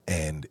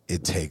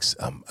it takes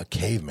a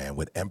caveman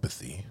with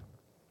empathy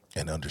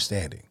and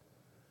understanding.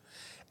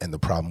 And the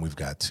problem we've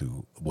got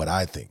to, what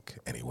I think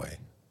anyway,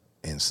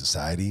 in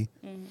society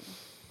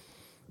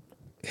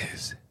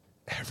is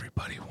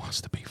everybody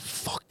wants to be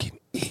fucking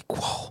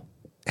equal.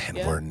 And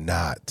we're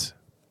not.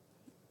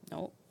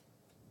 Nope.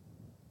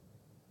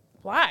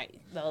 Why?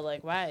 Though,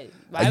 like, why?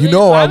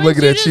 I'm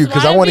looking at you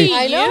because I want to.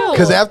 I know.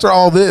 Because after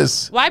all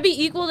this, why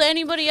be equal to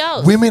anybody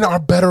else? women are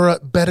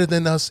better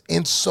than us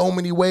in so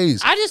many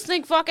ways. I just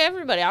think fuck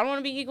everybody. I don't want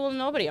to be equal to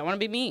nobody. I want to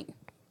be me.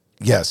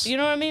 Yes. You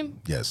know what I mean?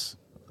 Yes.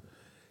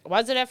 Why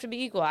does it have to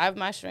be equal? I have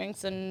my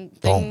strengths and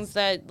things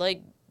that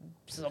like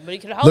somebody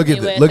could help Look me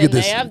at with. Look at and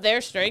this. They have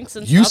their strengths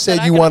and you stuff said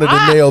that you I wanted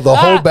to nail the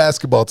whole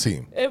basketball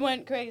team. It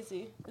went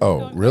crazy.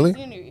 Oh, really?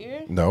 In your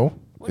ear? No.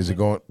 Is it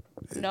going?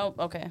 Nope.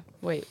 Okay.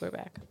 Wait, we're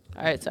back.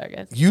 All right, sorry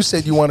guys. You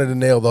said you wanted to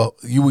nail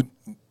you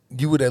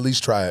would at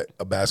least try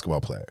a basketball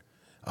player.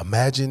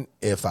 Imagine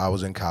if I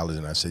was in college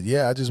and I said,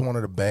 yeah, I just wanted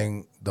to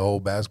bang the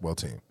whole basketball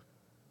team.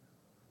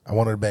 I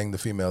wanted to bang the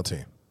female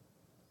team.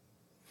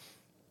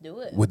 Do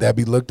it. Would that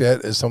be looked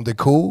at as something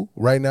cool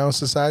right now in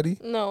society?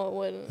 No, it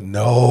wouldn't.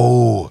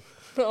 No.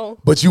 No.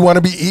 But you want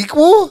to be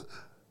equal?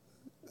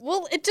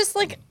 Well, it just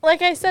like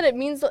I said, it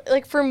means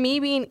like for me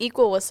being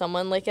equal with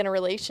someone like in a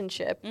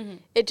relationship,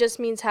 it just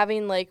means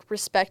having like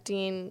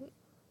respecting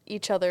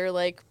each other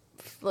like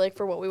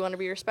for what we want to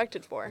be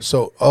respected for.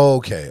 So,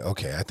 okay.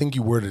 I think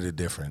you worded it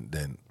different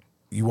than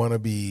you want to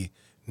be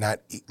not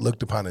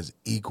looked upon as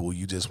equal.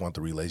 You just want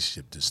the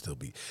relationship to still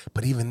be.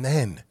 But even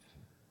then,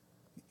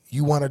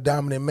 you want a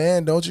dominant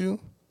man, don't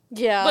you?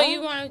 Yeah. But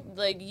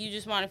you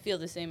just want to feel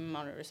the same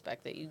amount of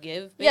respect that you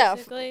give,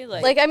 basically. Yeah.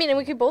 Like I mean, and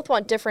we could both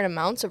want different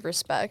amounts of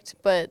respect,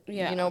 but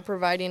Yeah.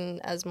 Providing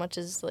as much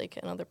as like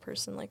another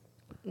person like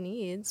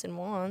needs and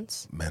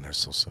wants. Men are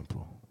so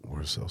simple.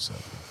 We're so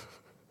simple.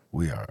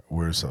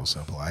 We're so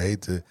simple. I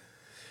hate to,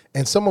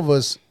 and some of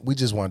us, we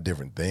just want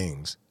different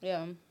things.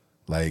 Yeah.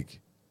 Like,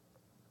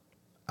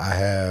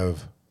 I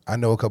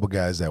know a couple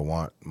guys that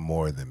want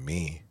more than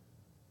me.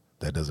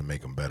 That doesn't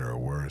make them better or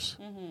worse.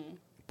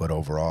 But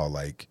overall,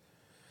 like,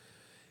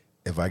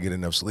 if I get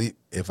enough sleep,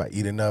 if I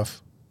eat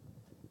enough,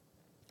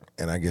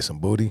 and I get some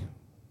booty,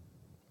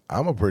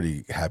 I'm a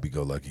pretty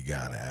happy-go-lucky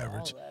guy on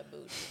average. All that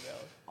booty, bro.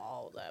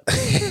 All that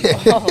booty.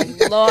 Oh,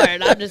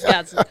 Lord. I just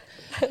got some.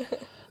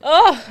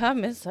 Oh, I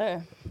miss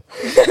her.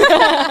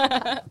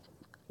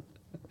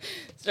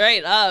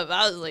 Straight up.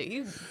 I was like,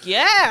 you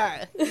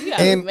got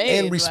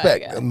and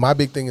respect. My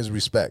big thing is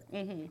respect.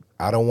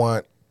 I don't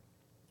want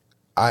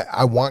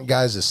I want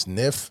guys to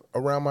sniff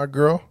around my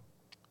girl.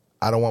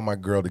 I don't want my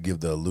girl to give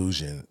the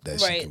illusion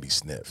that she can be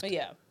sniffed.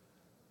 Yeah.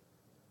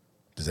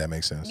 Does that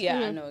make sense? Yeah,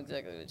 I know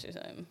exactly what you're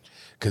saying.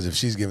 Because if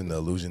she's giving the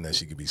illusion that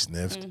she could be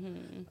sniffed,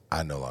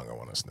 I no longer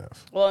want to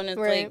sniff. Well, and it's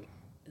like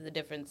the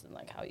difference in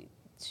like how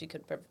she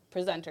could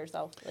present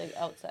herself like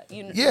outside.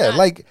 Yeah,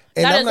 not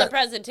as a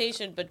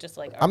presentation, but just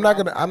like I'm not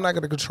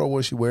gonna control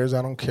what she wears.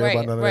 I don't care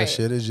about none of that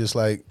shit. It's just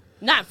like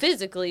not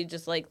physically,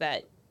 just like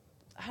that.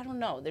 I don't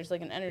know. There's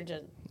like an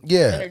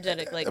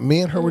energetic. Like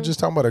me and her were just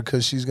talking about it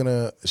because she's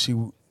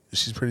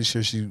pretty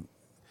sure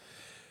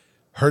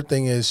her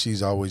thing is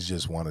she's always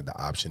just wanted the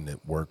option to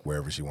work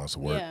wherever she wants to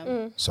work.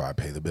 Yeah. So I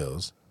pay the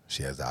bills.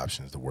 She has the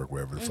options to work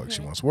wherever the fuck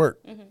she wants to work.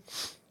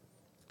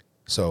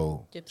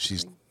 So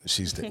she's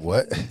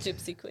what?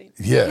 Gypsy queen.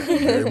 Yeah,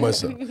 very much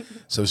so.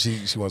 So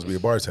she wants to be a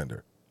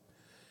bartender.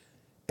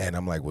 And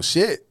I'm like, well,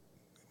 shit,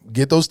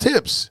 get those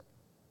tips.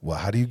 Well,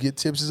 how do you get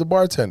tips as a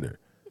bartender?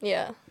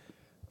 Yeah.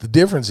 The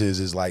difference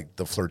is like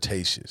the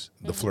flirtation.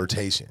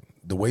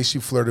 The way she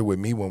flirted with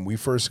me when we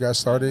first got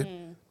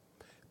started,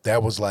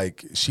 that was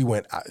like she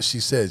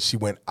said she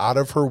went out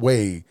of her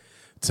way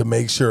to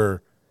make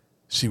sure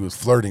she was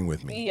flirting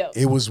with me. Yep.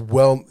 It was You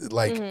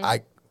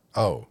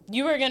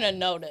were going to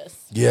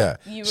notice. Yeah.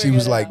 She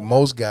was like,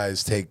 most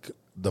guys take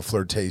the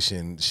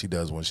flirtation she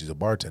does when she's a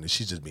bartender.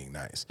 She's just being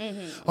nice.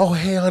 Oh,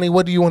 hey, honey,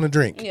 what do you want to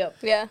drink? Yep.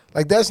 Yeah.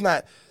 Like, that's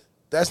not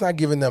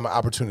giving them an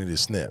opportunity to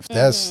sniff.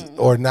 That's,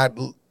 or not,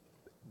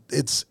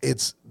 it's,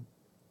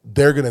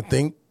 they're going to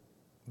think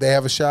they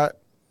have a shot.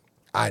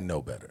 I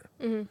know better.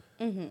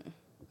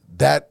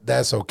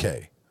 That's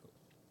okay.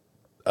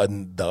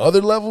 The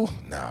other level,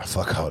 nah,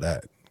 fuck all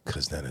that,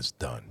 because then it's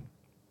done.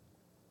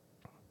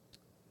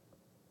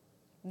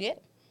 Yeah.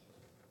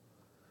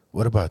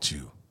 What about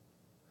you?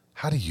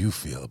 How do you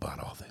feel about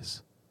all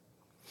this?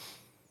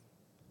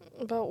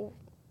 About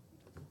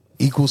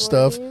equal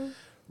stuff,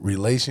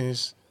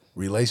 relationships,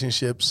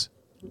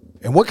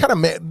 and what kind of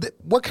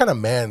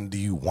man do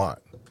you want?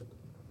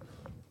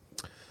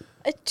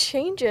 It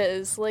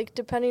changes, like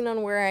depending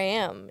on where I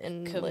am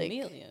and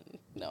Chameleon.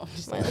 No.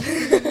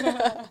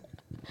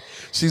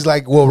 She's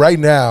like, well, right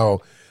now,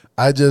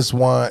 I just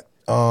want.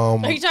 Are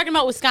you talking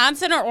about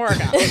Wisconsin or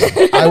Oregon?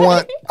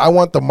 I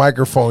want the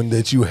microphone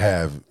that you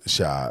have,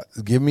 ShaH.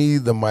 Give me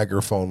the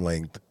microphone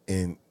length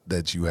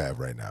that you have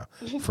right now,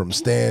 from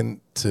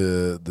stand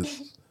to the.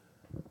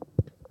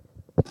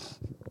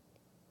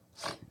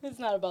 It's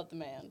not about the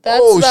man.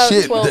 That's about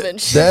shit! 12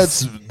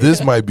 inches.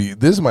 This might be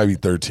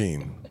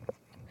 13.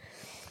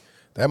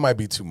 That might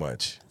be too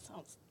much.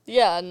 Sounds.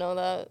 Yeah, no,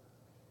 that.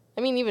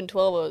 I mean, even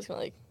 12 I was gonna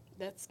like.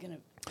 That's gonna.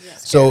 Yeah.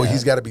 So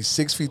he's got to be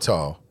 6 feet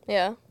tall,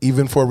 Yeah.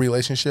 even for a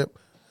relationship.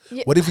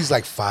 Yeah. What if he's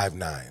like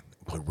 5'9",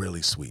 but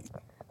really sweet?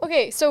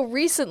 Okay, so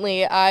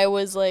recently I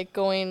was like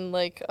going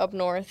like up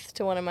north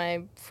to one of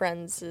my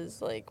friends'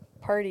 like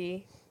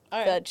party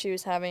that she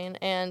was having,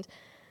 and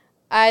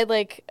I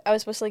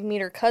was supposed to like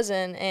meet her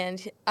cousin,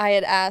 and I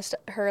had asked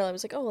her, I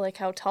was like, oh, like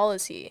how tall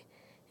is he?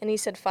 And he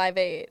said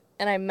 5'8",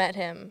 and I met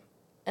him,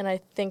 and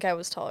I think I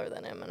was taller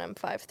than him, and I'm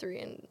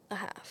 5'3.5".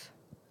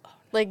 Oh,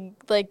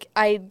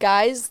 no.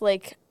 Guys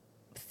like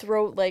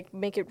throw like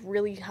make it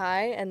really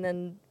high, and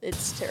then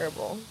it's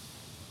terrible.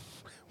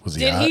 Was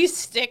he Did hot? he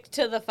stick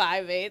to the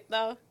 5'8"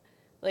 though?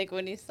 Like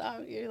when you saw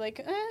him, you're like,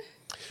 eh.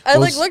 I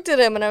like looked at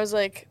him, and I was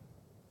like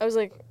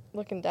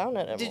looking down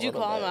at him. Did you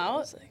call him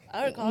out?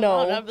 I would call him No.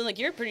 out. I've been like,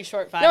 you're pretty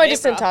short 5'8". No, I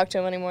just didn't talk to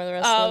him anymore the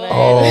rest of the night.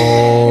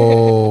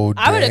 Oh,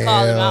 I would've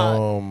called him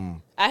out.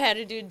 damn. I had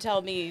a dude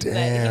tell me that he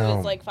Damn.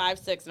 was like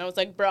 5'6", and I was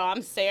like, bro,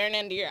 I'm staring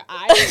into your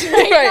eyes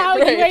right now.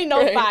 You ain't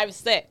no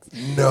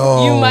 5'6".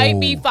 No. You might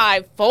be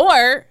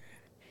 5'4",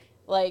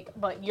 like,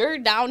 but you're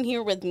down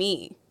here with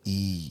me.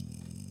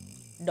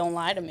 Don't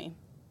lie to me.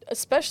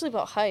 Especially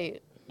about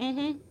height.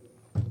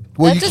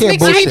 Well, That you just can't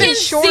makes you bullshit. even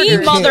See, shorter. You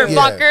can't-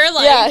 motherfucker.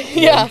 Like, Yeah,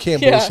 Yeah, you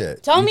can't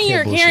bullshit. tell You me can't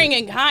you're bullshit. caring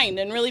and kind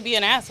and really be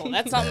an asshole.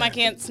 That's something I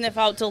can't sniff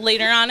out till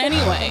later on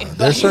anyway.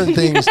 There's certain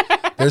things.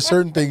 There's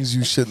certain things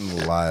you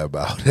shouldn't lie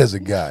about as a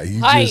guy.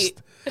 You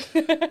Height. just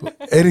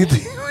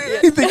anything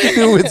to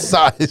do with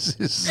size.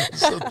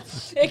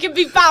 It can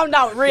be found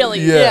out really.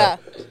 Yeah.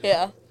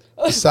 Yeah.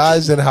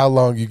 Size and how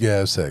long you can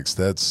have sex.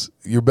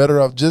 You're better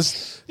off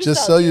just tell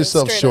sell you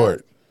yourself straight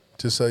short.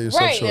 Just sell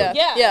yourself Right. short.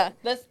 Yeah.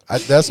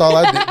 That's That's all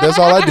I did. That's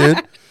all I did.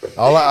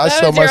 I that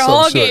sell was your myself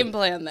whole short. game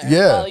plan there. Yeah.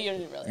 Well, you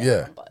didn't really have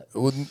Yeah. one, but.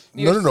 Well,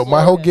 Your no.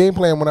 My whole slogan. game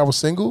plan when I was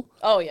single,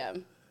 Oh yeah.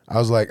 I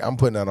was like, I'm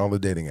putting out all the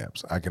dating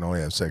apps. I can only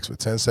have sex for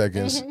 10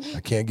 seconds. I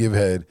can't give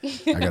head.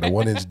 I got a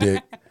 1-inch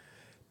dick,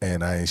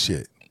 and I ain't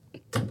shit.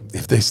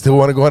 If they still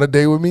want to go on a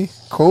date with me,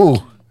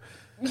 cool.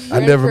 I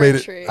in never for made a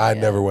it. treat, I yeah.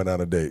 never went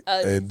on a date.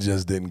 It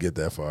just didn't get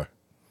that far.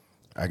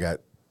 I got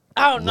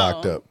I don't know.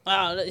 locked up.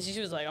 She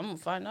was like, I'm gonna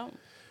find out.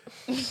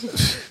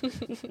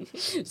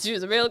 She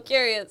was real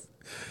curious.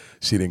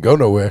 She didn't go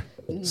nowhere.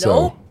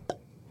 Nope.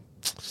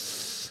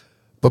 So,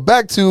 but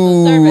back to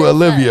survey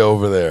Olivia said.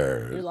 over You're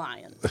there. lying.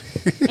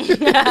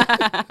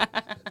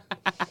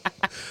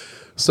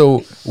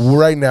 So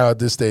right now at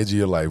this stage of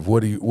your life,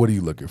 what are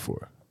you looking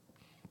for?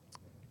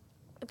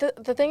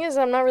 The thing is,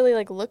 I'm not really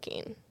like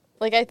looking.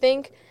 Like I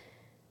think,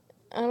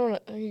 I don't know.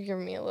 You're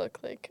giving me a look.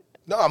 Like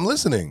No, I'm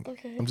listening.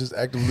 Okay. I'm just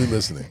actively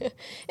listening.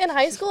 in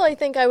high school, I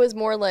think I was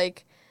more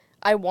like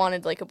I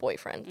wanted like a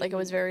boyfriend. Like I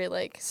was very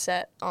like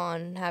set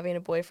on having a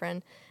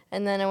boyfriend.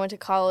 And then I went to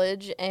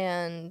college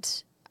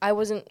and I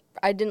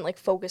didn't like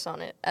focus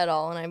on it at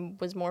all, and I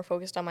was more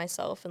focused on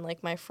myself and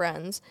like my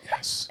friends.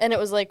 Yes. And it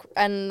was like,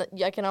 and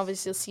I can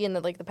obviously see in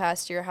the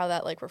past year how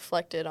that like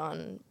reflected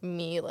on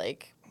me,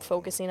 like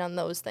focusing on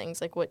those things,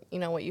 like what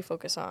you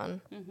focus on,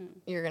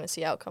 you're gonna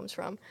see outcomes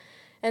from.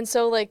 And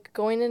so like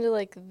going into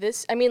like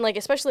this, I mean like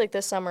especially like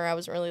this summer, I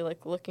wasn't really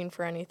like looking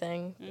for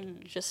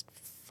anything, just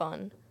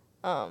fun.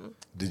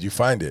 Did you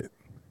find it?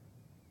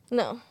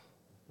 No.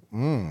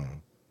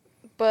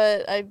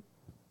 But I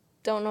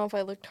don't know if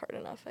I looked hard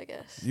enough, I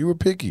guess. You were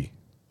picky.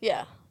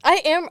 Yeah.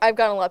 I've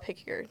gotten a lot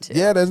pickier too.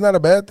 Yeah, that's not a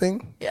bad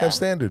thing. Yeah. Have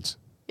standards.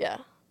 Yeah.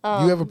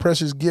 You have a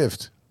precious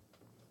gift.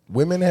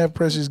 Women have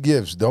precious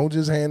gifts. Don't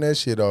just hand that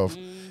shit off,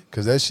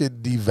 because that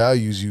shit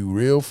devalues you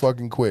real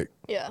fucking quick.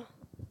 Yeah.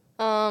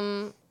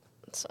 So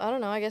I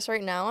don't know. I guess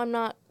right now I'm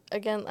not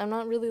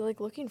really like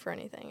looking for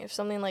anything. If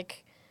something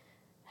like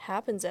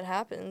happens, it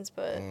happens.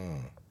 But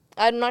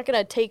I'm not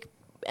gonna take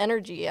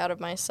energy out of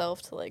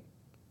myself to like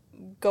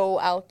go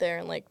out there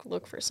and like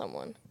look for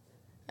someone.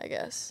 I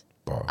guess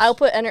Boss. I'll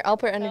put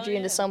energy yeah.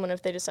 into someone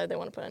if they decide they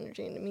want to put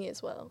energy into me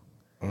as well.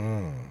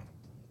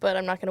 But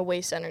I'm not gonna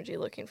waste energy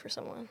looking for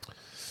someone.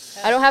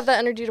 I don't have that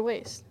energy to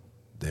waste.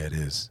 There it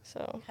is.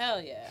 So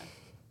Hell yeah.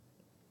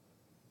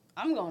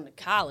 I'm going to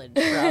college,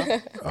 bro.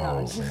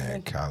 Oh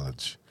man,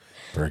 college.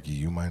 Burkie,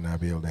 you might not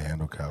be able to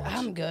handle college.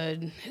 I'm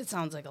good. It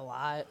sounds like a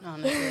lot,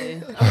 honestly. I'm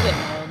getting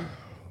old.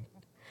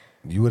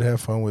 You would have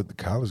fun with the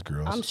college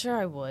girls. I'm sure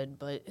I would,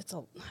 but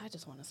I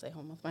just want to stay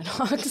home with my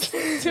dogs,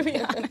 to be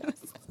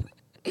honest.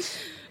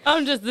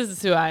 This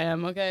is who I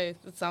am, okay?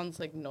 It sounds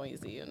like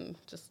noisy and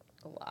just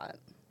a lot.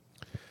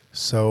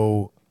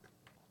 So,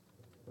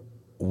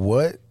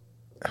 what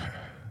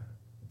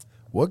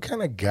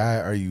kind of guy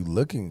are you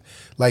looking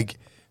like?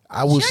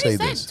 I will She say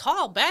already this. said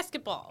tall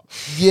basketball.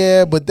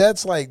 Yeah, but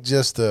that's like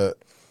just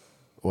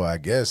well, I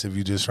guess if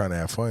you're just trying to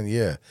have fun,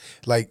 yeah.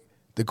 Like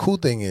the cool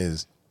thing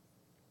is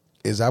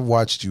I've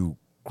watched you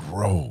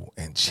grow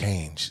and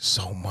change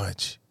so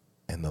much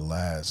in the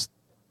last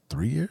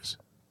 3 years,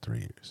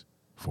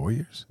 4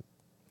 years,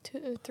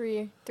 2,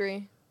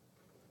 3.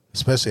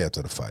 especially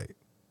after the fight.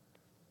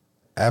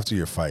 After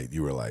your fight,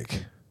 you were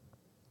like,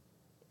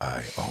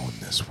 I own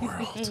this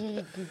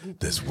world.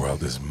 This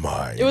world is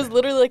mine. It was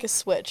literally like a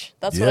switch.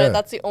 That's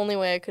that's the only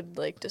way I could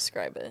like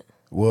describe it.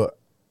 Well,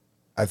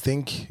 I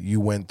think you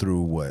went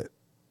through what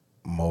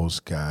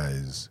most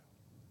guys.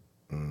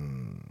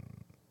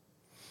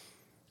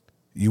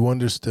 You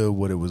understood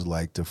what it was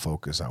like to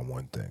focus on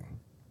one thing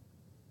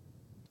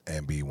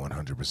and be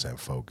 100%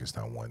 focused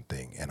on one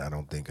thing. And I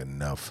don't think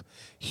enough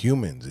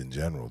humans in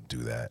general do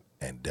that,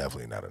 and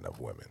definitely not enough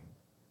women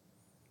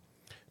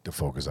to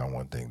focus on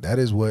one thing. That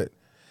is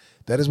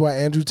why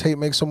Andrew Tate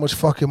makes so much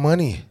fucking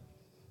money,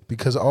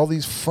 because all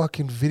these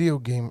fucking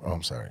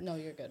I'm sorry. No,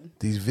 you're good.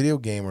 These video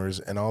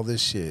gamers and all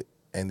this shit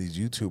and these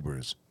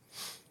YouTubers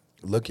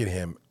look at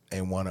him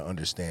and want to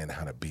understand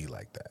how to be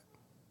like that.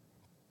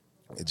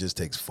 It just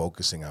takes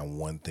focusing on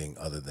one thing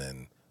other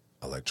than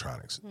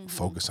electronics.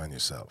 Focus on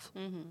yourself.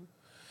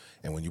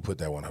 And when you put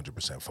that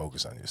 100%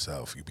 focus on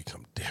yourself, you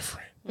become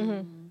different.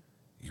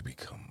 You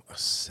become a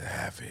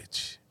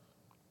savage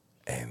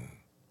and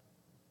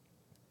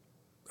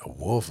a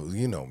wolf.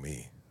 You know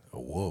me, a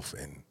wolf,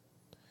 and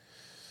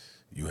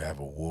you have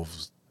a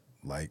wolf's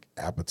like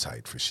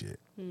appetite for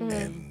shit.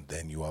 And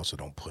then you also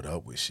don't put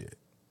up with shit.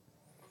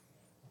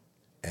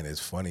 And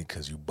it's funny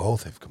because you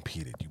both have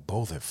competed, you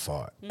both have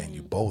fought, and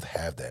you both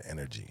have that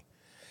energy.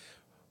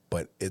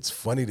 But it's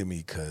funny to me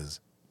because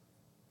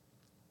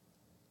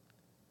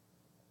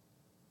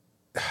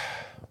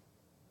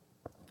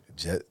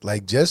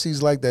like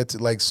Jesse's like that.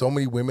 Like so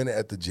many women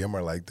at the gym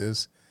are like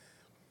this.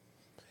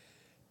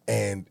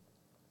 And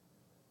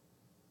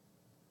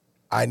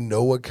I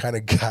know what kind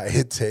of guy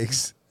it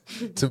takes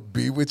to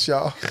be with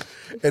y'all.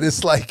 And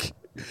it's like,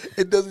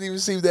 it doesn't even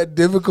seem that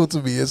difficult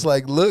to me. It's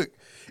like, look,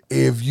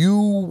 if you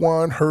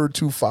want her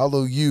to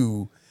follow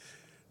you,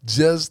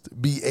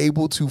 just be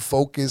able to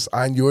focus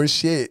on your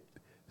shit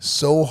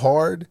so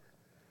hard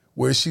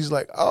where she's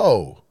like,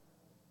 oh,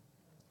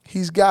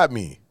 he's got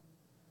me.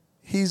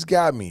 He's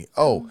got me.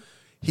 Oh,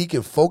 he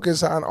can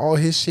focus on all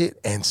his shit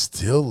and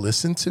still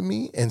listen to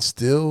me and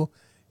still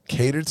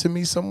cater to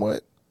me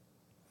somewhat.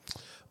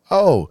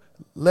 Oh,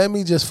 let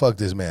me just fuck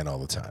this man all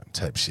the time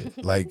type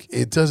shit. Like,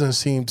 it doesn't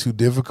seem too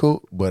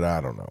difficult, but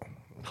I don't know.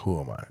 Who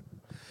am I?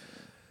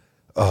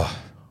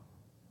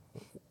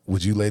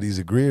 Would you ladies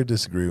agree or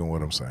disagree on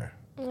what I'm saying?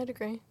 I'd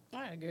agree.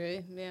 I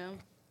agree, yeah.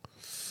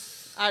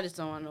 I just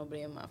don't want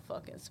nobody in my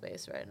fucking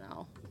space right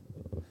now.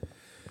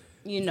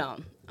 You know,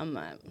 I'm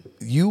not.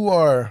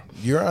 You're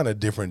on a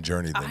different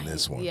journey than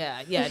this one.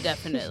 Yeah,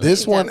 definitely.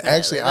 This one,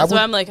 actually, that's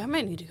why I'm like, I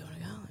might need to go to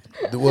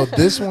college. Well,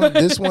 this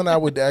one I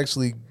would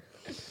actually,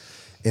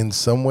 in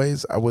some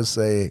ways, I would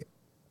say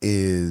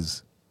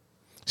is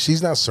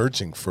she's not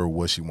searching for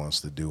what she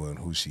wants to do and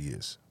who she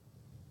is.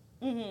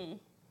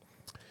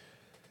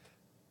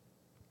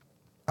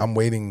 I'm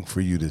waiting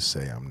for you to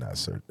say I'm not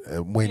certain.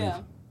 I'm waiting.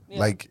 Yeah.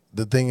 Like,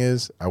 the thing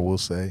is, I will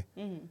say,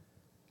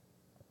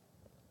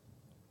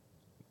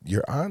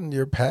 you're on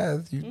your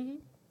path. You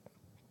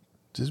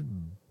just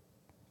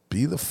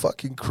be the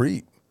fucking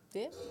creep.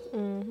 Yeah.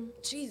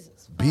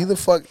 Jesus. Be the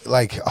fuck,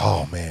 like,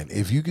 oh man,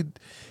 if you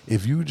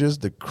were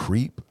just the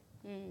creep,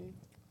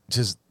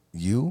 just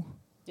you.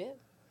 Yeah.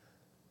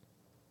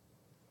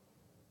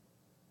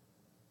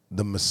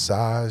 The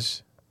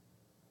massage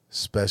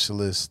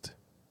specialist,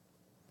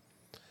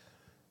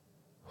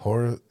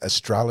 horror,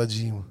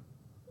 astrology,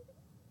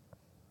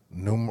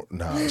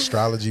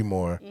 astrology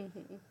more,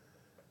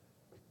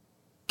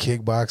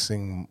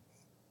 kickboxing,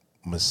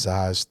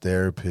 massage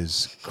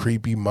therapist,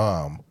 creepy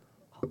mom,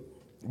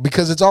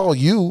 because it's all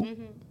you.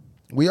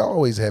 We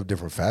always have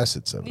different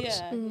facets of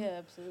us. Yeah,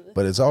 absolutely.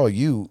 But it's all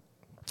you.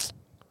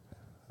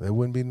 There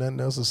wouldn't be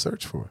nothing else to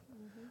search for,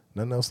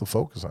 nothing else to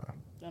focus on.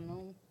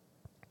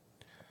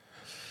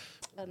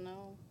 I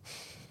know.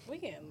 We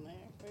getting there.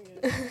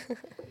 We're good.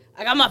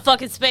 I got my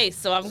fucking space,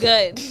 so I'm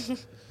good.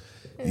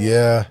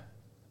 Yeah.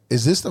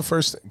 Is this the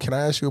first? Can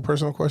I ask you a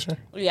personal question?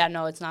 Yeah,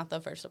 no, it's not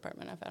the first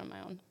apartment I've had on my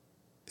own.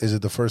 Is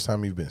it the first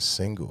time you've been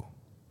single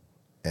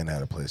and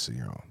had a place of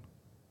your own?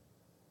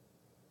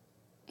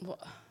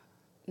 Well,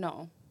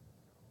 no.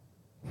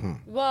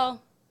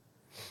 Well,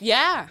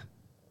 yeah.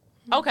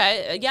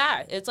 Okay,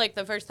 yeah. It's like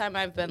the first time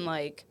I've been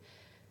like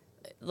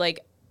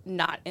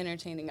not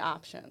entertaining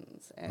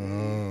options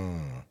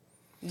and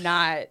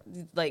not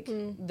like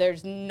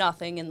there's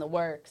nothing in the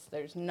works.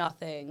 There's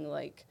nothing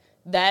like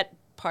that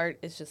part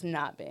is just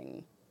not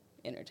being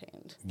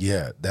entertained.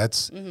 Yeah,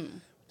 that's.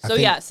 So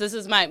yes, this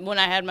is when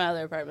I had my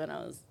other apartment, I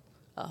was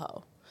a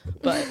hoe.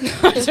 But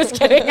I'm just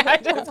kidding.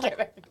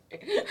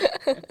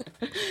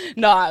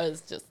 No, I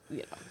was just,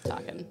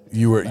 talking.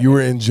 You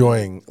were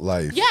enjoying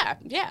life.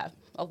 Yeah,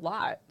 a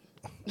lot.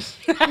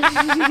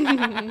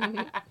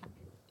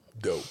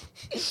 Dope.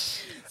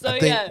 So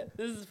this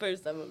is the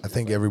first time. I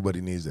think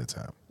everybody needs that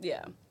time.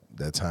 Yeah.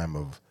 That time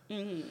of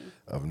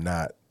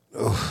not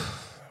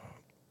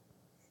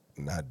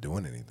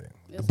doing anything.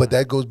 But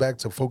that goes back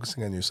to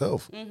focusing on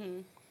yourself.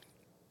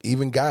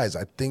 Even guys,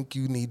 I think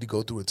you need to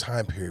go through a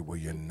time period where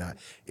you're not.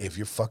 If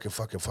you're fucking,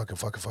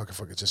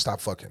 just stop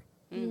fucking.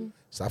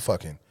 Stop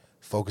fucking.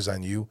 Focus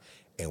on you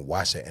and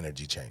watch that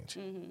energy change.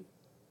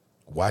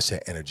 watch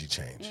that energy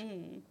change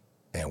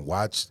and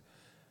watch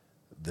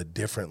the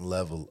different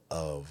level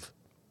of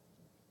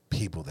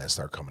people that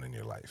start coming in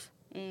your life.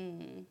 Well,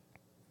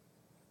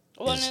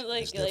 and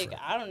it,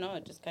 I don't know,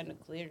 it just kind of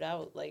cleared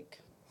out, like,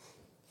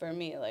 for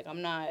me, like,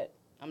 I'm not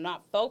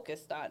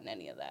focused on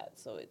any of that,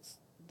 so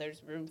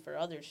there's room for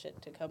other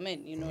shit to come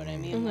in, you know what I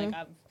mean? Like,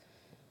 I've,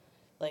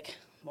 like,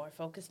 more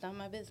focused on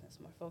my business,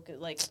 more focused,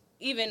 like,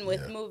 even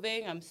with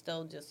moving, I'm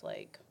still just,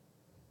 like,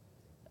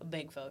 a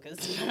big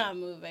focus on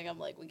moving. I'm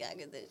like, we gotta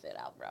get this shit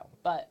out, bro.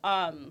 But,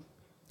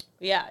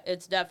 yeah,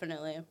 it's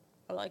definitely,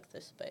 I like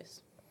this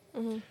space.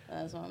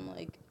 That's why I'm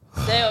like,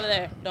 stay over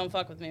there, don't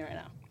fuck with me right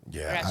now.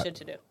 Yeah, I got shit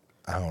to do.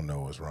 I don't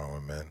know what's wrong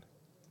with men.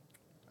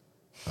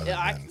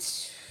 Yeah,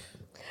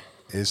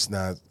 It's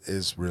not,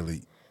 it's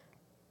really,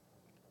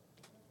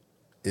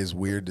 it's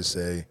weird to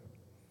say.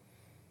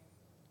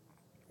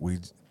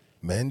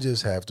 Men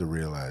just have to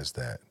realize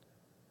that,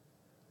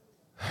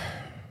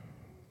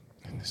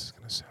 and this is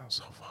going to sound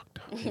so fucked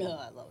up.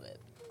 I love it.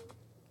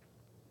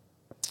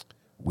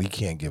 We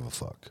can't give a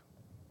fuck.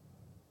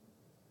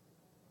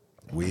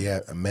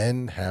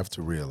 Men have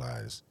to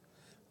realize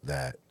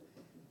that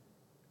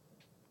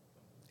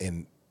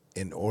in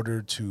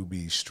order to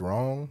be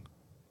strong,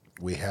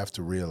 we have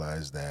to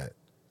realize that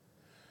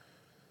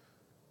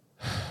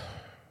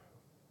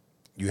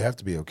you have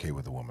to be okay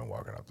with a woman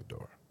walking out the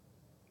door.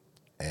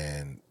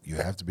 And you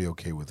have to be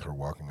okay with her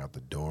walking out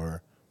the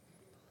door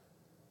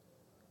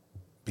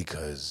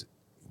because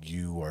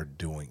you are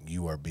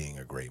being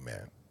a great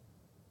man.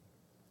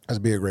 Let's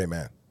be a great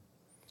man.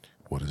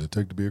 What does it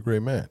take to be a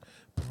great man?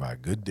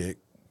 Provide good dick,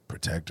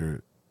 protect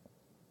her,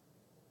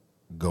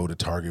 go to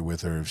Target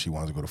with her if she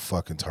wants to go to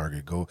fucking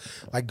Target. Go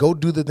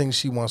do the things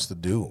she wants to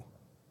do.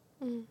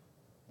 Well,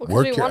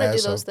 because we want to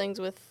do those things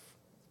with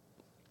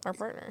our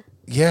partner.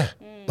 Yeah,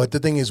 but the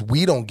thing is,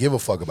 we don't give a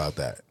fuck about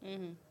that.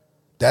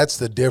 That's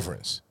the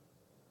difference.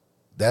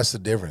 That's the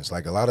difference.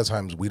 Like, a lot of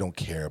times we don't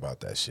care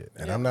about that shit.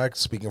 And I'm not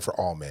speaking for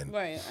all men.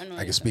 Right, I know.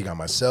 I can speak on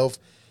myself,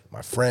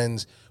 my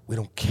friends. We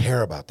don't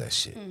care about that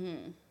shit.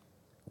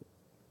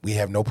 We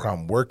have no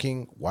problem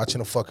working, watching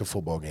a fucking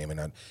football game.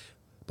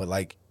 But,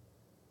 like,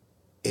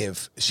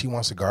 if she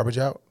wants the garbage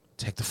out,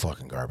 take the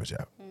fucking garbage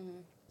out.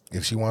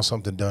 If she wants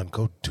something done,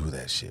 go do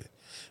that shit.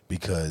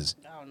 Because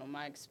I don't know,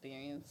 my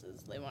experience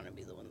is they want to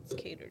be the ones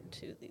catered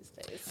to these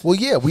days. Well,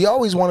 yeah, we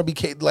always want to be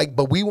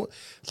but we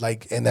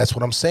and that's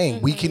what I'm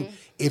saying. We can,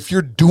 if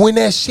you're doing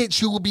that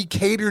shit, you will be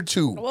catered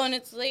to. Well, and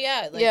it's oh,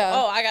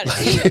 I got a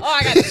teammate. Oh,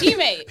 I got a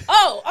teammate.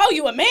 Oh,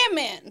 you a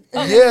man.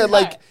 Oh, yeah,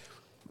 like,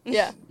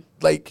 yeah,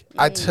 like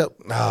I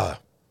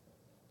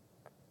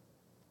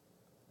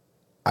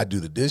do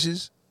the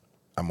dishes,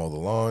 I mow the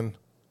lawn,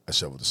 I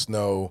shovel the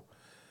snow.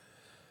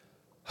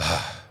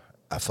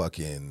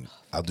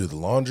 I'll do the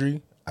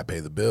laundry, I pay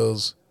the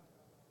bills,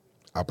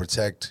 I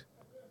protect,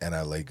 and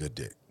I lay good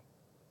dick.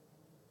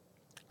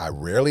 I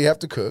rarely have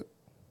to cook.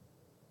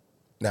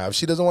 Now, if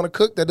she doesn't want to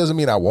cook, that doesn't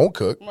mean I won't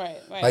cook. Right.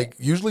 Like,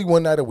 usually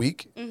one night a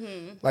week.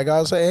 Like,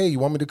 I'll say, hey, you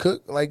want me to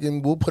cook? Like,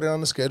 and we'll put it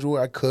on the schedule.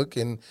 I cook,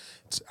 and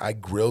I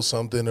grill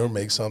something or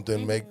make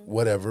something, make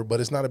whatever, but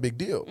it's not a big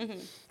deal.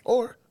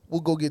 Or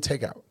we'll go get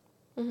takeout.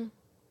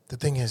 The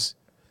thing is,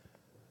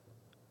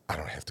 I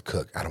don't have to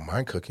cook. I don't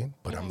mind cooking,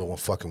 but I'm the one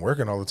fucking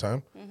working all the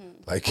time.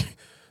 Like,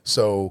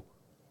 so,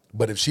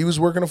 but if she was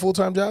working a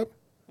full-time job,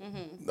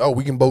 oh,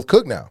 we can both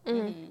cook now.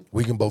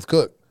 We can both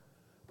cook.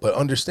 But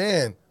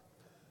understand,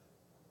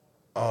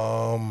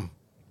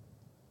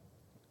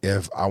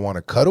 if I want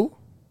to cuddle,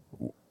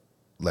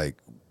 like,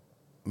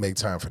 make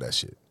time for that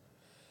shit.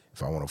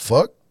 If I want to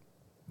fuck,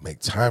 make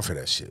time for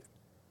that shit.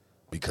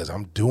 Because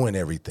I'm doing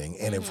everything.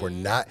 And if we're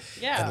not,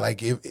 and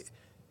like,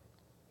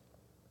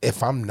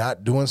 if I'm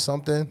not doing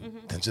something,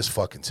 then just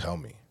fucking tell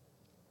me.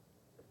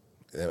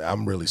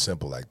 I'm really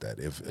simple like that.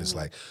 If it's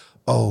like,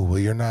 oh, well,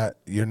 you're not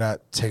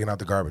taking out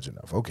the garbage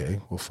enough. Okay,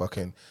 well,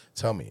 fucking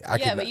tell me.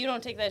 But you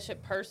don't take that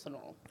shit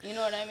personal. You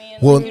know what I mean?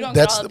 Well, like, you don't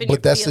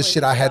that's the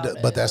shit I had to.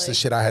 But that's the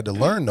shit I had to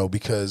learn though,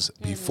 because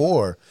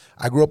before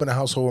I grew up in a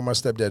household where my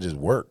stepdad just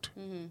worked.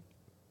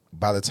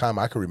 By the time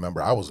I could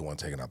remember, I was the one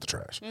taking out the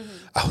trash.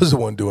 I was the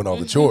one doing all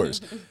the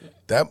chores.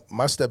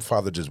 My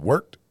stepfather just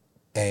worked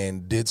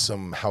and did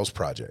some house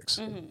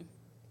projects.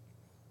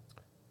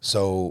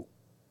 So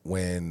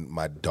when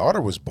my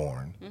daughter was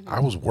born, I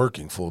was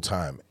working full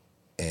time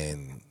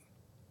and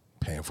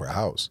paying for a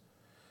house.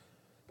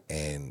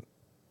 And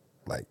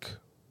like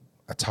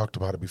I talked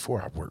about it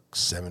before, I worked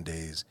 7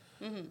 days,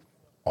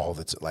 all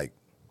the like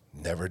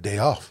never a day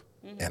off.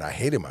 And I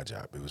hated my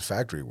job. It was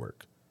factory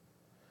work.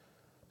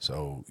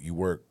 So you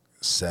work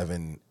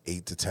 7,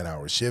 8 to 10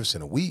 hour shifts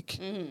in a week,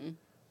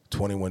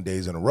 21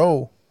 days in a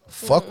row.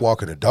 Fuck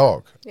walking a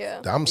dog.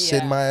 Yeah. I'm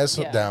sitting my ass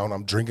down.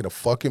 I'm drinking a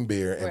fucking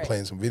beer and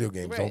playing some video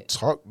games. Right.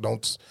 I'm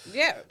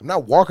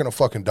not walking a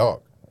fucking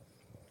dog.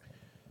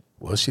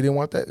 Well, she didn't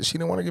want that. She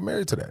didn't want to get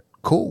married to that.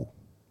 Cool.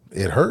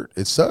 It hurt.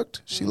 It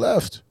sucked. She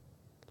left.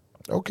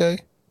 Okay.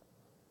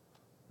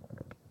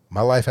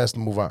 My life has to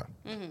move on.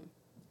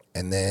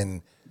 And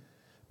then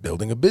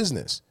building a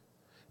business.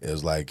 It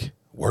was like,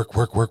 Work.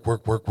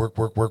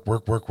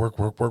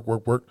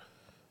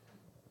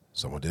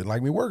 Someone didn't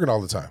like me working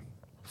all the time.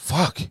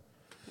 Fuck.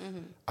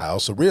 I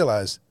also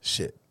realized,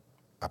 shit,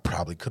 I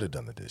probably could have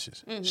done the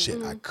dishes.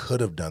 Shit, I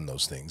could have done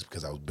those things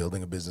because I was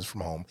building a business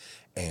from home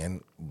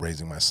and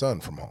raising my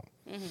son from home.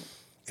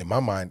 In my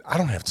mind, I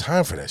don't have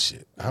time for that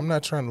shit. I'm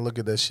not trying to look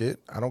at that shit.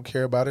 I don't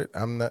care about it.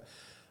 I'm not,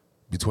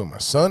 between my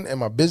son and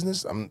my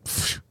business,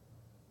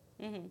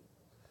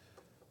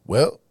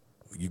 well,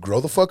 you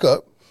grow the fuck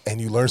up and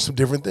you learn some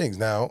different things.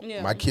 Now,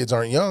 my kids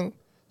aren't young,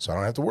 so I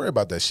don't have to worry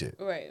about that shit.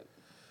 Right.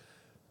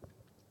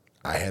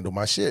 I handle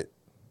my shit.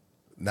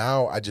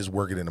 Now I just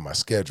work it into my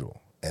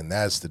schedule. And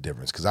that's the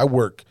difference. Because I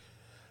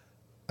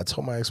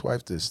told my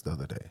ex-wife this the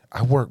other day.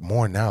 I work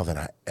more now than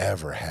I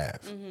ever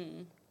have.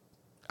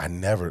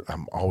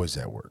 I'm always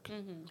at work.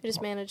 You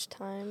just manage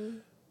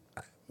time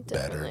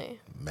Better.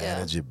 differently.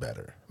 Manage it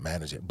better.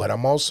 Manage it. But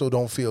I'm also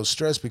don't feel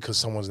stressed because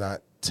someone's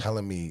not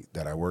telling me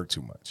that I work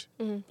too much.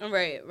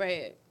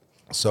 Right.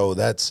 So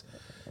that's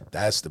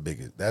the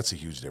biggest, that's a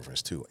huge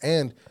difference too.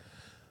 And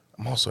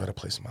I'm also at a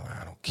place in my life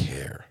I don't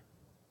care.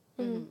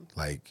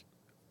 Like,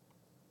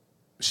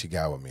 she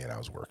got with me and I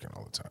was working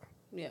all the time.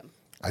 Yeah.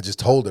 I just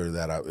told her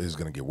that it was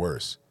going to get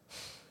worse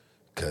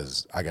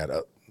because I got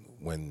up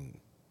when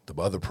the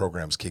other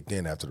programs kicked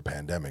in after the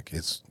pandemic.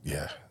 It's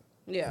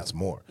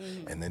more.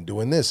 And then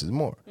doing this is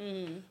more.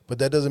 But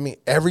that doesn't mean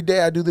every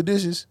day I do the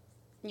dishes.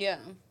 Yeah.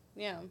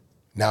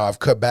 Now I've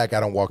cut back. I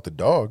don't walk the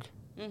dog.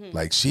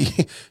 Like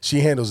she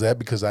handles that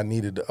because I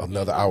needed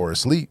another hour of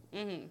sleep.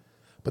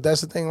 But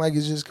that's the thing. Like,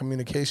 it's just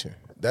communication.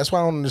 That's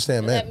why I don't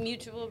understand, man. That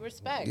mutual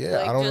respect. Yeah,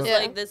 like, I don't.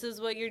 Like, this is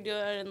what you're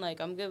doing, and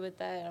like, I'm good with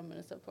that. I'm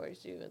gonna support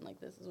you, and like,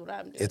 this is what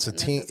I'm doing. It's a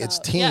team. It's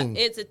team.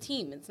 Yeah, it's a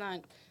team. It's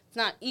not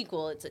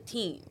equal. It's a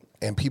team.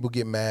 And people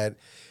get mad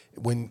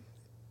when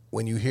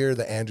you hear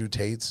the Andrew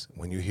Tates,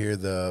 when you hear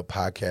the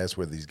podcast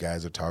where these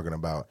guys are talking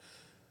about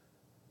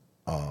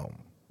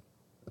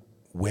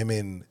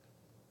women.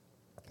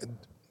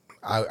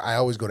 I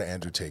always go to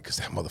Andrew Tate because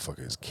that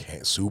motherfucker is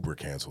super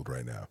canceled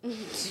right now.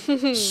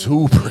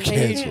 Super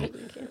canceled.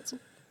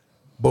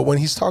 But when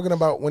he's talking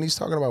about women, he's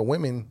talking about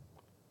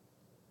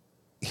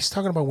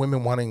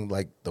women wanting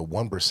like the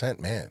 1%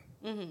 man.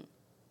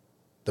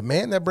 The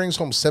man that brings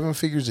home 7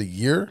 figures a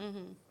year,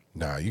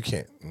 nah, you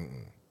can't.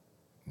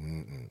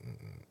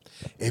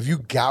 If you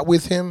got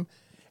with him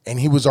and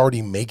he was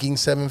already making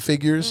 7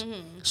 figures,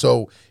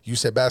 so you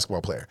said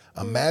basketball player.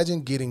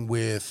 Imagine getting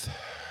with,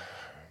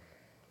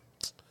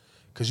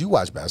 because you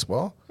watch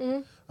basketball,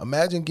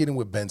 imagine getting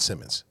with Ben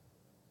Simmons.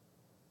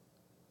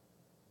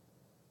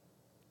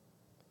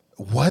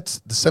 What?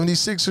 The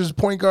 76ers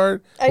point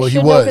guard? I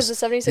should know because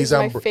the 76ers are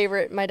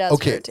my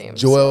dad's favorite team.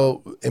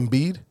 Joel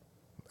Embiid?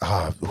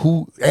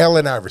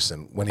 Allen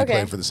Iverson when he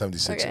played for the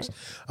 76ers. Okay.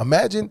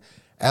 Imagine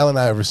Allen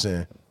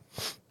Iverson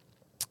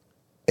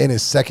in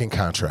his second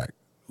contract.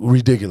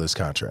 Ridiculous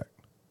contract.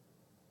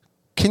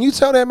 Can you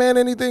tell that man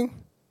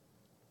anything?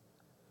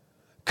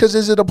 Because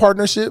is it a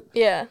partnership?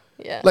 Yeah.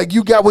 Like,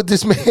 you got with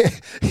this man.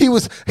 He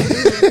was,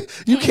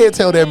 you can't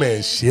tell that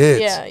man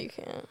shit. Yeah, you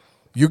can't.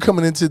 You're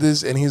coming into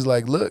this and he's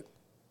like, look,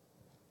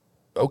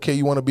 okay,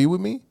 you want to be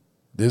with me?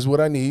 This is what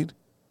I need.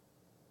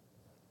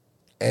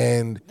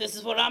 And this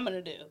is what I'm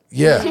going to do.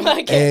 Yeah.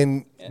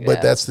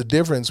 But that's the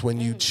difference when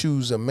you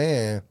choose a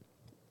man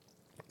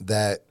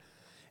that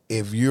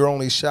if you're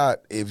only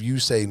shot, if you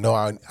say,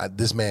 no,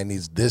 this man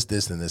needs this,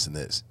 and this, and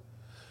this.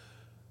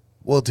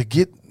 Well, to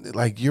get,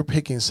 like, you're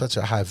picking such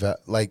a high value,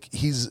 like,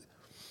 he's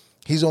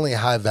only a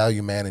high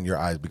value man in your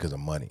eyes because of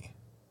money.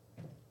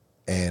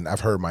 And I've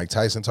heard Mike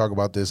Tyson talk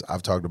about this.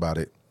 I've talked about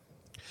it.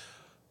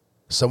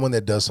 Someone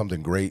that does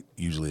something great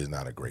usually is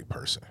not a great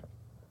person.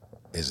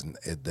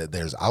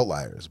 There's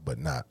outliers, but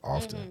not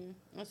often.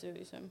 I see what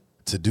you're saying.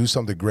 To do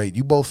something great,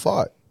 you both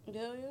fought.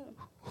 Yeah.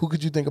 Who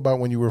could you think about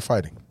when you were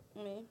fighting?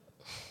 Me.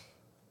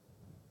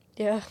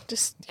 Yeah,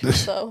 just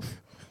yourself.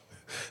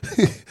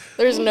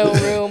 There's no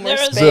room or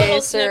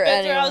space or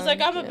anything. I was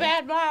like, I'm a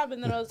bad mom,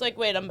 and then I was like,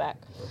 wait, I'm back.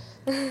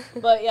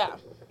 But yeah,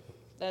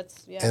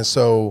 that's And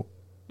so,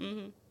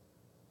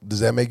 does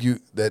that make you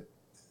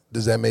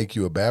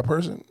a bad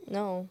person?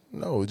 No.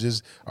 No,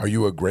 just, are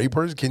you a great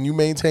person? Can you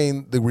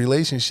maintain the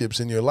relationships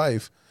in your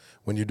life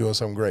when you're doing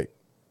something great?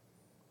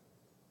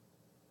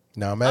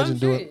 Now imagine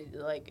but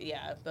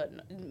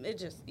it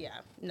just,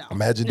 no.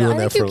 Imagine doing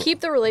that for. I think you keep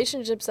the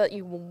relationships that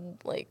you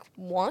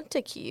want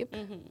to keep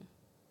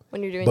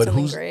when you're doing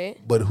something great.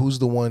 But who's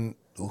the one?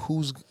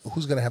 Who's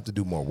gonna have to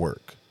do more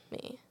work?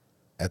 Me.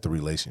 At the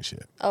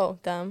relationship. Oh,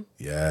 them.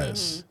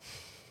 Yes.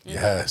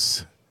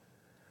 Yes.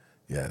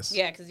 Yes.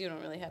 Yeah, because you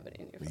don't really have it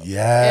in your phone.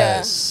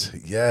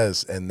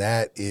 Yes, and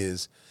that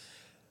is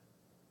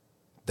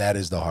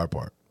the hard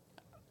part.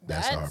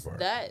 That's the hard part.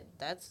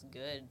 That's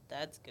good.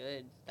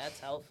 That's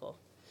helpful.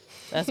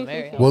 That's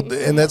very helpful. Well,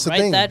 and that's the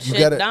thing. Write that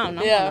shit down.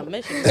 I'm on a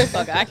mission.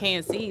 Fuck, I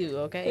can't see you.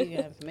 Okay, you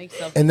have to make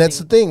stuff. And that's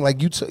the thing.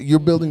 Like, you're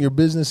building your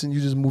business and you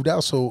just moved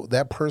out. So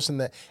that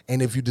person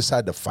and if you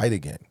decide to fight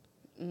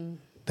again,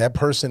 that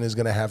person is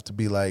gonna have to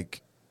be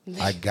like,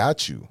 I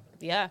got you.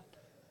 Yeah.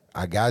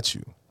 I got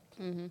you.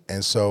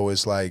 And so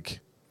it's like,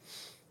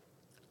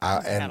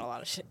 I got a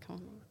lot of shit going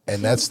on.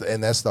 and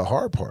that's the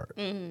hard part.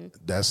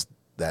 That's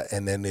that.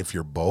 And then if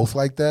you're both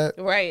like that,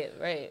 Right.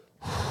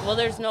 Well,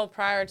 there's no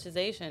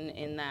prioritization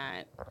in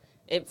that.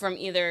 From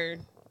either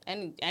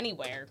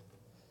anywhere.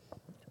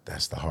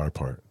 that's the hard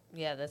part.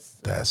 Yeah, that's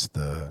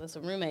a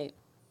roommate.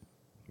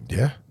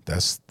 Yeah,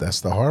 that's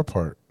the hard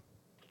part.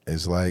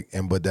 It's like,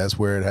 but that's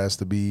where it has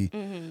to be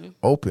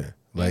open.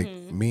 Like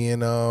me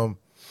and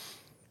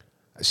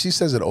she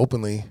says it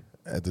openly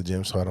at the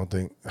gym, so I don't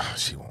think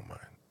she won't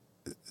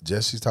mind.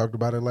 Jesse's talked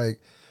about it like,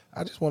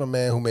 I just want a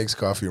man who makes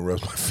coffee and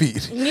rubs my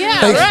feet. Yeah,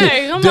 like,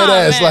 right. Come dead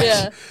on, ass,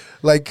 man.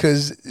 like,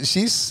 cause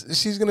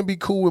she's gonna be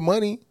cool with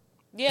money,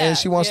 and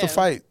she wants to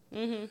fight.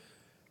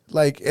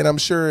 Like, and I'm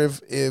sure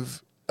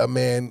if a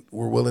man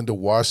were willing to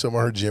wash some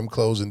of her gym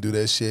clothes and do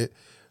that shit,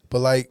 but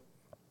like,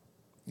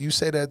 you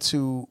say that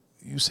to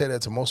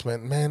most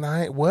men, man,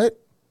 I ain't what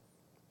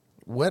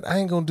I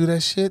ain't gonna do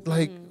that shit.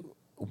 Like,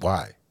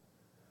 why?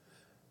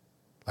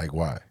 Like,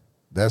 why?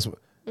 That's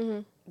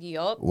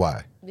Yup.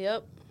 why.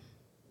 Yep.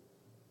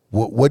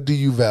 What do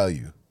you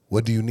value?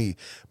 What do you need?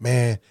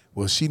 Man,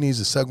 well, she needs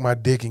to suck my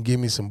dick and give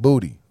me some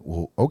booty.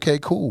 Well, okay,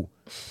 cool.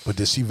 But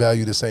does she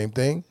value the same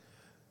thing?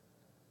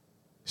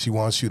 She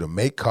wants you to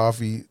make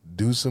coffee,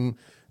 do some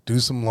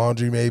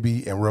laundry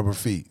maybe, and rub her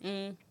feet.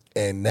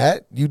 And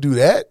you do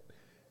that,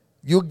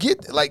 you'll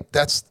get, like,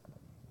 that's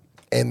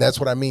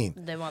what I mean.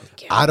 They want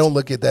the I don't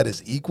look at that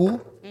as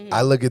equal.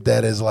 I look at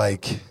that as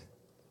like,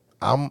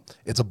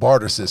 it's a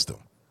barter system.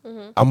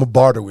 I'm a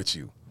barter with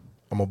you.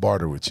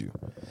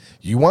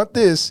 You want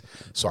this,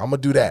 so I'm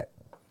going to do that.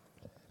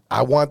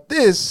 I want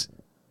this.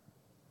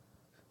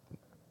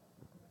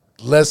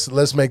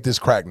 Let's make this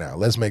crack now.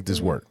 Let's make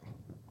this work.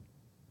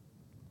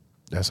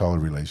 That's all a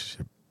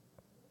relationship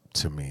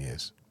to me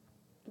is.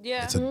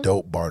 Yeah. It's a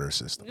dope barter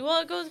system.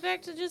 Well, it goes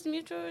back to just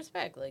mutual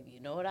respect. Like, you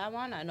know what I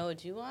want, I know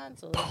what you want,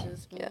 so let's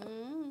just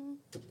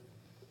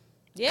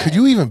Yeah. Could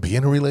you even be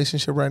in a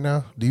relationship right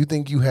now? Do you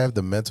think you have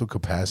the mental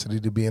capacity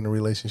to be in a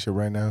relationship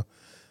right now?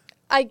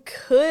 I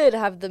could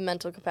have the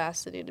mental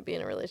capacity to be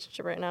in a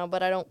relationship right now,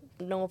 but I don't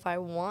know if I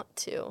want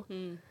to.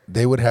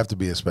 They would have to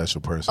be a special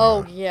person.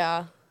 Oh, huh?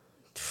 yeah.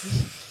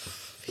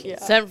 Yeah.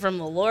 Sent from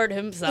the Lord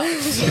himself.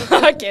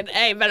 Fucking,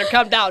 hey, better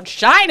come down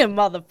shining,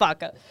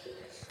 motherfucker.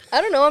 I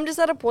don't know. I'm just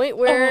at a point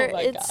where Oh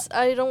my God.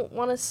 I don't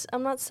want to.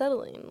 I'm not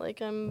settling.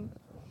 I'm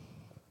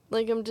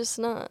just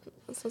not.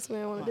 That's not something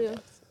I want to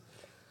do.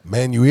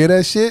 Man, you hear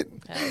that shit?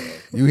 Hell yeah.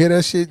 You hear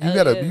that shit?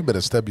 Yeah. You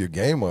better step your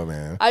game up,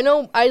 man. I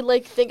know. I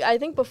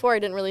think before I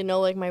didn't really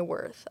know my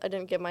worth. I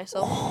didn't give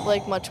myself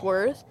much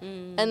worth,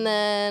 and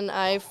then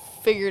I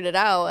figured it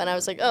out, and I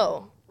was like,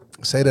 oh.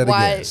 Say that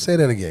again. Say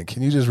that again.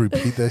 Can you just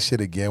repeat that shit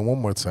again one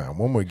more time?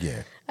 One more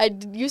again. I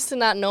used to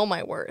not know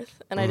my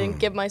worth, and I didn't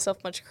give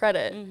myself much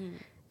credit.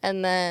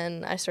 And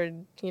then I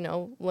started,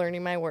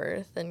 learning my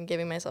worth and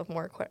giving myself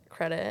more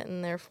credit,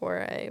 and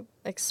therefore I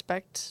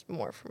expect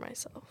more for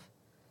myself.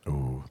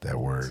 Ooh, that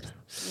word.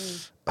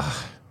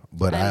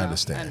 But I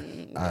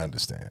understand. Yeah.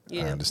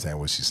 I understand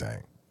what she's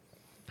saying.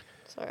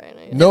 Sorry, I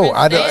know No,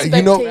 I don't.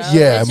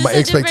 Yeah, It's just my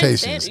a different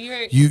expectations.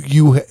 standard.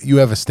 You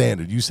have a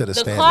standard. You set a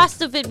The standard.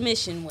 cost of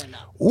admission went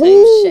up. Type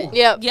Ooh. shit.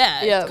 Yep.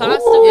 Yeah. Yep.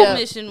 Cost Ooh. of Yep.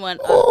 admission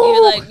went up.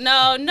 You're like,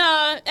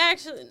 no,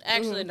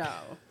 actually, no.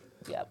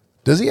 Yep.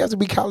 Does he have to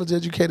be college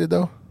educated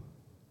though?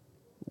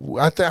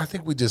 I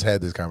think we just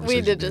had this conversation.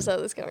 We did just have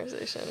this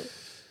conversation.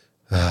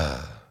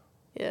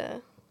 Yeah.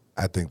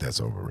 I think that's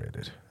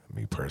overrated,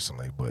 me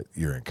personally. But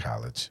you're in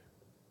college,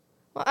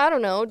 Well, I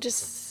don't know.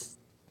 Just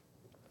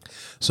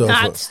so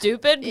Not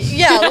stupid.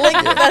 yeah,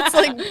 that's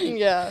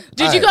yeah.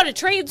 Did you go to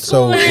trade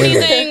school or wait a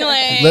minute. anything?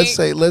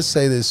 Like, let's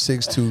say this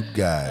 6'2"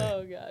 guy.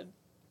 oh god.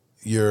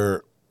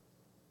 You're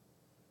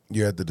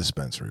at the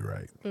dispensary,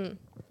 right?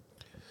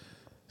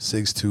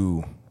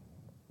 6'2".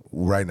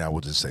 Right now,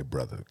 we'll just say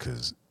brother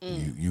because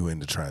you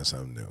into trying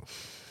something new,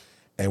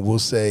 and we'll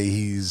say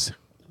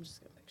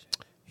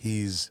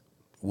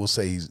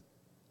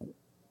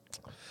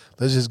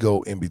let's just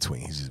go in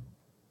between. He's just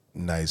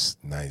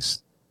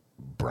nice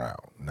brown,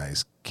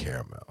 nice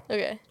caramel.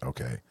 Okay.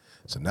 Okay,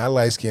 so not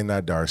light skin,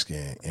 not dark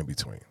skin, in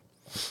between.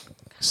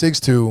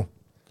 6'2".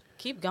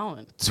 Keep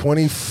going.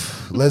 20.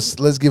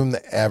 Let's give him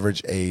the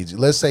average age.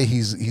 Let's say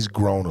he's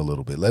grown a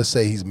little bit. Let's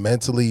say he's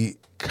mentally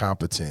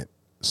competent.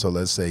 So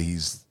let's say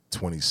he's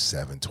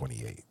 27,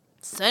 28.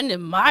 Send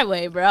him my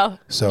way, bro.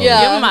 So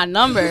Yeah. Give him my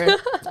number.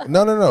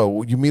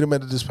 No. You meet him at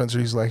the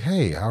dispensary. He's like,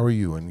 "Hey, how are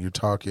you?" And you're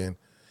talking,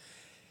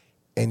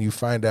 and you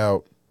find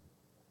out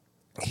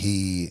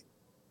he,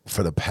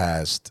 for the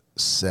past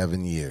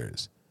 7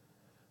 years,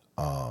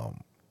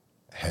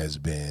 has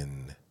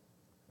been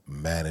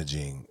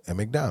managing a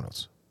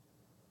McDonald's.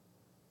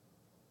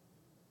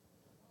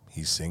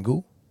 He's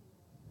single,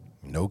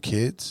 no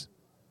kids,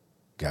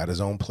 got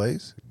his own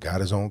place, got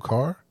his own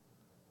car.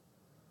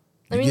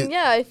 I mean,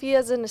 yeah, if he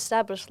has an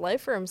established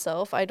life for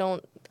himself, I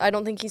don't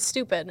think he's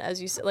stupid,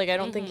 as you said. I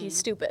don't think he's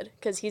stupid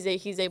because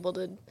he's able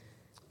to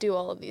do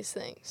all of these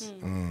things.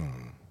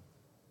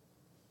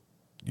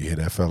 You hear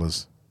that,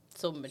 fellas?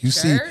 So mature. You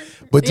see,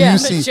 but do Yeah. you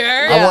see? Mature,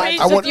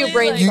 I want few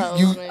brain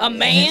cells, maybe. a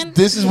man.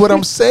 This is what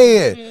I'm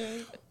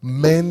saying.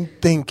 Men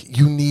think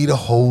you need a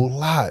whole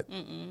lot.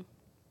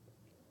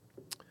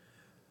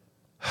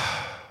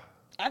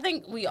 I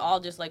think we all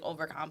just like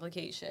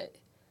overcomplicate shit.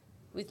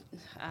 I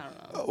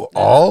don't know.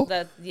 All?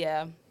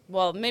 Yeah.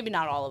 Well, maybe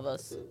not all of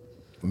us.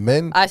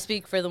 Men, I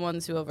speak for the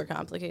ones who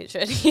overcomplicate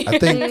shit. I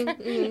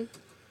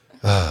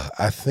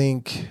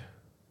think,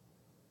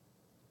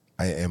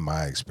 in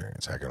my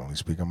experience, I can only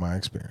speak on my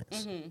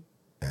experience,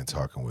 and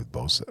talking with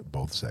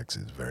both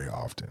sexes very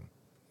often,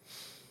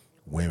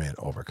 women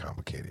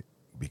overcomplicate it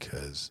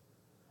because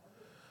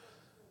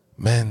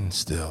men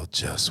still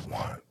just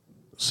want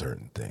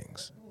certain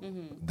things.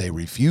 They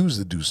refuse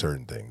to do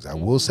certain things. I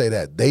will say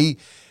that they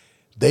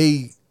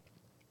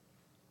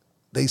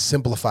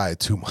simplify it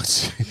too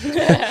much.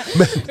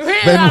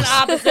 We're on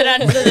opposite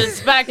ends of the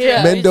spectrum.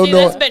 Yeah. Men You don't see,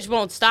 know- this bitch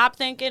won't stop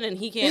thinking, and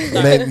he can't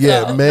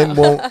stop. Men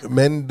won't.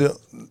 Men do,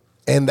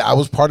 and I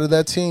was part of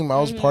that team. I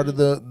was part of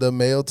the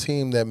male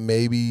team that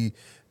maybe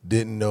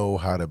didn't know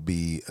how to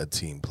be a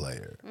team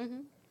player.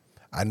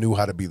 I knew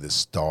how to be the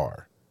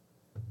star.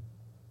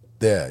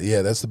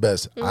 Yeah, that's the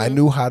best. I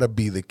knew how to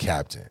be the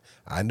captain.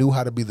 I knew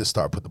how to be the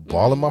star. Put the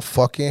ball in my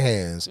fucking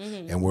hands,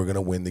 and we're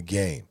gonna win the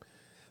game.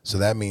 So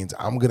that means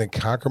I'm gonna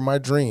conquer my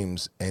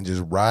dreams and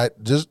just ride.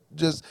 Just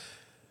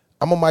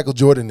I'm a Michael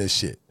Jordan this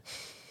shit.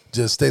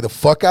 Just stay the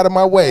fuck out of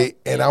my way,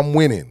 and I'm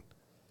winning.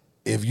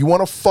 If you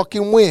want to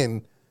fucking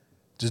win,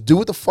 just do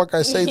what the fuck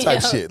I say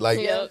type shit. Like,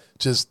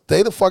 just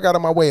stay the fuck out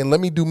of my way and let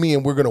me do me,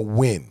 and we're gonna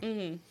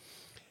win.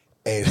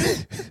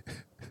 And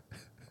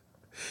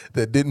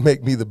that didn't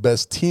make me the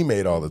best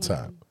teammate all the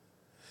time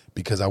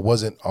because I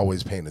wasn't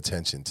always paying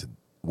attention to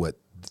what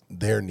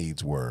their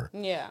needs were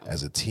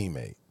as a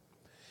teammate.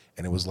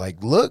 And it was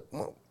like, look,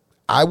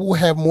 I will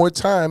have more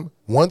time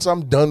once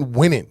I'm done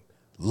winning.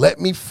 Let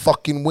me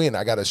fucking win.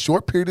 I got a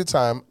short period of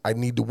time. I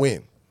need to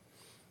win.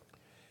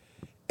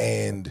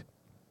 And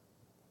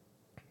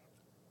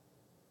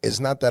it's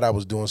not that I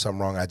was doing something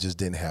wrong. I just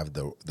didn't have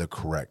the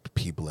correct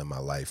people in my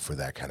life for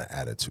that kind of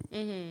attitude.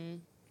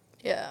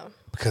 Yeah.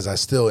 Because I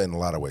still, in a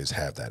lot of ways,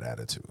 have that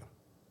attitude.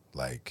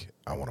 Like,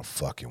 I want to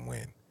fucking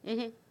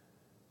win.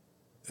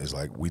 It's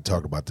like, we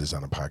talked about this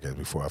on the podcast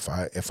before.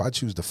 If I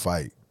choose to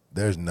fight,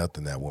 there's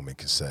nothing that woman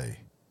can say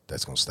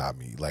that's going to stop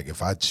me. Like,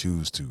 if I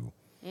choose to,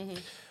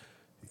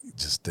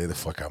 just stay the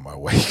fuck out of my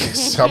way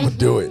because I'm going to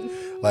do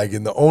it. Like,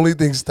 and the only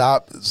thing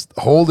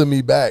holding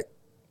me back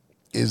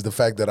is the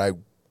fact that I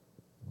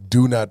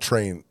do not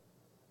train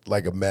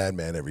like a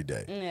madman every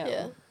day.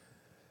 Yeah.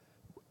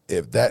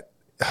 If that...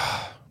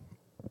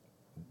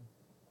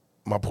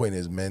 my point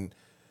is, men,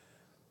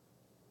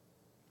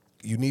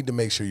 you need to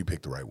make sure you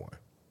pick the right one.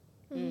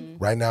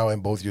 Right now, in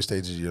both your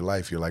stages of your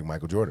life, you're like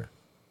Michael Jordan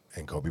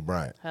and Kobe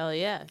Bryant. Hell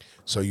yeah.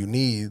 So you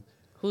need...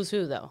 Who's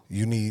who, though?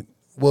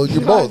 Well,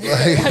 you're both.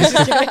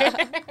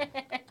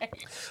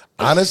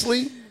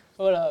 Honestly...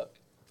 What up?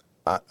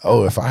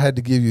 If I had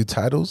to give you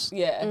titles...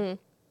 Yeah.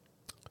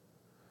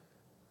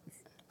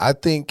 I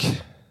think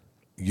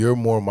you're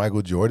more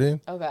Michael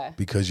Jordan Okay.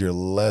 because you're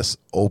less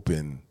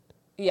open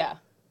Yeah.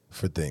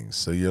 for things.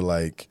 So you're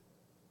like,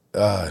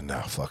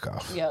 nah, fuck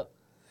off. Yep.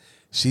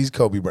 She's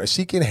Kobe Bryant.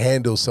 She can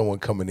handle someone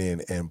coming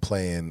in and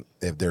playing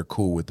if they're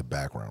cool with the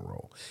background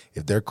role.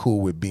 If they're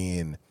cool with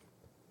playing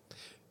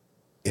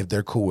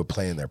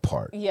their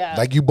part. Yeah.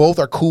 Like, you both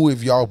are cool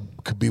if y'all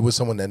could be with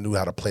someone that knew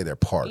how to play their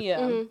part.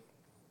 Yeah.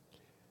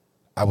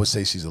 I would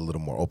say she's a little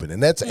more open.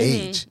 And that's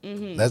age.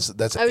 That's I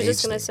was age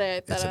just gonna thing. say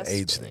It's an that's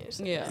age what thing. you're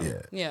saying. Yeah.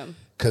 Yeah. Yeah.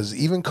 Because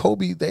even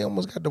Kobe, they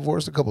almost got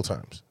divorced a couple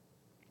times.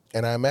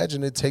 And I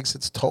imagine it takes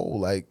its toll.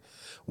 Like,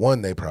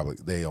 one, they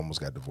almost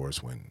got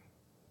divorced when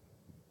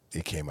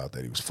it came out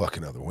that he was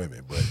fucking other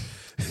women. But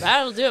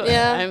That'll do it.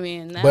 Yeah. I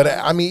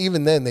mean,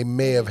 even then, they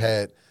may have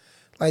had,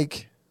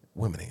 like,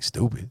 women ain't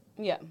stupid.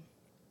 yeah.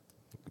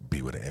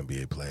 Be with an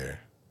NBA player.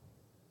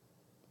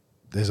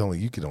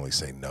 You can only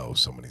say no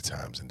so many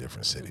times in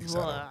different cities.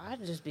 Well,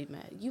 I'd just be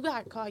mad. You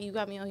got caught. You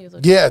got me on here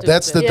looking Yeah, stupid.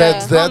 that's the Yeah.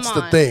 that's Come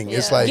the on. thing.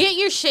 It's Yeah. like, Get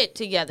your shit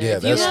together. Yeah,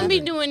 If you're that's gonna the be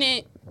thing. doing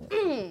it,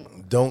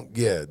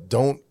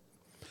 don't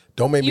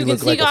make you me can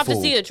look like sneak a off fool.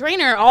 to see a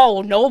trainer.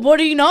 Oh,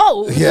 nobody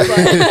knows. Yeah.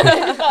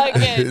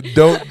 Fucking-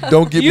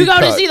 don't get you me go caught.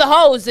 to see the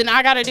hoes, and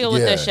I got to deal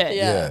with this Yeah, shit.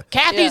 yeah.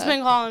 Kathy's Yeah.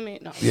 been calling me.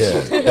 No. Yeah,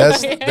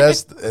 that's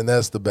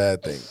the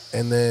bad thing.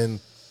 And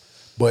then,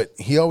 but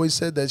he always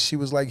said that she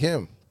was like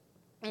him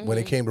when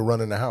it came to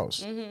running the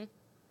house. And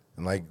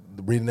like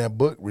reading that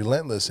book,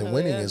 Relentless and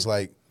Winning, is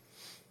like,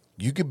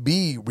 you could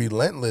be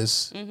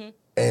relentless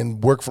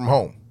and work from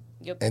home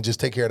and just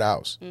take care of the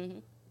house.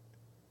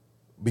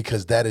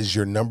 Because that is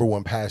your number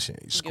one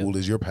passion. School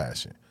is your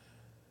passion.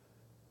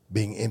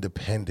 Being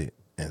independent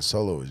and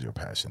solo is your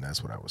passion.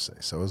 That's what I would say.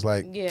 So it's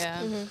like,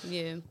 Yeah.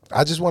 Yeah.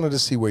 I just wanted to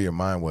see where your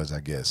mind was, I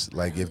guess.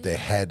 Like, if they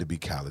had to be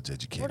college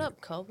educated. What up,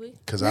 Kobe?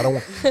 Because I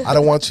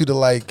don't want you to,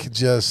 like,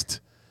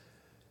 just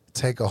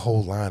take a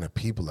whole line of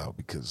people out,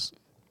 because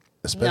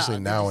especially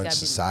No, now they in just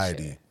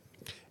society,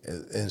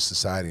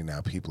 now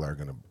people are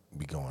going to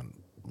be going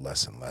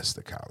less and less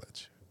to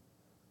college.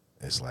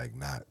 it's like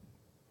not.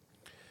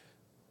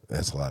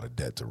 That's a lot of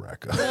debt to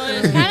rack up. Well,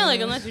 it's kind of like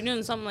unless you're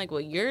doing something like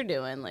what you're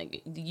doing,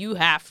 like you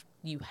have to.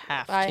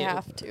 I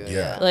have to.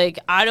 Yeah. Like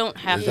I don't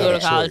have There's to go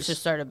not to a college choice. to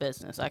start a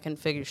business. I can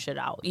figure shit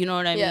out. You know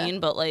what I Yeah. mean?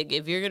 But like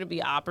if you're gonna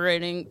be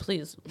operating,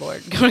 please,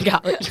 Lord, go to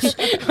college.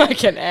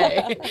 Fucking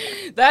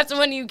A. That's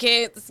when you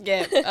can't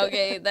skip.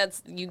 Okay,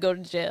 that's you go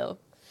to jail.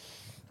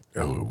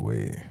 Oh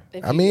wait.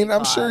 If I you mean, get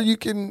I'm sure caught. you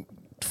can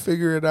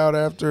figure it out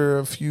after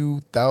a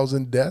few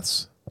thousand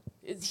deaths.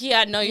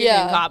 Yeah, no, you're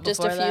getting Yeah, caught just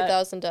before a few that.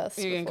 thousand deaths.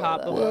 You're getting before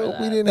caught that. before Well,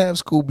 we that. didn't have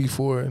school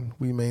before, and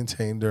we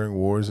maintained during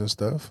wars and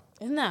stuff.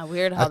 Isn't that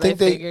weird I how they think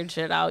they- figured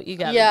shit out? You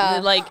got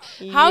Yeah. like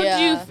how'd you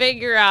Yeah.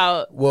 figure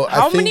out Well, I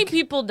how many think-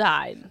 people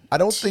died? I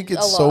don't think A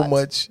it's so lot.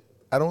 much.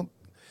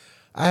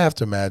 I have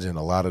to imagine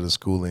a lot of the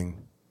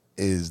schooling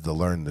is to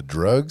learn the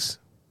drugs,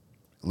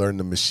 learn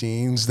the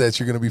machines that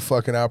you're going to be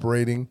fucking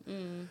operating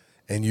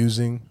and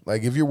using.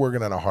 Like if you're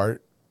working on a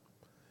heart,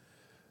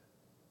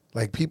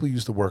 like people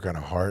used to work on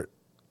a heart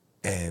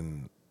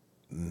and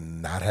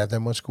not have that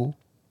much school.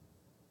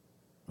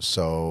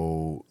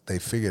 So they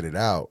figured it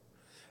out.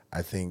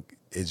 I think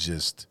it's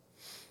just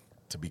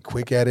to be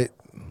quick at it,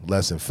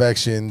 less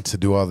infection, to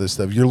do all this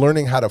stuff. You're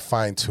learning how to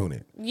fine tune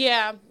it.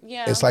 Yeah.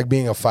 It's like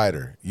being a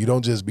fighter. You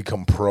don't just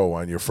become pro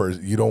on your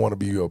first. You don't want to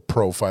be a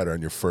pro fighter on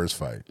your first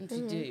fight. If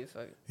you do, you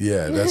fucking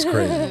Yeah, that's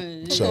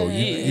crazy. So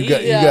you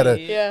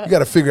Yeah.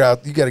 gotta figure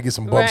out. You gotta get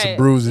some bumps and Right.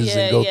 bruises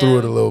Yeah, and go through yeah.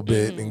 it a little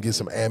bit and get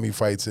some Ami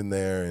fights in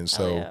there. And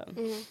so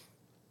yeah.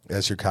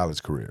 that's your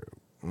college career.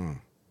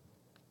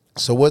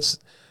 So what's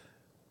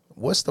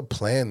the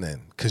plan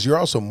then? Because you're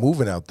also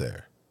moving out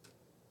there.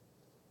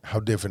 How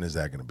different is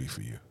that going to be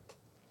for you?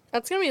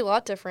 That's going to be a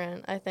lot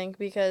different, I think,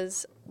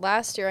 because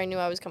last year I knew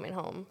I was coming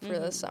home for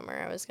this summer.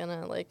 I was going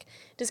to, like,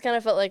 just kind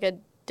of felt like a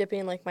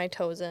dipping, like, my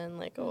toes in,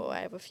 like, oh, I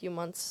have a few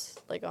months,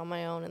 like, on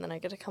my own, and then I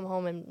get to come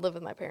home and live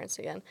with my parents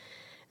again.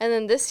 And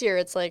then this year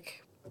it's,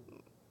 like,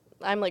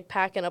 I'm, like,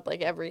 packing up,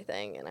 like,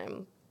 everything, and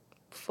I'm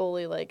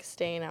fully, like,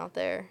 staying out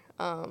there.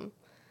 And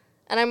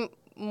I'm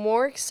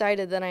more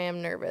excited than I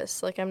am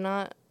nervous. Like, I'm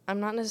not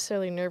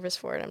necessarily nervous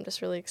for it. I'm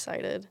just really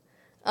excited.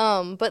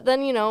 But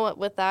then, you know,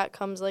 with that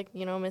comes, like,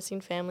 you know,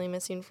 missing family,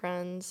 missing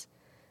friends,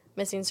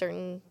 missing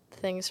certain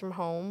things from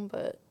home.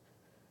 But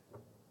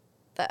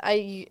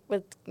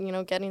with, you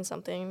know, getting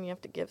something, you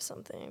have to give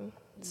something.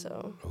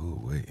 So.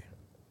 Ooh, wait.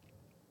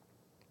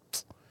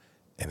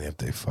 And if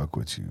they fuck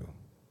with you,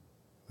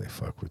 they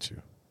fuck with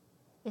you.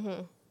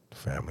 Mm-hmm.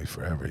 Family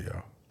forever,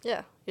 yo.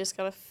 Yeah, you just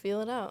got to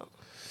feel it out.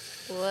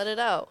 Let it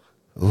out.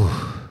 Ooh.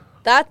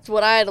 That's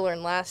what I had to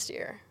learn last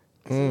year.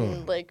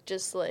 And, like,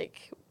 just,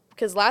 like,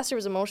 because last year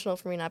was emotional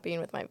for me not being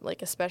with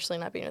especially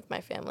not being with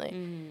my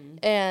family.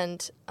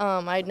 And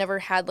I'd never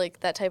had, like,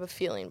 that type of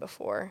feeling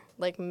before,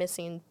 like,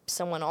 missing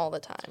someone all the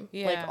time. Like,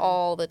 Yeah.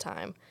 all the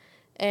time.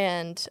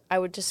 And I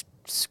would just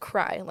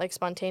cry, like,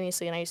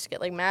 spontaneously, and I used to get,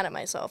 like, mad at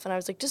myself. And I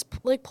was like, just,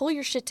 like, pull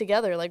your shit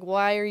together. Like,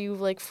 why are you,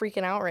 like,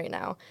 freaking out right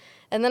now?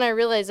 And then I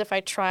realized if I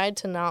tried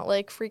to not,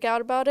 like, freak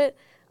out about it,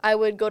 I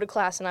would go to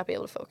class and not be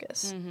able to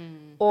focus.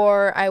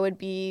 Or I would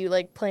be,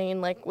 like, playing,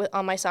 like,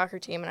 on my soccer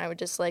team, and I would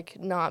just, like,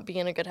 not be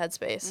in a good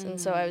headspace. And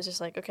so I was just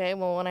like, okay,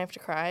 well, when I have to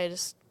cry,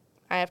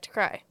 I have to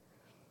cry.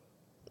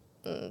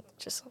 And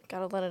just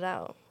gotta let it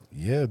out.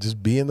 Yeah,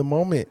 just be in the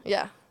moment.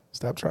 Yeah.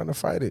 Stop trying to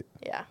fight it.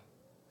 Yeah.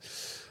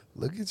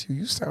 Look at you.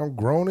 You sound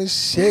grown as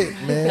shit,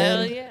 man.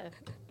 Hell yeah.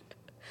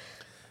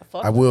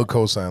 I will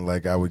co-sign,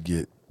 like, I would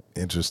get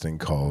interesting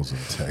calls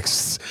and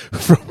texts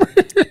from her.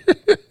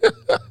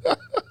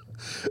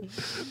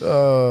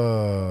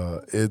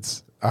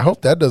 I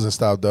hope that doesn't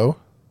stop though.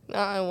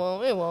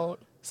 No, it won't.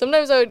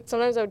 Sometimes I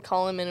would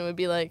call him and it would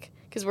be like,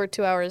 because we're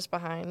 2 hours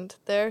behind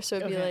there, so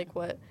it'd be Okay. like,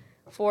 what,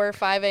 4 or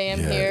 5 a.m.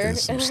 Yeah, here,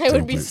 it's some and I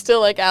would be stupid-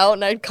 still like out,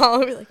 and I'd call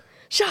him and be like,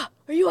 "ShaH,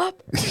 are you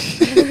up?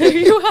 Are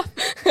you up?"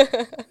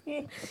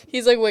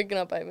 He's like waking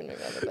up. I haven't even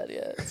gone to bed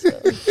yet. So.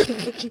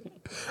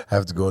 I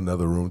have to go in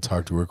another room,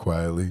 talk to her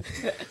quietly.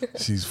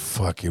 She's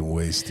fucking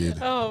wasted.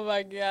 Oh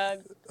my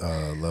god.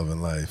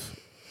 Loving life.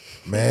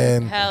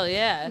 Man. Hell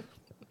yeah.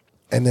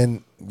 And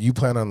then you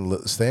plan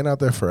on staying out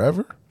there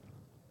forever?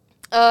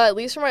 At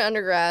least for my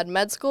undergrad.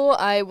 Med school,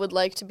 I would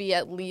like to be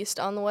at least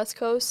on the West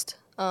Coast.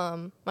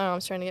 My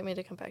mom's trying to get me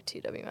to come back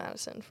to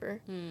UW-Madison for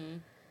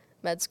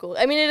med school.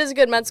 I mean, it is a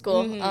good med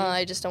school.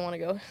 I just don't want to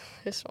go.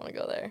 I just don't want to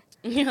go there.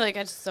 You're like,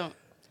 I just don't.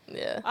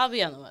 Yeah. I'll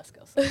be on the West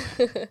Coast.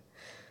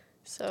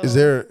 So Is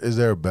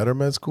there a better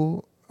med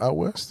school out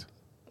west?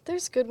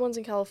 There's good ones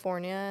in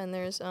California, and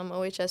there's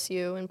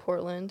OHSU in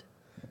Portland.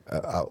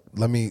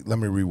 Let me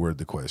reword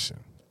the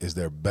question. Is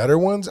there better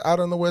ones out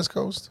on the West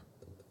Coast?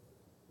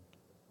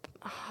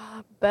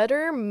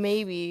 Better,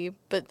 maybe,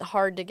 but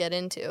hard to get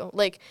into.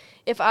 Like,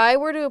 if I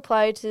were to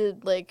apply to,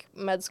 like,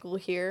 med school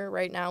here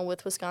right now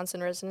with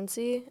Wisconsin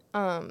residency,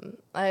 I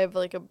have,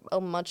 like, a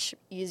much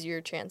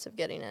easier chance of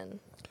getting in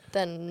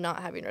than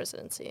not having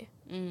residency.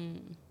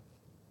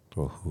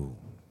 Oh,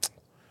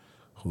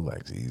 Who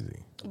likes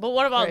easy? But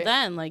what about Right.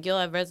 then? Like, you'll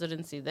have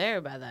residency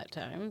there by that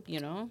time, you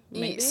know?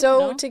 Maybe? So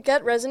No? to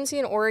get residency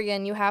in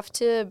Oregon, you have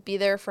to be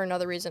there for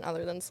another reason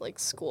other than like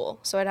school.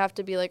 So I'd have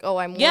to be like, oh,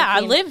 I'm Yeah, I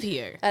working live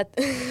here. at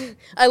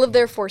I live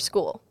there for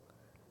school.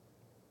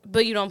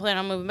 But you don't plan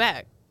on moving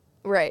back.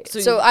 Right. So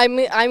So,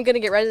 you- I'm gonna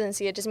get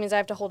residency. It just means I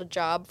have to hold a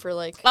job for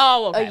like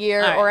Oh, okay. a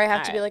year, All right, or I have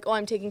all to be right. like, oh,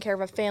 I'm taking care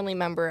of a family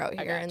member out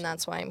here, got and you.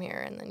 that's why I'm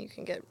here, and then you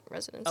can get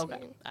residency. Okay,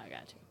 I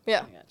got you. Yeah.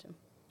 I got you.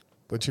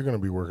 But you're gonna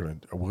be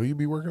working. Will you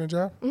be working a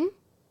job? Mm-hmm.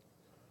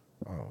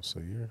 Oh,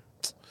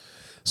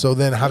 so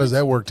then how does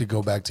that work to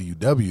go back to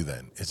UW?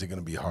 Then is it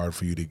gonna be hard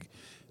for you to?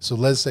 So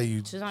let's say you.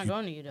 She's not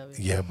going to UW.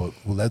 Yeah, but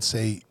let's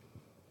say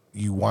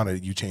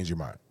you changed your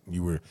mind.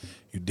 You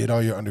did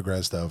all your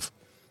undergrad stuff.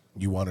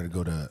 You wanted to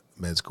go to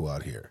med school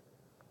out here.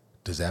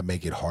 Does that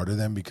make it harder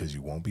then because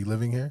you won't be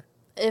living here?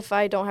 If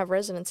I don't have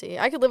residency,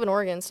 I could live in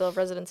Oregon and still have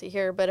residency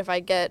here. But if I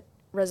get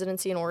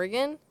residency in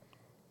Oregon,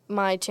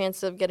 my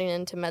chances of getting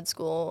into med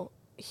school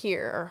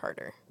here are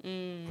harder.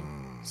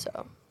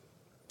 So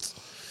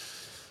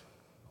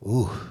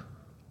Ooh.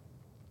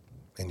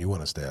 And you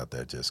want to stay out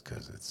there just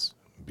because it's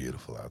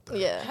beautiful out there.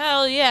 yeah,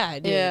 Hell yeah,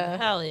 dude. Yeah.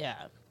 Hell yeah.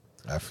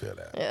 I feel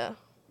that. yeah.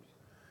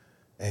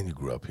 And you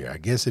grew up here. I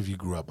guess if you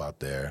grew up out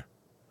there,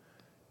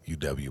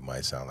 UW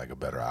might sound like a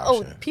better Oh,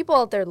 option. people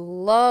out there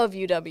love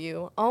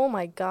UW. Oh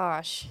my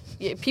gosh.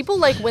 Yeah, people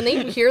like when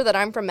they hear that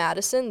I'm from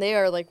Madison, they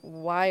are like,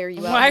 "Why are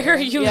you? out Why here?" are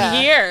you Yeah.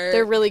 here?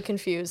 They're really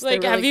confused.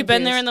 Like, They're really have you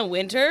been there in confused. the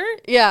winter?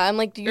 Yeah, I'm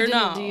like, do Or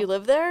no? you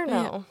live there?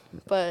 No,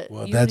 but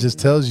Well, You that didn't- just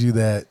tells you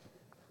that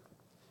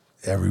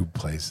every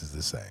place is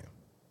the same.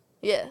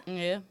 yeah.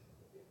 Yeah.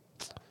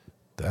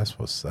 That's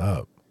what's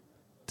up.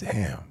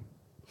 Damn.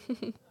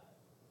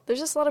 There's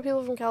just a lot of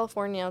people from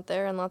California out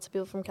there, and lots of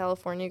people from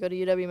California go to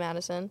UW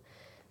Madison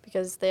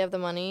because they have the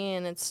money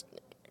and it's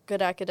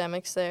good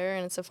academics there,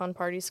 and it's a fun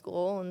party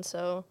school, and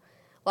so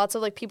lots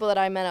of like people that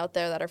I met out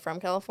there that are from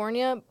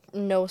California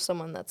know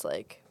someone that's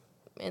like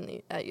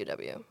at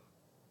UW.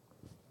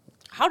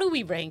 How do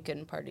we rank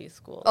in party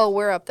school? Oh,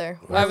 we're up there.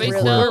 Are we really,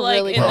 still, we're like,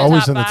 really in We're good. the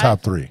always top in the five?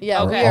 top three.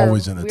 Yeah, we're Okay.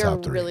 always in the we top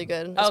are three. really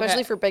good,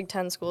 especially for Big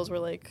Ten schools. We're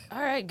like,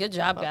 All right, good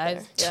job,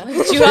 guys. there.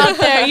 You out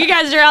there. You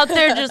guys are out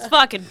there just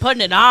fucking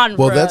putting it on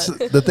Well, for that's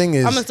us. the thing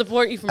is I'm going to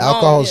support you from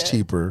alcohol's home.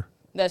 cheaper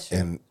That's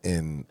true.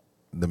 in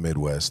the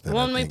Midwest than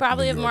Well, I and we think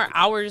probably New have more York.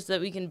 hours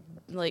that we can,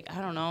 like, I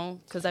don't know,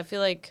 because I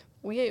feel like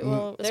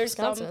well, it's there's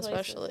some Wisconsin places.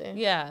 especially.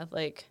 Yeah,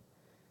 like,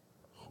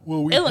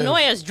 Well, we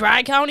Illinois has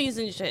dry counties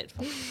and shit.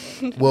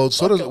 Well,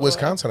 so does Illinois.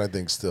 Wisconsin. I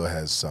think still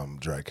has some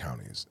dry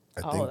counties.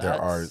 I Oh, think there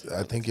are. that's-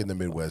 I think in the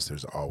Midwest,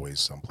 there's always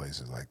some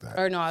places like that.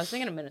 Or no, I was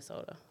thinking of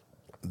Minnesota.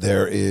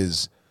 There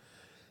is.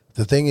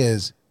 The thing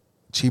is,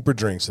 cheaper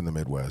drinks in the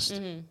Midwest,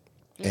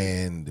 Mm-hmm.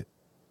 and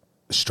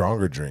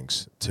stronger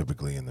drinks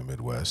typically in the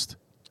Midwest,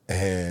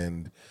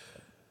 and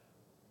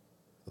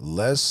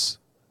less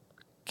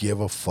give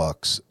a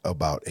fucks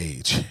about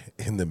age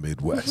in the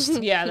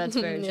Midwest. Yeah, that's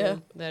very true. Yeah.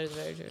 That is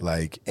very true.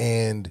 Like,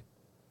 and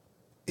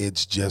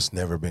it's just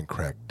never been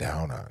cracked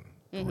down on,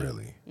 Mm-hmm.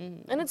 really.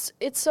 And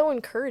it's so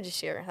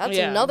encouraged here. That's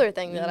Yeah. another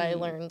thing that I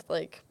learned,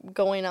 like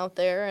going out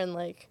there and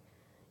like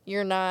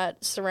you're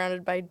not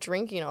surrounded by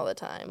drinking all the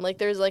time. Like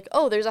there's like,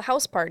 oh, there's a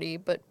house party,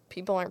 but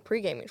people aren't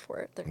pre-gaming for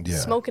it. They're Yeah.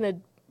 smoking a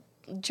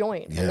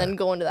joint Yeah. and then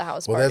going to the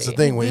house Well, party. that's the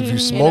thing. When if you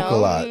smoke a know?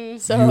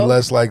 lot, So- you're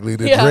less likely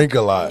to Yeah. drink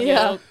a lot.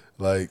 Yeah.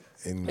 Like,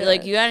 and You're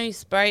like, you got any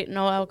Sprite,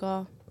 no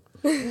alcohol?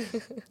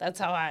 That's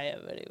how I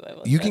am anyway.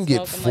 Once you I can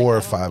get smoke, I'm 4 or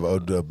like, I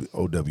don't- 5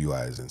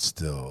 OWIs and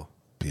still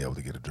be able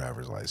to get a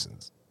driver's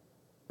license.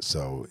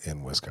 So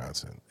in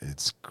Wisconsin,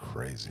 it's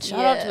crazy. Shout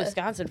out to Yeah.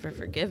 Wisconsin for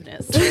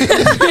forgiveness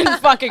and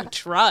fucking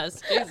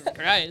trust. Jesus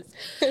Christ.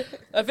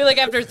 I feel like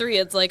after 3,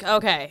 it's like,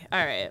 okay,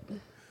 all right.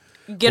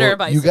 Get her a Well,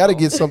 bicycle. you got to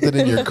get something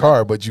in your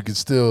car, but you can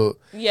still.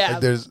 Yeah.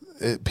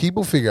 Like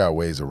people figure out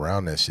ways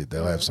around that shit.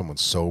 They'll have someone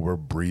sober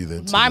breathe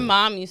into My the-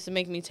 mom used to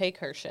make me take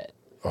her shit.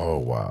 Oh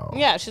wow.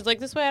 Yeah, she's like,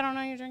 this way I don't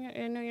know you're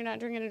drinking. I know you're not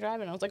drinking and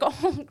driving. I was like,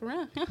 oh,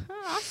 great.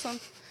 Awesome.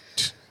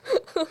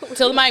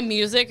 Till my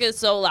music is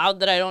so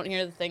loud that I don't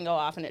hear the thing go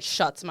off and it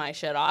shuts my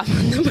shit off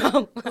in the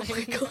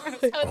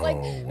mountain. I was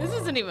like, this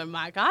isn't even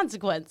my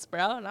consequence,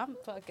 bro. And I'm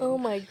fucking. Oh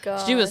my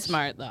god. She was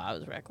smart though. I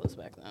was reckless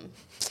back then.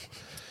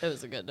 It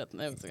was a good.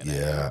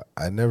 Yeah,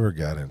 I never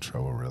got in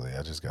trouble really.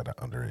 I just got an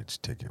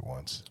underage ticket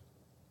once,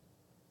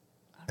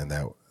 and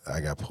that I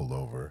got pulled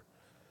over.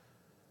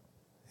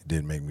 He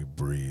didn't make me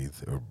breathe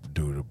or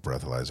do the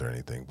breathalyzer or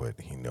anything, but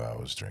he knew I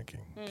was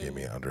drinking. Gave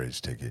me an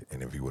underage ticket,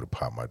 and if he would have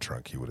popped my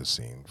trunk, he would have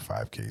seen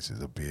 5 cases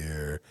of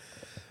beer,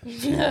 a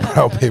few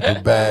brown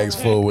paper bags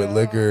full with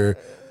liquor.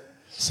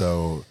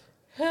 So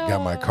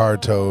got my car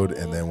towed,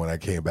 and then when I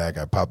came back,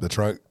 I popped the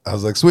trunk. I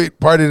was like, "Sweet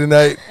party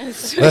tonight,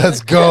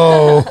 let's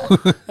go!"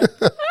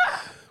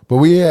 But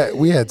we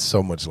had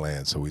so much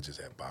land, so we just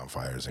had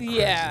bonfires and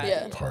crazy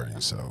Yeah.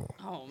 parties. So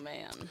Oh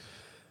man,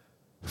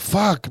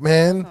 fuck,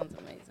 man. sounds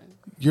amazing.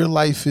 Your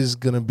life is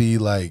gonna be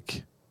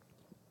like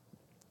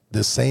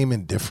the same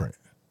and different.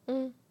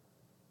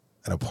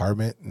 An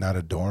apartment, not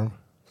a dorm.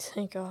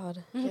 Thank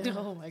God.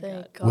 Oh my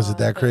Thank God. Was it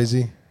that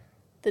crazy?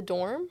 The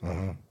dorm?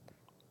 Mm-hmm.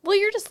 Well,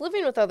 you're just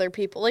living with other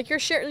people. Like, you're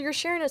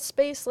sharing a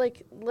space,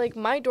 like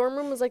my dorm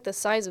room was, like, the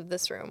size of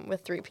this room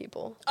with 3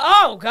 people.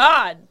 Oh,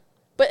 God.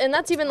 And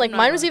that's even, like,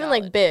 mine was even,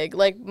 like, big.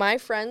 Like, my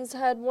friends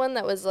had one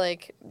that was,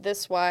 like,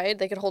 this wide.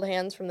 They could hold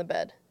hands from the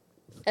bed.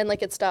 And,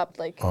 like, it stopped,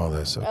 like,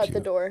 that's so at cute. the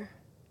door.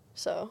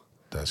 So.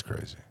 That's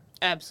crazy.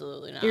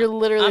 Absolutely not. You're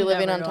literally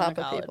living on never top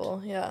going to of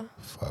people. Yeah.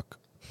 Fuck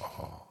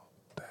all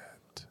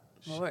that.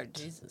 Lord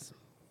Jesus.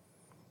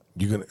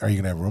 Are you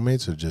gonna have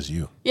roommates or just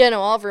you? Yeah,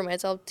 no, I'll have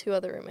roommates. I'll have 2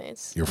 other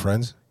roommates. Your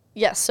friends?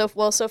 Yes.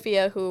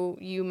 Sophia, who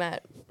you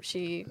met,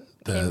 she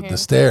came here. The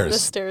stairs. The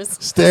stairs.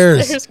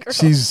 Stairs. Girl.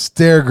 She's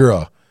stair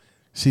girl.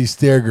 She's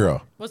stair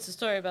girl. What's the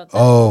story about that?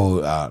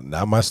 Oh,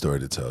 not my story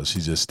to tell.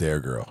 She's just stair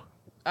girl.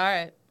 All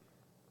right.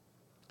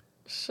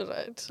 Should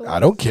I? I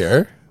don't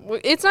care.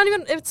 It's not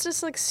even. It's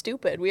just like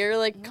stupid. We were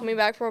like coming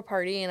back from a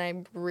party, and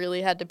I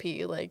really had to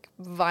pee like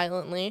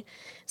violently.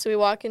 So we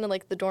walk into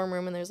like the dorm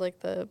room, and there's like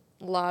the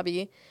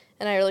lobby,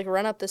 and I like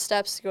run up the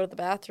steps to go to the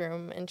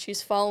bathroom, and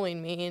she's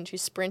following me, and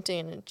she's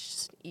sprinting, and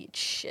just eats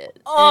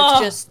shit. And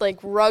it's just like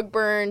rug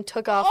burn,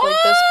 took off like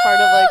this part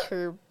of like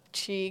her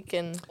cheek,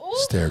 and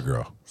Stair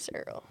girl.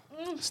 Stair girl.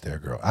 Stair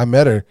girl. I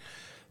met her.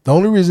 The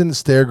only reason the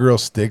stair girl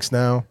sticks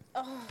now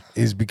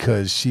is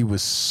because she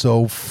was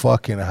so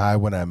fucking high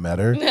when I met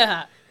her.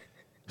 Yeah.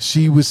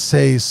 She would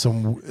say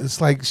it's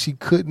like she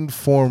couldn't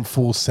form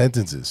full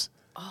sentences.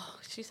 Oh,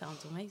 she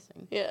sounds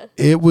amazing. Yeah.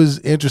 It was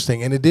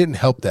interesting, and it didn't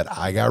help that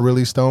I got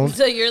really stoned.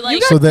 So you're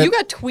like, You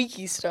got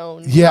tweaky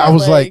stoned. Yeah, I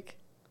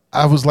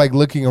was like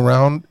looking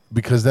around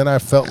because then I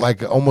felt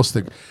like almost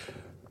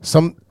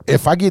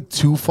if I get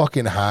too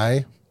fucking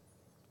high,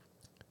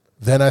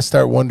 then I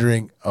start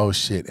wondering, oh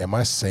shit, am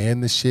I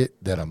saying the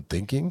shit that I'm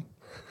thinking?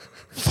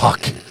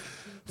 Fuck.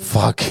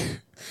 what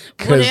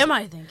am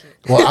I thinking?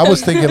 Well, I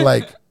was thinking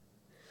like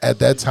at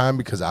that time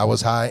because I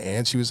was high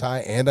and she was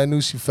high and I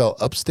knew she fell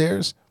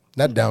upstairs,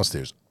 not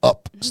downstairs,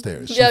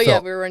 upstairs. She Yeah,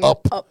 fell we were running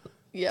up.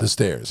 Yeah. the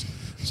stairs.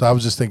 So I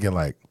was just thinking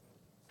like,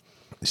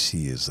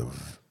 she is a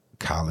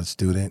college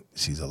student.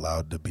 She's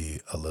allowed to be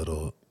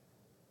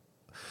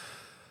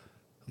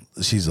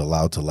she's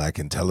allowed to lack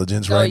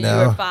intelligence right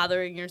now. You were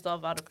fathering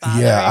yourself out of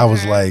fathering Yeah, I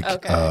was her? like,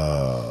 Okay.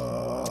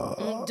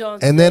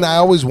 Don't and then I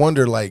always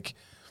wonder like,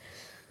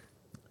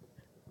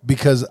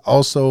 because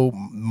also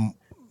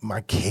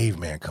my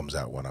caveman comes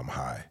out when I'm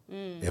high.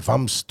 If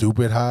I'm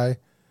stupid high,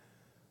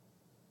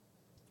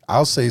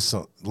 I'll say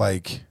some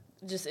like,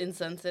 just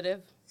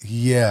insensitive.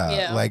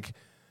 yeah. Like,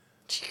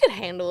 She could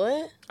handle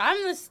it.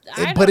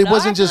 but it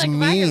wasn't just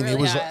mean. It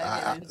was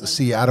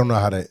see, I don't know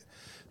how to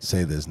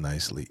say this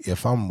nicely.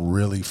 If I'm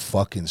really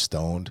fucking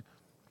stoned,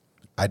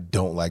 I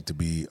don't like to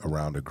be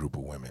around a group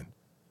of women.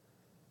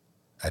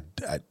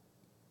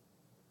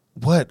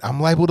 What? I'm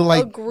liable to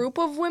like a group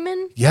of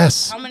women?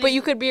 Yes. But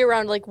you could be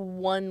around like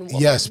one woman.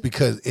 Yes,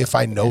 because if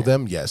I know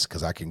them, yes,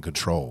 because I can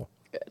control.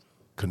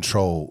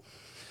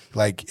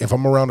 Like if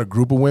I'm around a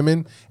group of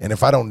women and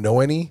if I don't know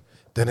any,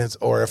 then it's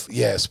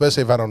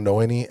especially if I don't know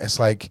any, it's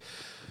like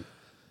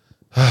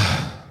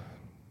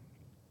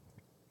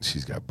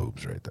she's got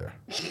boobs right there.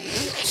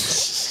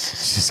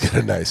 She's got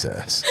a nice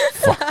ass.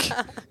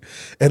 Fuck.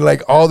 And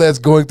like all that's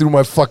going through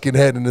my fucking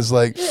head and it's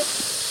like,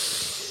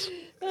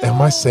 am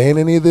I saying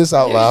any of this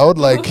out loud?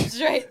 Like,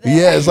 right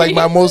yeah, it's like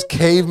my most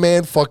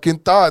caveman fucking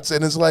thoughts.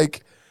 And it's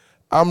like,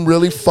 I'm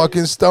really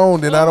fucking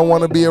stoned and I don't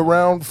want to be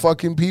around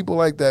fucking people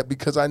like that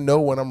because I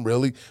know when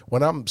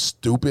I'm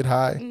stupid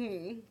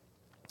high,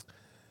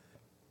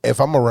 if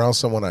I'm around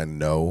someone I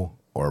know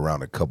or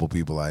around a couple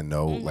people I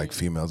know, like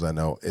females I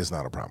know, it's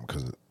not a problem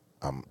because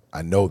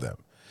I know them.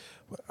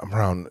 I'm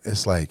around,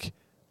 it's like,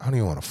 I don't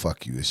even want to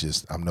fuck you. It's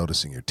just, I'm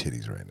noticing your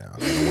titties right now. I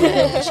don't want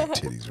to notice your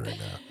titties right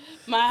now.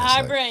 My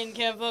high brain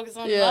can't focus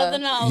on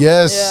nothing else.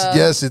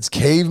 Yes, it's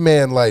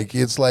caveman like.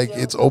 It's like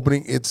it's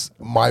opening. It's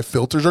my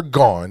filters are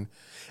gone,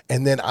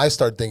 and then I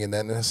start thinking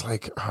that, and it's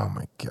like, oh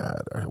my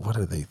god, what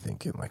are they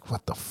thinking? Like,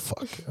 what the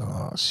fuck?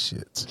 Oh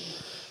shit,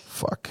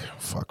 fuck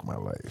my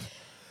life.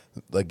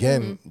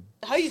 Again,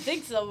 How you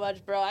think so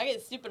much, bro? I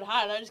get stupid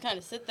high, and I just kind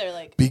of sit there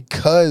like.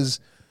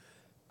 Because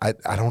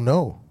I don't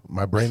know.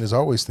 My brain is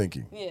always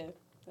thinking. Yeah.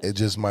 It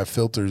just my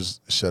filters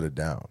shut it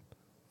down.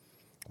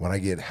 When I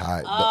get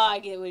high. I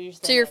get what you're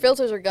saying. So your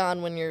filters are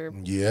gone when you're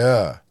really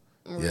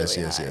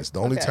yes. The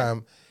only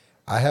time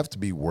I have to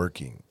be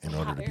working in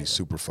order to be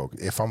super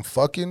focused. If I'm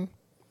fighting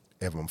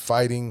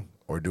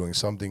or doing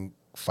something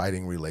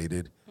fighting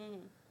related,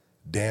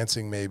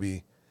 dancing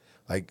maybe,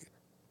 like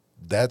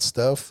that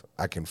stuff,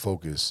 I can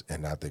focus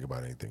and not think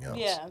about anything else.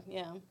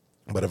 Yeah.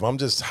 But if I'm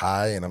just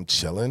high and I'm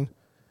chilling,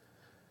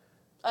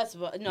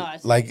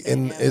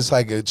 It's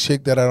like a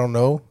chick that I don't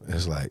know,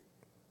 it's like,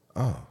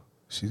 oh,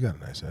 she's got a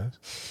nice ass.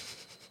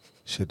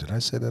 Shit, did I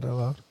say that out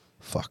loud?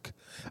 Fuck.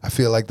 I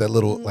feel like that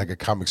little, like a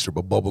comic strip,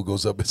 a bubble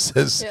goes up, it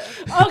says.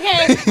 Yeah.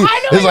 Okay,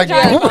 I know what you're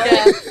talking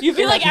about. You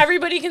feel like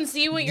everybody can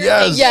see what you're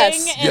thinking,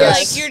 and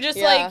like you're just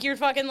like, you're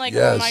fucking like,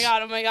 oh my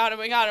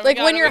god. Like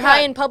when you're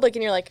high in public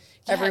and you're like,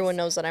 everyone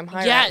knows that I'm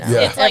high Yes, right now.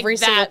 Yeah. it's like Every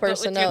that, single but with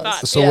person your knows.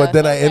 thoughts. So what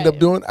then I end up Right.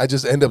 doing? I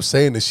just end up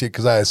saying this shit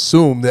because I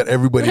assume that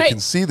everybody Right. can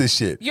see this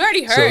shit. You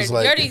already So heard. it's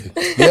like, You already.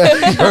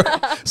 yeah. you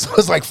heard. So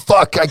it's like,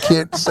 fuck, I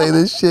can't say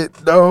this shit.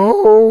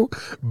 No.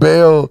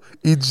 Bail.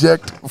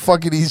 Eject.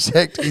 Fucking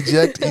eject.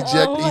 Eject. Eject.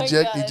 Oh my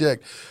eject. God.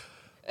 Eject.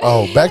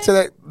 Oh, back to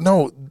that.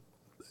 No.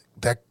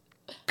 That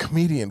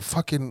comedian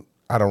fucking,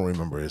 I don't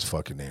remember his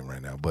fucking name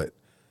right now, but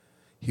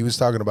he was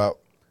talking about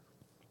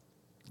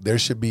there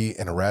should be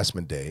an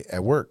harassment day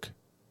at work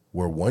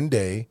where one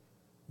day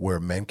where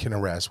men can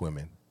harass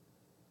women.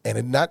 And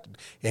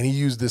he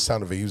used this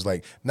sound of it. He was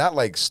like, not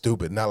like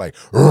stupid, not like,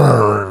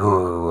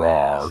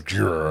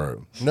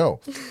 no.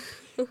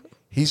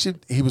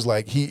 He was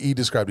like, he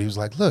described it. He was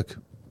like, look,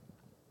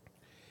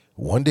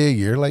 one day a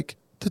year, like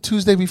the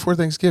Tuesday before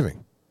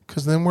Thanksgiving,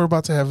 because then we're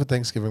about to have a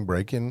Thanksgiving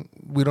break and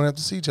we don't have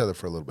to see each other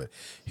for a little bit.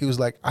 He was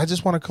like, I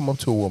just want to come up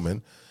to a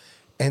woman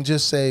and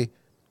just say,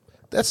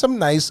 that's some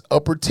nice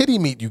upper titty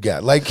meat you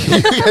got. Like,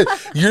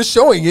 you're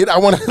showing it. I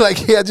want to,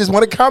 like, I just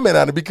want to comment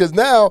on it because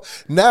now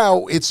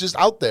it's just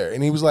out there.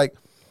 And he was like,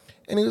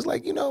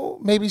 you know,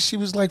 maybe she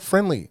was like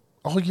friendly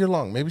all year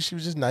long. Maybe she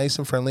was just nice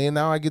and friendly. And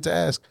now I get to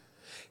ask,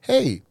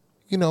 hey,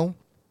 you know,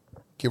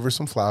 give her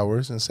some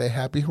flowers and say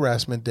happy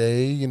harassment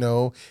day. You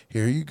know,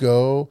 here you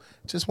go.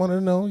 Just want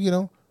to know, you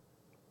know,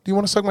 do you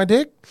want to suck my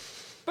dick?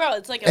 Bro,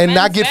 it's like a And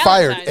not men's get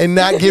fired. Valentine's. And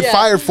not get Yeah,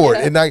 fired for it.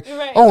 yeah. And I,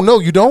 Right. oh, no,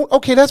 you don't?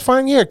 Okay, that's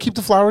fine. Yeah, keep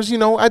the flowers. You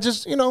know, I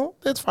just, you know,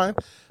 that's fine.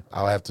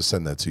 I'll have to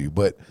send that to you.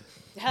 But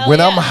Hell when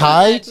yeah, I'm send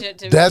high, that shit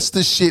to me. that's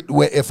the shit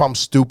if I'm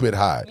stupid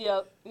high.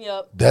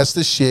 Yep. That's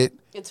the shit.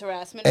 It's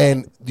harassment.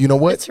 And you know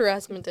what? It's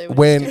harassment day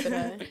When- you're stupid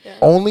high. Yeah.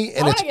 Only,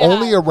 and I it's wanna get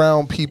only high.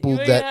 around people You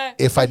wanna that get high?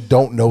 if I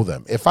don't know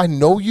them. If I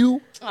know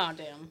you, Oh,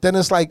 damn. then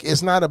it's like,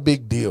 it's not a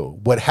big deal.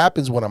 What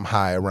happens when I'm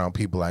high around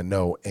people I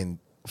know, and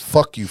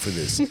fuck you for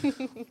this.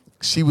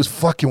 She was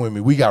fucking with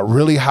me. We got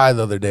really high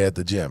the other day at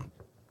the gym.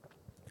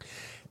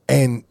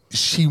 And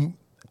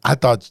I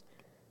thought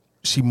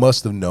she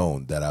must have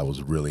known that I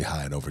was really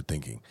high and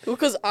overthinking.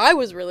 Because I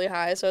was really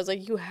high, so I was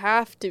like, you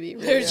have to be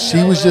really There's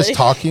high. She was just Like,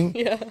 talking,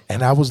 Yeah.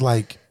 and I was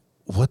like,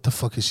 what the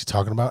fuck is she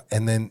talking about?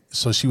 And then,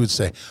 so she would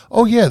say,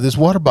 oh yeah, this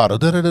water bottle,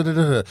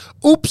 da-da-da-da-da-da.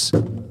 Oops.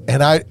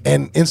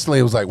 And instantly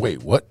it was like,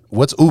 wait, what?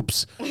 What's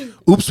oops?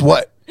 Oops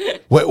what?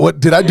 What,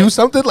 did I do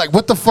something? Like,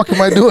 what the fuck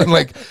am I doing?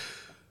 Like,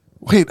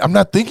 wait, I'm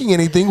not thinking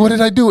anything. What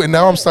did I do? And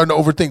now I'm starting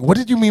to overthink. What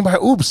did you mean by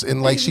oops?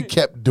 And like, she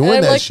kept doing And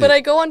I'm that like, shit. but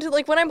I go on to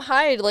like when I'm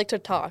high, I like to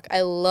talk.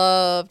 I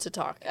love to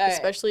talk, Alright.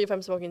 especially if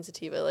I'm smoking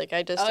sativa. Like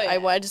I just, Oh,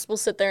 yeah. I just will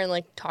sit there and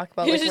like talk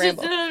about You like just-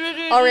 ramble.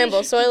 I'll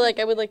ramble. So I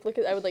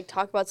would like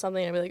talk about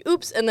something and I'd be like,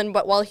 oops, and then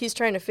but while he's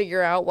trying to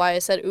figure out why I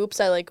said oops,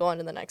 I like go on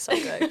to the next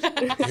subject.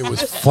 It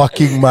was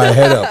fucking my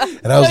head up.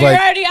 And I was So you're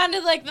like, already on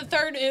to like the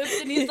third oops,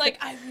 and he's like,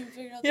 I haven't even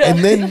figured out. Yeah.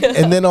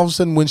 and then all of a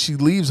sudden when she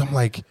leaves, I'm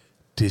like,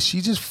 did she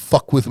just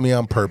fuck with me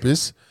on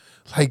purpose?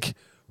 Like,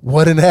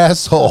 what an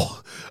asshole.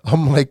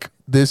 I'm like,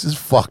 this is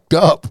fucked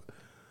up.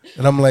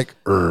 And I'm like,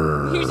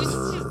 You're just,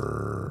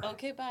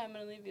 okay, bye. I'm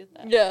gonna leave you with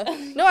that. Yeah.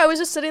 No, I was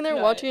just sitting there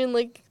No, watching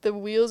like the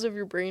wheels of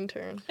your brain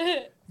turn,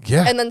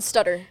 yeah. and then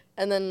stutter,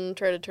 and then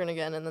try to turn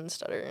again, and then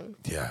stutter, and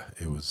Yeah,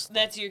 it was.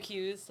 That's your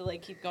cues to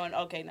like keep going.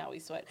 Okay, now we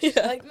switch.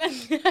 Yeah. Like,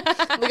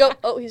 we go.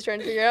 Oh, he's trying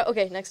to figure out.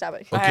 Okay, next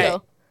topic. Okay.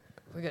 So,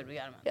 we're good. We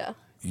got him. On. yeah.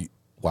 You,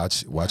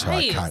 watch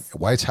Nice.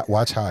 watch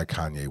how I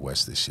Kanye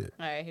West this shit.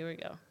 All right, here we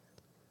go.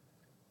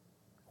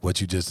 What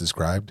you just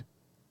described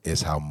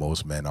is how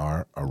most men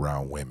are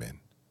around women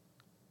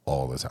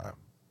all the time.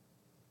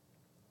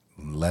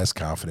 Less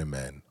confident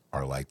men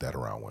are like that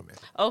around women.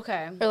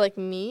 Okay, Or like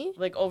me.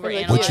 like over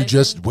like What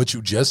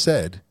you just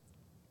said,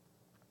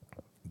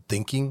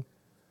 thinking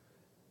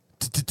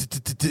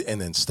and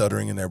then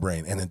stuttering in their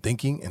brain, and then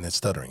thinking and then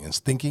stuttering and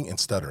thinking and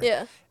stuttering.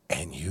 Yeah.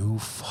 And you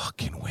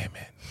fucking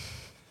women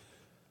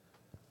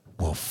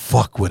will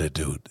fuck with a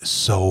dude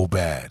so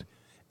bad,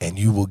 and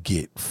you will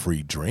get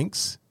free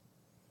drinks,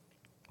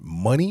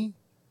 money,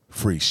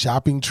 free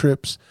shopping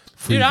trips,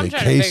 free Dude, I'm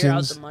trying to figure out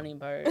vacations. the money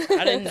part.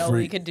 I didn't know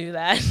Free- we could do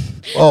that.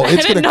 Oh, I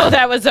it's didn't gonna know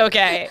that was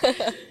okay.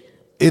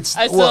 It's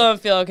I still well,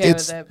 don't feel okay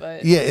with it's- it,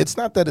 but yeah, it's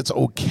not that it's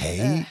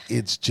okay.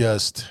 It's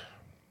just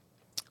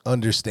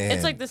understand.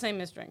 it's like the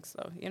same as drinks,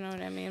 though. You know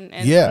what I mean?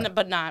 And, Yeah.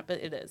 But not. But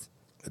it is.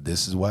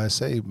 This is why I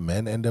say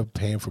men end up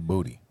paying for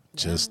booty.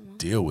 Just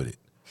deal with it.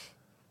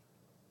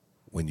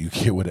 When you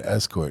get with an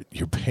escort,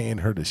 you're paying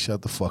her to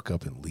shut the fuck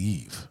up and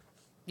leave.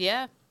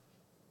 Yeah.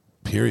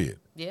 Period.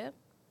 Yeah.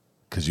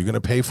 Because you're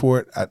gonna pay for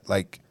it.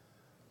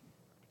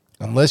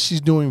 Unless she's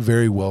doing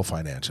very well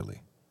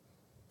financially,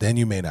 then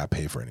you may not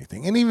pay for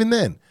anything. And even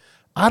then,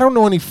 I don't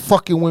know any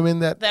fucking women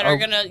that That are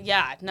gonna.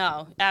 Yeah.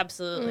 No.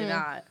 Absolutely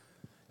not.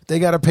 They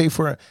gotta pay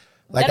for it.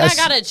 Like Then I s-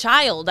 got a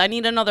child. I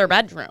need another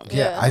bedroom.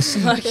 Yeah, Yeah. I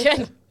see.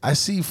 Okay. I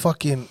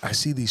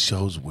see these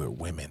shows where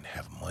women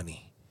have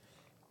money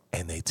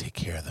and they take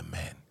care of the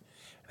men.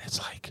 And it's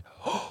like,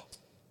 oh,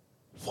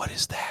 what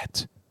is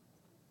that?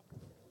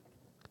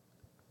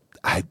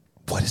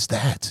 What is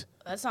that?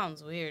 That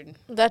sounds weird.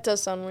 That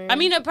does sound weird. I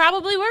mean, it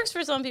probably works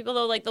for some people,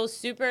 though. Like, those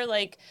super,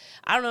 like,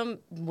 I don't know,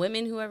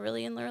 women who are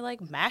really in their,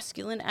 like,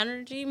 masculine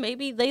energy,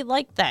 maybe they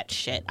like that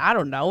shit. I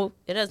don't know.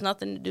 It has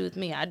nothing to do with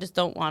me. I just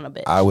don't want a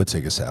bitch. I would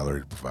take a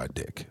salary to provide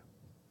dick.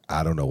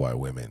 I don't know why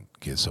women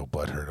get so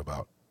butthurt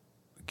about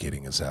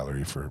getting a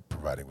salary for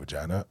providing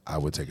vagina. I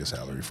would take a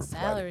salary for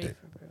providing dick.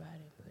 For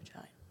providing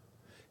vagina.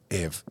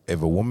 If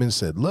a woman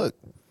said, look,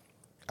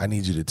 I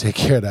need you to take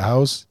care of the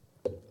house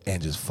and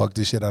just fuck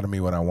this shit out of me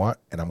when I want,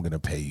 and I'm going to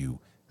pay you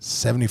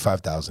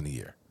 $75,000 a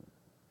year.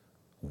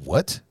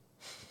 What?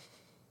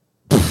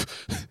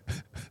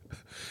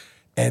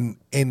 And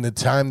in the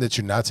time that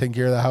you're not taking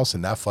care of the house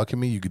and not fucking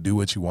me, you could do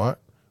what you want?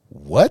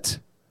 What?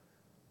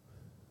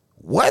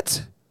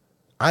 What?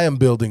 I am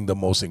building the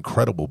most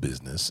incredible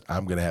business.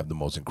 I'm going to have the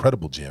most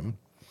incredible gym.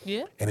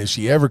 Yeah. And if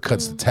she ever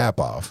cuts the tap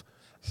off,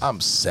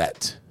 I'm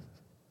set.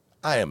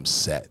 I am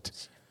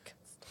set.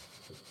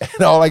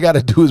 And all I got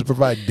to do is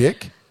provide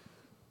dick?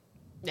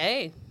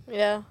 Hey,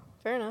 Yeah,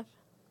 fair enough.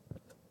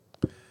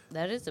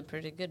 that is a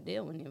pretty good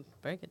deal when you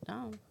break it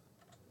down.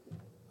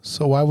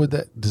 So why would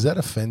that, does that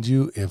offend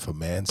you if a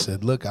man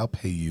said, look, I'll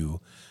pay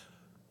you,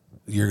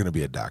 you're going to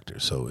be a doctor,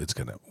 so it's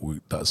going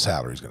to, the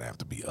salary's going to have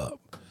to be up.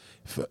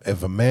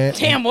 If a man,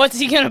 Damn, what's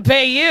he going to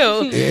pay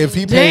you? if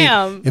he paid,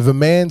 if a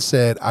man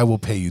said, I will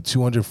pay you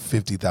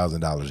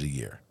 $250,000 a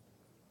year,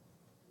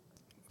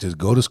 just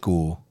go to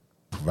school,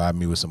 provide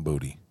me with some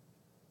booty,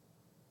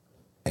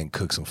 and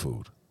cook some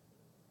food,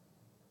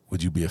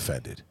 would you be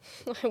offended?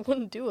 I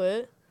wouldn't do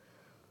it.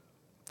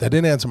 That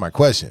didn't answer my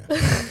question.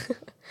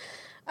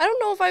 I don't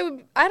know if I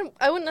would.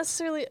 I wouldn't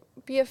necessarily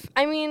be.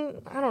 I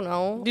mean, I don't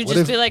know. You What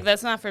just if- be like,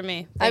 that's not for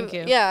me. Thank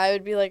you. Yeah, I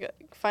would be like,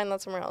 find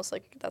that somewhere else.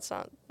 Like, that's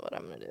not what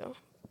I'm gonna do.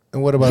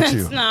 And what about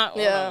you? That's not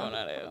what Yeah. I want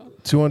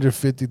to do.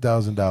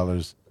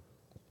 $250,000,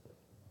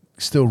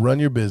 still run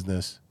your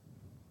business,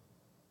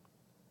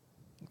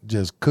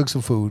 just cook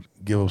some food,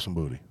 give up some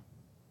booty.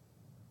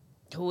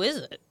 Who is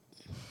it?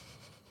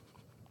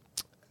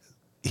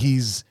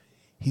 He's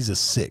a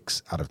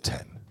 6 out of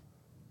 10.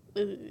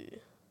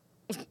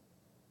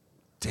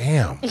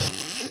 Damn.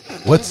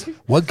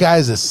 What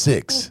guy's a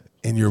 6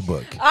 in your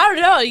book? I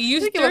don't know.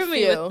 You Think of a threw me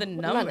few. with the I'm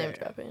not number. name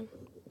dropping.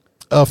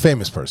 A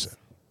famous person.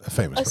 A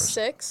famous A person.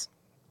 6.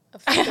 A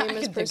can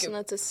famous think person of-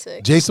 that's a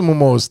 6. Jason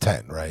Momoa's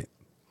 10, right?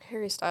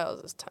 Harry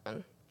Styles is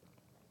 10.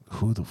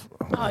 Who the?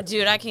 Oh,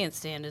 dude, I can't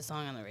stand his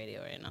song on the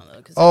radio right now,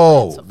 though. 'Cause Oh,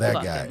 he plays so that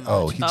fucking guy. much.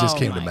 Oh, he just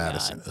came to my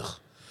Madison. God. Ugh.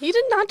 He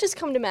did not just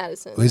come to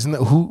Madison. Isn't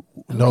that who?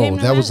 No, came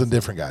to that was a Madison?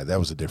 different guy. That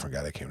was a different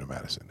guy that came to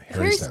Madison.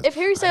 Harry Styles. If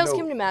Harry Styles know.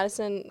 came to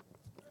Madison,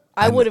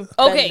 I I know. would have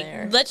been Okay,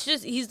 there.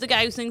 he's the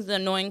guy who sings the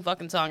annoying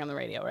fucking song on the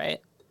radio, right?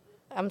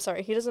 I'm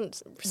sorry, he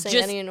doesn't sing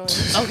Just- any annoying.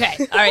 Okay,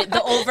 all right,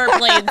 the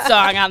overplayed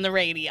song on the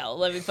radio.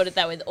 Let me put it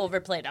that way, the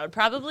overplayed. I would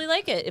probably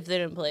like it if they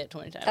didn't play it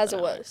 20 times. As an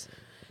it hour. was.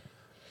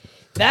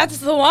 That's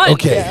the one.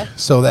 Okay, Yeah.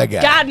 so that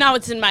guy. God, now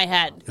it's in my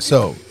head.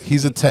 So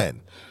he's a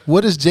 10.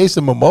 What is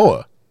Jason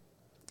Momoa?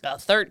 A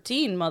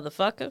 13,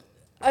 motherfucker.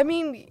 I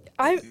mean,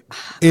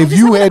 If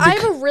you had to, I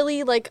have a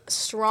really like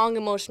strong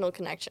emotional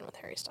connection with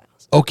Harry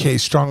Styles. okay,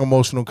 strong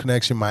emotional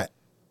connection.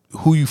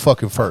 Who you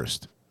fucking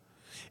first?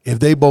 If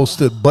they both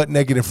stood butt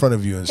naked in front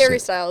of you and Harry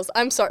said, Styles.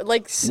 I'm sorry.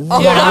 Like, Dude, Wow.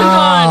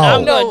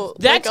 I'm No, going.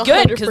 That's like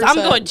good because I'm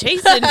 100%. going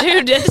Jason,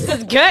 dude. This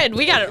is good.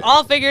 We got it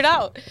all figured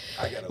out.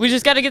 We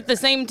just got to get the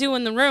same two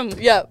in the room.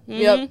 Yep.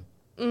 Yep.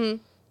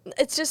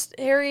 It's just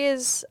Harry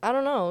is. I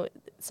don't know.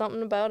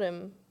 Something about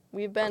him.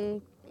 We've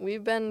been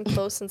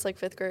close since like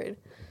 5th grade,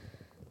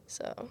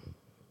 so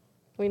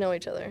we know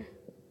each other.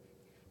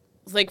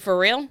 Like, for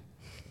real?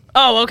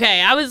 Oh,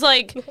 okay. I was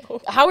like,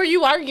 how are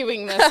you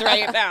arguing this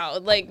right now?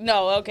 Like,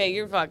 no, okay,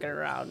 you're fucking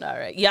around. All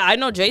right. Yeah, I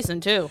know Jason,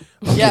 too.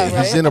 Yeah,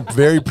 he's right. in a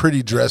very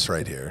pretty dress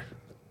right here.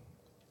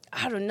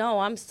 I don't know.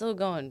 I'm still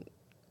going.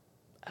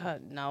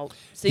 No.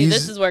 See, He's-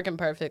 this is working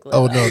perfectly.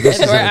 Oh, no, this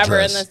if isn't we're a ever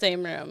in dress. the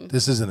same room.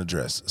 This isn't a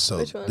dress. So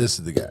Which one? this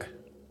is the guy.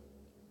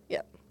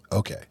 Yep.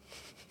 Okay.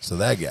 So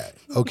that guy.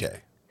 Okay.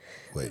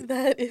 Wait.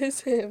 That is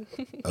him.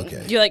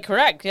 Okay. You're like,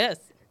 correct, yes.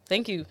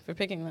 Thank you for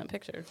picking that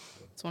picture.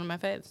 It's one of my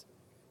faves.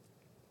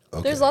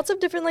 Okay. There's lots of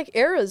different like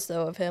eras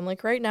though of him.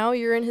 Like right now,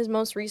 you're in his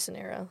most recent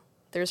era.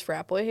 There's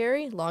frat boy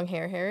Harry, long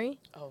hair Harry.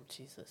 Oh,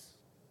 Jesus.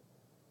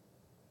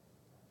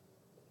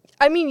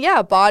 I mean,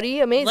 yeah, body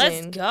amazing.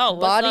 Let's go.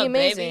 What's Body up,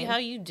 amazing. baby? How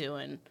you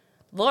doing?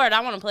 Lord, I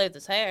want to play with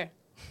this hair.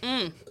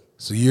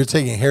 So you're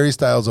taking Harry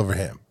Styles over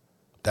him.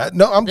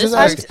 I'm This just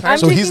works asking.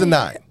 So he's a taking-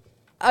 9.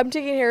 I'm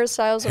taking Harry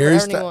Styles over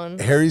anyone.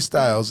 Harry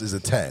Styles is a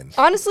 10.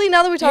 Honestly,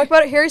 now that we talk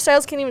about it, Harry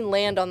Styles can't even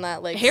land on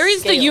that like.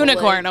 Harry's the scale,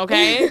 unicorn, like-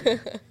 okay?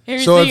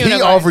 Harry's So the if unicorn.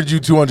 he offered you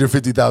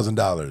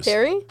 $250,000,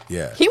 Harry?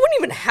 yeah, He wouldn't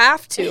even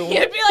have to.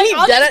 He'd be like,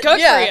 I'll just cook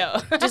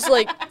for you. Just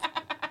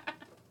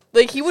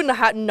like he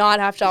wouldn't not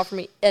have to offer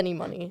me any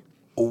money.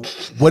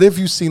 what if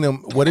you seen him?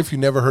 What if you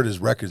never heard his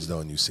records though,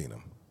 and you seen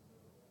him?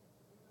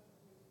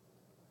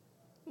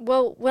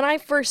 Well, when I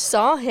first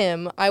saw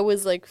him, I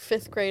was like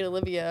 5th grade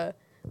Olivia,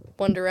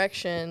 One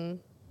Direction,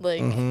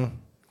 like. Oh.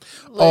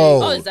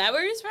 Oh, is that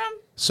where he's from?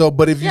 So,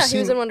 but if you Yeah, seen,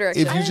 he was in One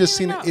Direction. if I you didn't just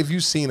even seen, know. if you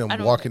seen him I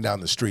don't walking think down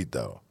the street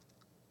though,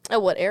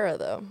 At what era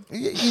though?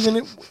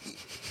 even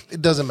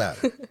it doesn't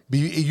matter.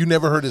 You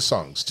never heard his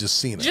songs, just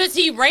seen him. Just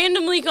he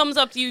randomly comes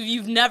up to you.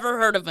 You've never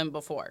heard of him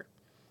before.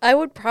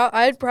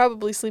 I'd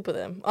probably sleep with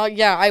him.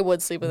 Yeah, I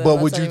would sleep with him. But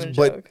That's would not you? even a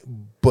joke.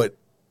 But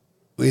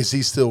is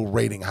he still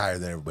rating higher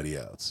than everybody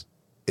else?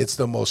 It's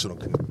the emotional.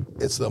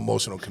 It's the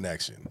emotional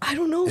connection. I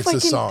don't know if It's I the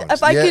can. songs.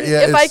 If I Yeah, can. yeah,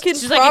 If I it's- can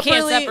She's like, you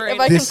can't properly. separate If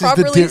I it. can This is the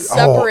properly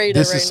separate it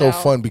This right is so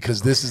now. fun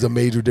because this is a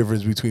major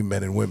difference between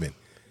men and women.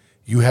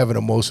 You have an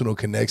emotional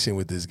connection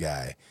with this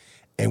guy,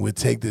 and would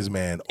take this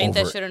man Ain't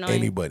that over shit annoying?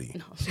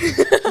 anybody.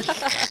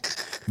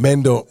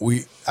 Men don't.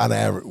 We on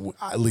average,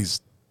 at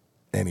least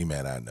any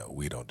man I know,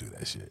 we don't do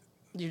that shit.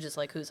 You just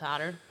like who's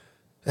hotter?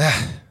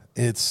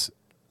 It's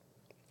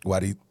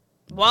why do you?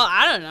 Well,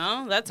 I don't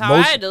know. That's how I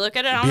Most- had to look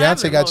at it. I don't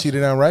Beyonce have got emotion.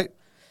 cheated on, right?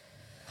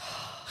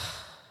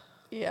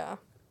 Yeah,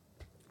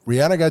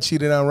 Rihanna got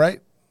cheated on,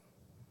 right?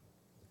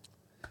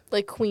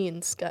 like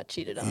Queens got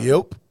cheated on.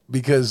 Yep.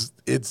 Because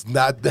it's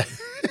not that.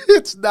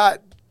 It's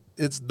not.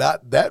 It's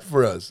not that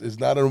for us. It's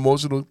not an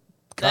emotional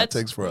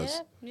context for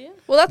us. Yeah.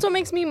 Well, that's what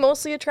makes me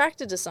mostly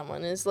attracted to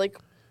someone is like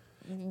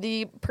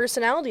the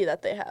personality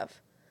that they have.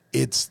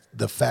 It's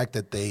the fact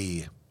that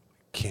they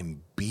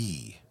can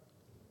be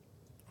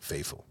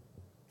faithful.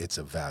 It's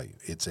a value.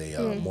 It's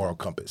a moral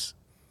compass.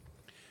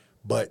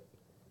 But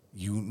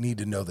you need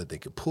to know that they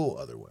could pull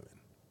other women.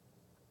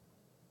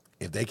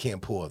 If they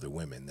can't pull other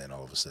women, then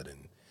all of a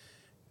sudden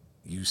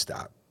you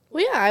stop.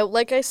 Well, yeah,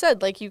 like I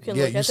said, like you can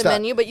Yeah, look you at the stop.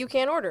 menu, but you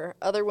can't order.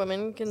 Other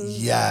women can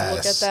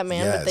look at that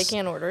man, but they yes.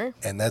 can't order.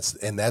 And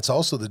that's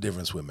also the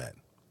difference with men.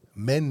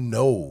 Men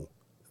know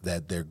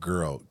that their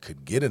girl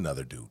could get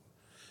another dude.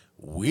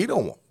 We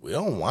don't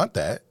want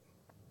that.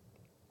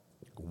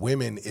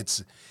 Women,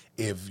 it's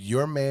if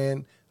your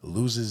man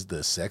loses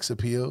the sex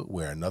appeal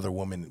where another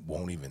woman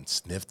won't even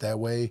sniff that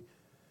way,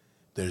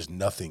 there's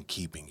nothing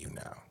keeping you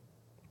now.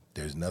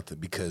 There's nothing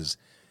because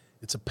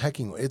it's a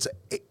pecking. It's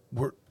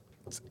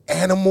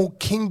animal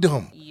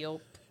kingdom. Yep.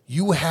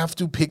 You have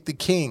to pick the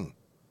king.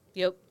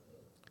 Yep.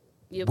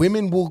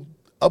 Women will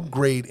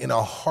upgrade in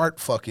a heart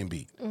fucking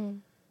beat.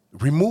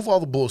 Remove all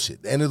the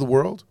bullshit. The end of the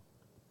world.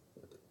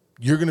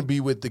 You're gonna be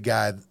with the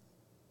guy,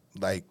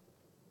 like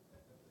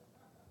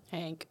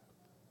Hank.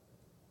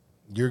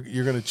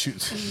 you're gonna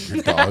choose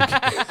your dog.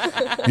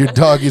 Your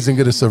dog isn't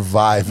gonna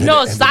survive.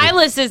 No,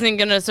 Silas isn't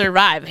gonna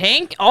survive.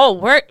 Hank,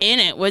 we're in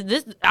it with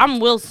this. I'm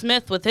Will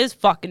Smith with his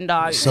fucking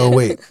dog. So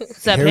wait,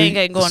 Except Hank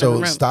ain't going in the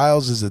room.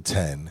 Styles is a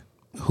 10.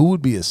 Who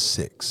would be a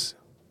 6?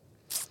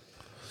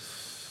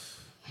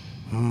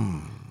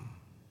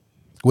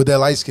 With that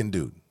light skinned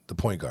dude, the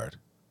point guard,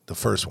 the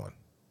first one.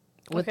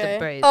 With Okay. the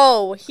braids.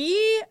 Oh,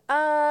 he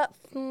 5.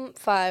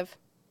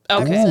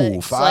 Okay.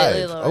 Ooh,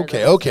 Slightly 5. lower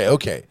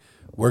Okay.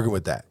 Working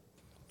with that.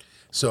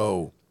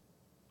 So,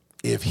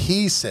 if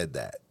he said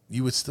that,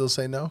 you would still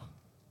say no?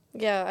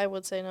 Yeah, I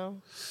would say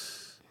no.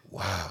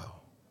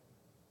 Wow.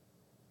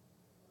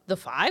 The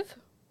 5?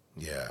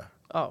 Yeah.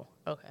 Oh,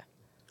 okay.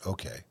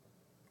 Okay.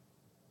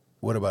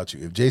 What about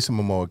you? If Jason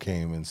Momoa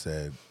came and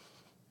said,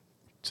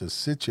 just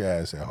sit your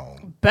ass at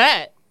home.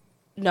 Bet.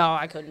 No,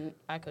 I couldn't.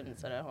 I couldn't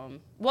sit at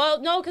home.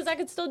 Well, no, because I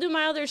could still do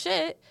my other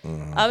shit.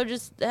 I would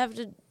just have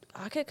to.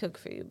 I could cook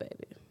for you,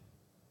 baby.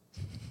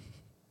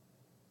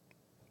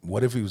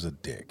 What if he was a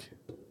dick?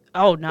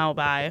 Oh no,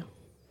 bye.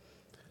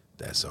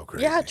 That's so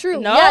crazy. Yeah, true.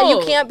 No. Yeah,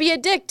 you can't be a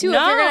dick too if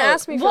you're gonna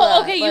ask me for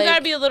well, that. okay, you Like,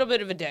 gotta be a little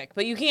bit of a dick,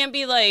 but you can't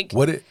be like.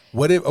 What if a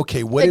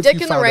you dick in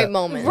the found right out,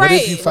 moment. What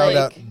if you Right, found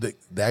like-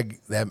 out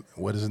that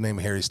what is his name?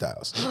 Harry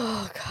Styles.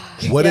 Oh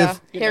god. What yeah,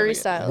 if Harry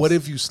Styles? What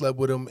if you slept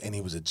with him and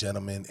he was a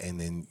gentleman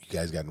and then you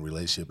guys got in a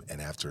relationship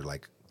and after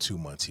like 2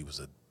 months he was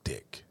a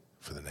dick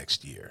for the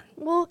next year?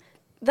 Well,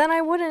 then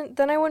I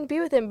wouldn't be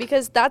with him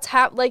because that's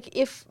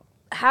if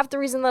half the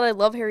reason that I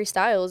love Harry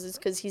Styles is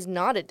because he's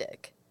not a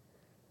dick.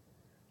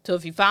 So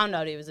if you found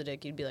out he was a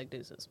dick, you'd be like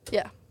deuces.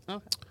 Yeah.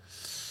 Okay.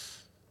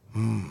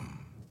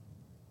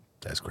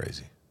 That's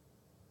crazy.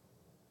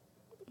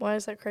 Why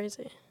is that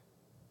crazy?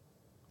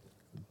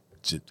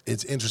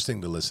 It's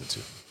interesting to listen to.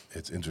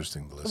 It's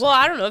interesting to listen Well, to.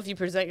 I don't know if you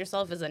present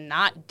yourself as a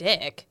not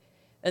dick,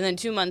 and then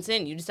 2 months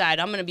in you decide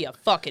I'm gonna be a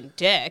fucking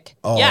dick.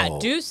 Yeah,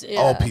 deuces.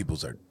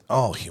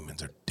 All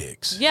humans are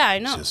dicks. Yeah, I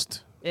know.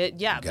 Just Yeah, you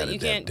but gotta you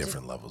have can't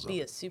different just levels be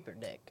of a super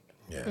dick.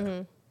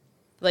 yeah.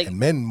 Like, And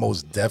men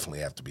most definitely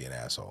have to be an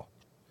asshole.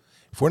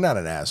 If we're not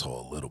an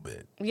asshole a little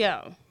bit,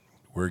 yeah,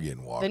 we're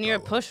getting walked. then you're a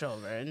all over.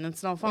 pushover, and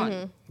it's no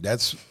fun.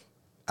 That's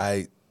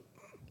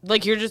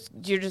Like you're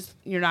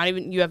not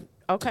even. You have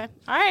okay,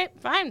 all right,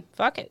 fine,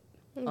 fuck it.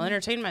 I'll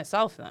entertain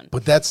myself then.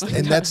 But that's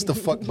the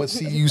fuck. But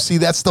see,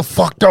 that's the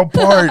fucked up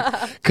part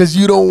because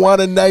you don't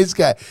want a nice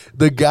guy.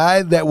 The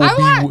guy that will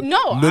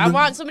I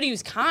want somebody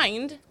who's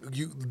kind.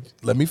 You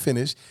let me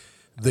finish.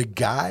 The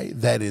guy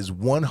that is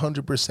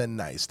 100%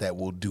 nice that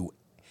will do.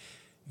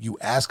 You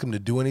ask him to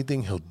do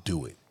anything, he'll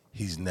do it.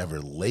 He's never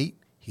late.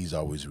 He's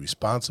always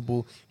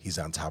responsible. He's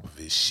on top of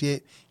his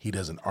shit. He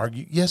doesn't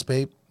argue. Yes,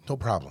 babe, no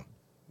problem.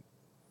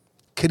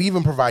 Could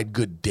even provide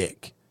good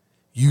dick.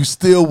 you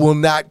still will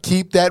not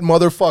keep that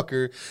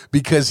motherfucker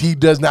because he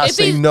does not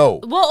say no.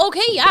 Well,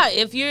 okay, yeah.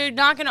 If you're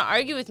not going to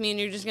argue with me and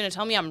you're just going to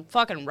tell me I'm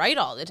fucking right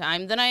all the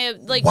time, then I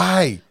like.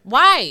 Why?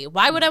 Why?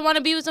 Why would I want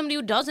to be with somebody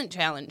who doesn't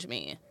challenge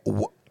me?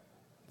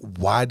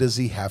 Why does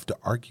he have to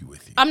argue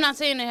with you? I'm not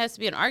saying it has to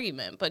be an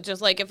argument, but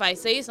just like if I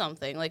say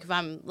something, like if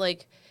I'm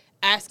like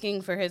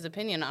asking for his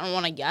opinion, I don't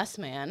want a yes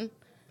man.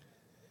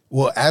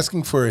 Well,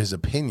 asking for his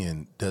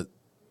opinion,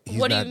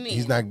 What do you mean?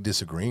 He's not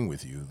disagreeing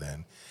with you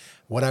then.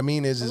 What I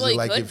mean is Well,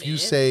 like if you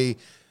say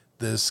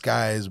the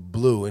sky is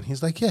blue and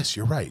he's like, yes,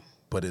 you're right,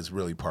 but it's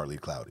really partly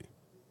cloudy.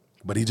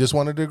 But he just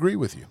wanted to agree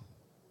with you.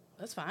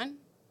 That's fine.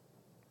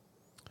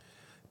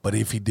 But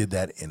if he did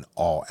that in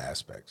all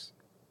aspects.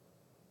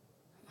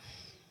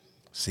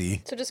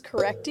 See? So just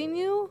correcting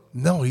you?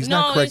 No, he's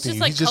not correcting you.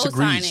 Like he just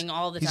agrees. co-signing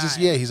all the he's time. just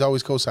he's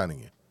always co-signing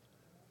you.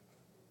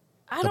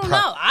 I don't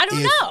know. I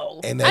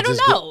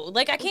don't know.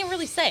 Like I can't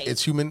really say.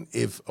 It's human.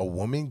 If a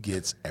woman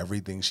gets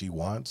everything she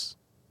wants,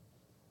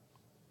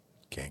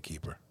 can't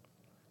keep her.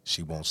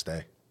 She won't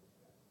stay.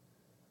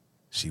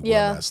 She will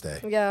not stay.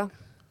 Yeah.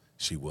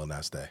 She will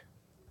not stay.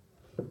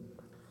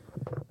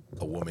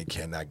 A woman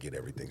cannot get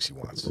everything she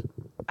wants.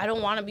 I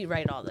don't want to be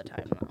right all the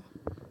time, though.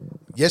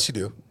 Yes, you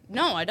do.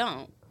 No, I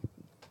don't.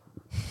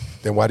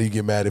 Then why do you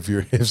get mad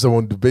if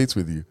someone debates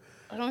with you?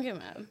 I don't get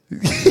mad.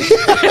 Look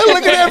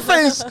at that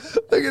face.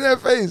 Look at that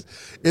face.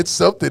 It's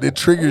something. It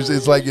triggers.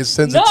 It's like it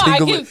sends a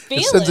tingle. I can feel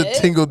it sends a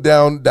tingle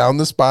down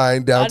the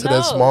spine, down to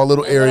that small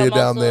little area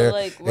down there,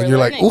 like, and you're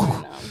like,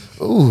 ooh.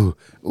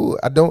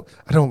 I don't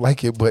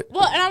like it, but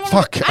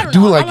I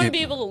do like it. I want to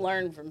be able to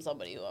learn from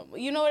somebody.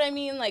 You know what I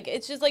mean? Like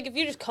it's just like if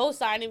you're just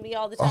co-signing me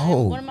all the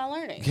time, what am I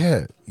learning?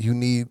 Yeah, you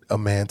need a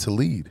man to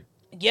lead.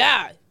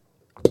 Yeah,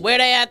 where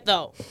they at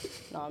though?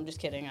 No, I'm just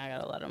kidding. I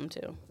gotta let them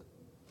too.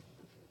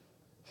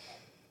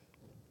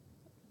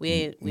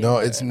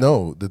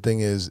 The thing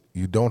is,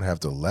 you don't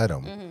have to let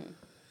him. Mm-hmm.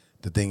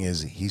 The thing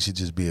is, he should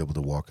just be able to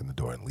walk in the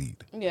door and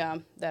lead. Yeah,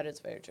 that is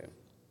very true.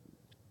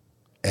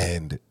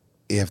 And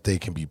if they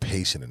can be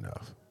patient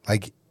enough,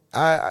 like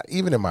I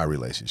even in my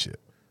relationship,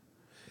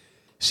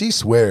 she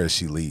swears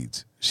she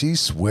leads. She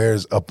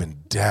swears up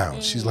and down.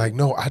 Mm-hmm. She's like,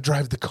 no, I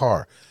drive the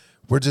car.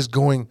 We're just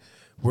going.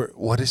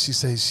 What did she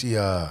say?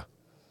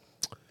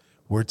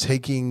 We're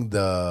taking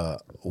the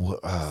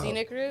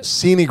scenic route.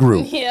 Scenic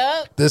route.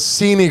 Yep. The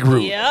scenic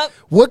route. Yep.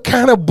 What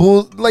kind of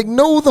bull? Like,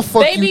 no, the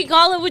fuck. Baby,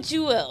 call it what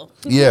you will.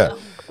 Yeah,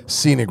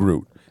 scenic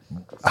route.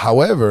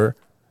 However,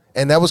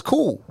 and that was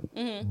cool.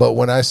 Mm-hmm. But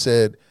when I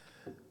said,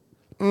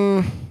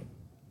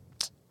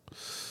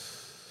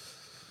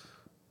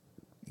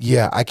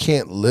 yeah, I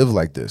can't live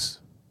like this.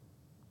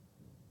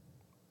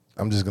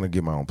 I'm just gonna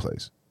get my own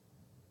place.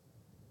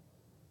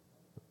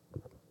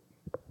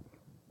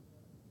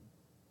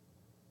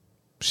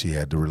 She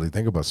had to really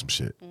think about some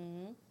shit.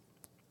 Mm-hmm.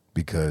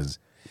 Because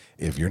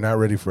if you're not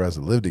ready for us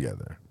to live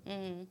together,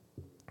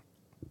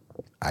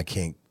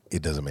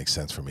 it doesn't make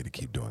sense for me to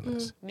keep doing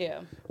this.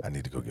 Yeah. I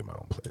need to go get my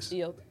own place.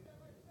 Yep.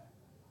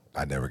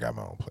 I never got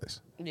my own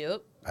place.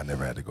 Yep. I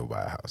never had to go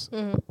buy a house.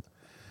 Mm-hmm.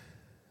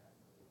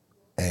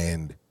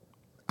 And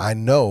I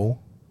know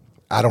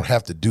I don't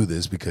have to do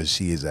this because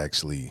she has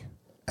actually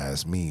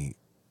asked me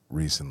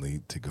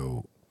recently to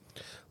go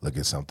look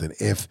at something.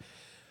 If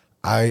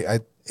I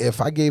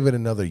gave it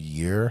another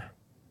year,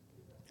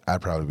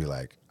 I'd probably be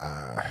like,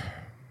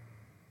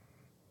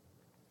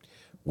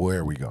 where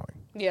are we going?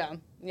 Yeah.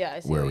 Yeah, I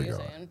see what you're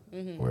saying.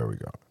 Mm-hmm. Where are we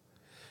going?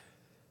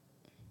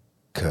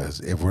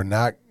 Because if we're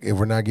not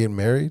getting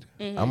married,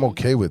 I'm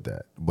okay with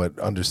that. But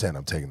understand,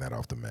 I'm taking that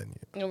off the menu.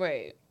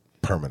 Right.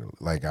 Permanently.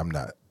 Like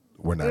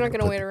we're not going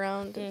to wait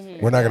around.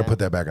 We're not going to put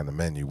that back on the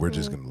menu. We're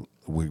just going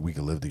to we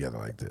can live together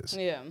like this.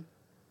 Yeah.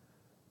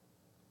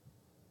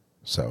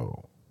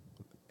 So,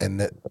 and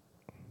that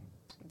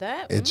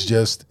it's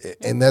just,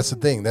 and that's the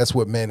thing. That's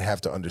what men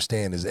have to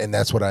understand and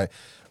that's what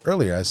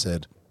earlier I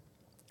said,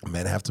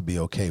 men have to be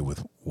okay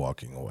with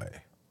walking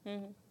away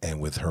and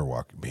with her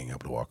being able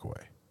to walk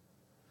away.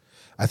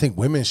 I think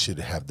women should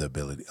have the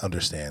ability to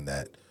understand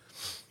that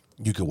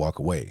you could walk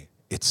away.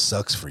 It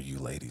sucks for you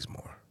ladies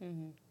more.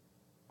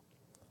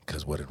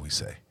 Because what did we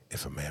say?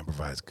 If a man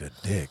provides good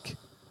dick,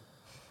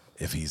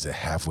 if he's a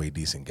halfway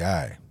decent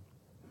guy,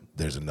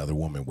 there's another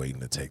woman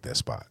waiting to take that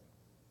spot.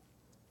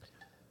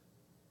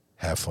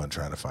 Have fun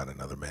trying to find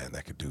another man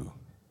that could do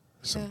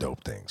some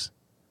dope things.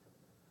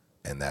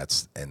 And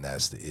that's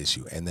the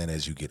issue. And then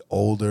as you get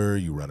older,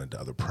 you run into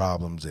other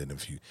problems.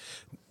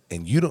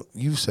 And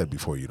you've said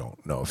before you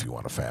don't know if you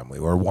want a family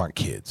or want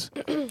kids.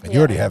 And you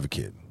already have a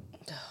kid.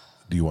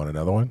 Do you want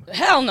another one?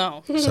 Hell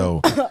no.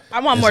 So I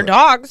want more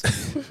dogs.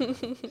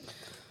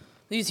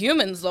 These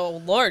humans, though,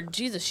 Lord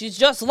Jesus, she's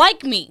just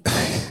like me.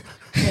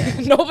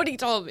 Nobody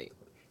told me.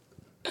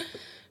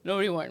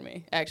 Nobody warned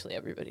me. Actually,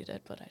 everybody did,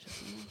 but I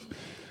just didn't know.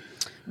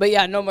 But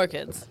yeah, no more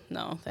kids.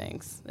 No,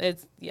 thanks. I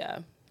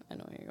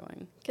know where you're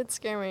going. Kids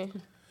scare me.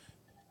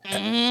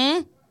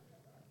 Mm-hmm.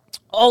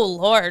 Oh,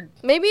 Lord.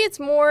 Maybe it's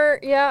more,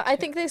 I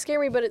think they scare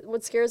me, but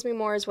what scares me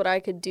more is what I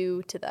could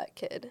do to that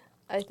kid,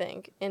 I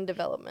think, in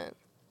development.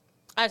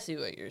 I see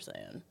what you're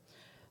saying.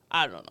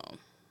 I don't know.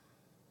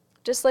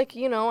 Just like,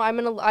 you know,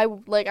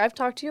 I've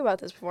talked to you about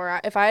this before.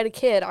 If I had a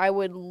kid, I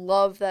would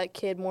love that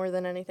kid more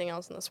than anything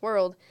else in this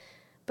world.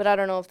 But I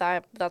don't know if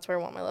that's where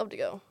I want my love to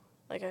go.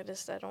 Like, I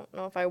don't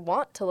know if I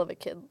want to love a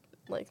kid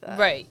like that.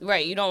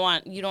 Right. You don't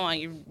want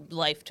your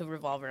life to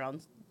revolve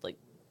around like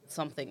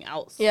something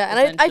else. Yeah,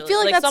 and I feel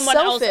like that's someone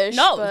selfish. Else.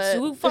 No, but...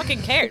 who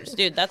fucking cares,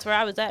 dude? That's where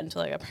I was at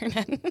until I got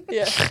pregnant.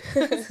 Yeah.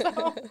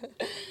 So,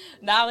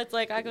 now it's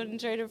like I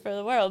couldn't trade it for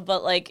the world,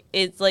 but like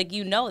it's like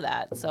you know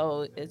that,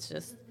 so it's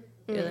just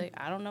you're like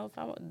I don't know if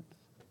I would.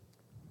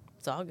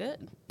 It's all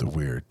good. The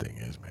weird thing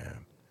is,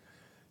 man,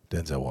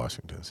 Denzel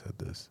Washington said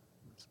this,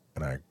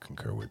 and I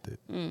concur with it.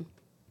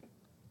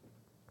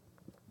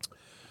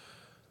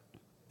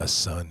 A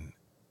son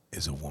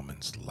is a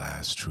woman's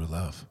last true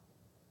love.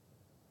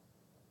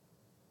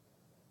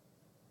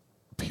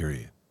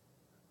 Period.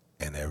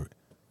 And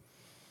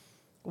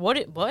What?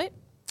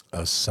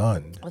 A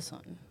son A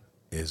son.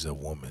 is a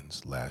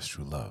woman's last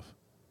true love.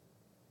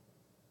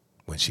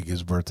 When she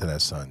gives birth to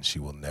that son, she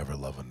will never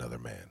love another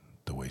man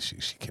the way she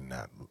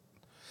cannot.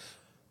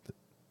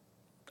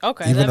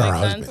 Okay, Even that her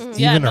makes husband. sense.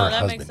 Even Yeah, her no, that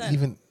husband. makes sense.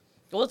 Even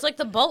Well, it's like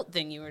the boat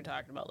thing you were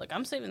talking about. Like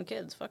I'm saving the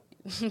kids. Fuck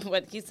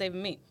what he's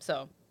saving me.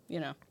 So you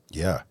know.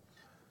 yeah.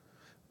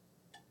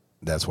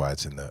 That's why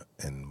it's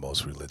in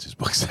most religious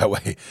books that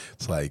way.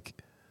 It's like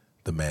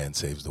the man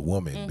saves the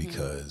woman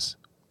because,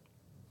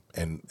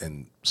 and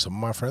some of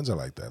my friends are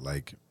like that.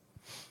 Like,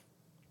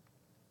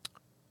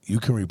 you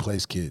can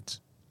replace kids.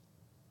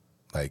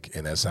 Like,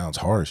 and that sounds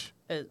harsh.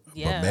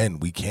 Yeah. But men,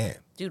 we can't.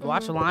 Dude,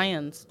 watch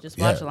Lions. Just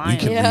watch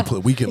Lions.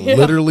 We can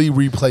literally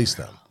replace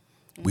them.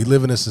 We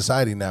live in a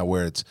society now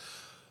where it's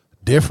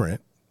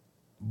different,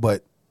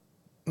 but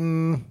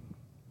we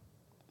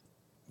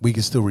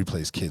can still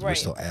replace kids. Right. We're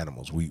still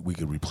animals. We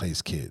could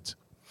replace kids.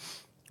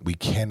 We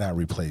cannot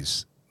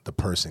replace the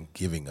person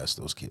giving us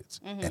those kids.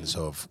 And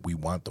so if we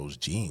want those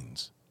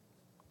genes,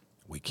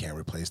 we can't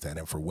replace that.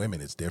 And for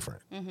women, it's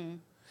different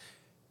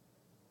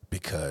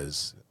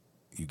because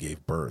you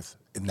gave birth.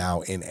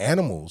 Now, in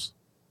animals,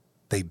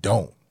 they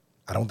don't.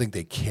 I don't think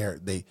they care.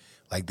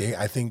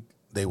 I think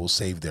they will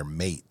save their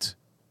mate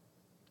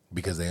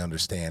because they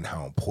understand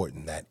how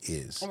important that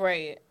is.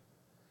 Right.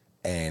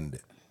 And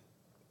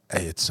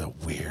it's a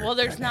weird. Well,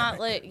 there's dynamic. not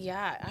like,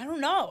 yeah, I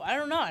don't know. I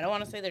don't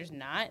want to say there's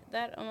not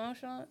that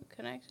emotional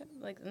connection,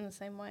 like in the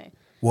same way.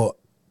 Well,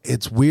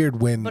 it's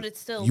weird when But it's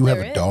still, you have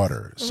there a is.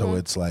 daughter. So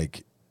it's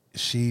like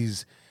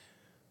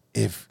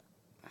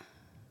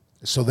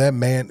that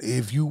man,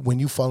 when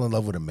you fall in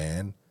love with a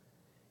man,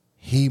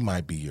 he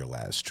might be your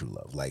last true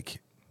love.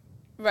 Like,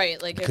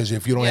 Right. Like because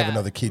if you don't have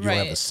another kid, you don't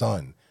have a right.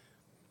 son.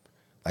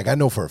 Like, I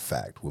know for a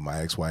fact with my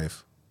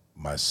ex-wife,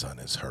 my son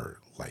is her.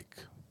 Like,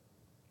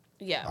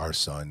 Yeah. our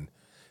son,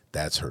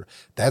 that's her.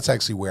 That's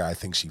actually where I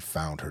think she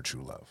found her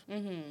true love.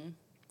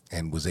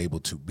 And was able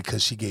to,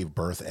 because she gave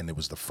birth and it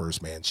was the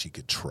first man she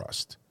could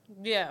trust.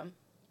 Yeah.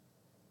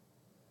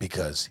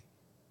 Because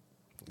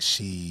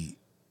she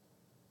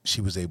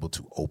was able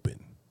to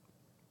open.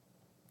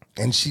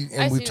 And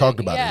we've talked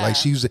about it. Like,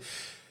 she was.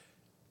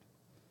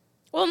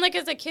 Well, and like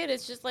as a kid,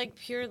 it's just like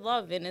pure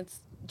love in its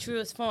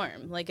truest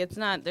form. Like it's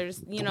not.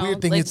 There's Weird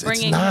thing like is,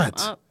 bringing it's not.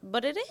 him up,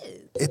 but it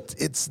is.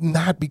 It's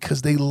not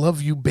because they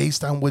love you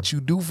based on what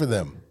you do for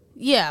them.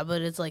 Yeah,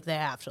 but it's like they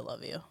have to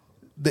love you.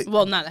 They,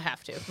 Well, not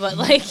have to, but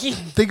like.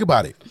 think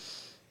about it.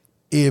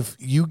 If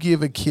you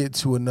give a kid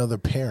to another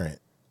parent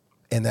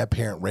and that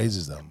parent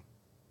raises them,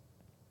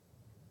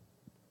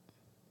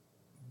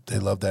 they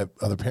love that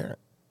other parent.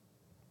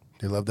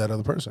 They love that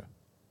other person.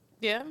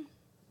 Yeah.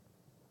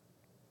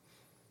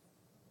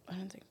 I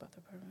didn't think about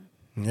that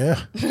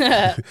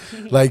part.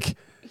 Yeah. Like,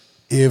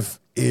 if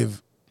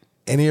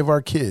any of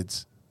our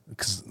kids,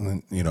 because,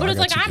 you know, But I it's got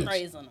like two I'm kids.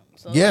 raising them.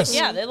 So Yes.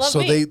 like, yeah, they love so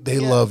me. they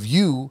love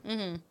you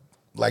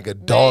like a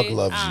dog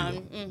loves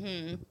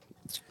you.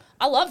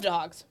 I love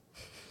dogs.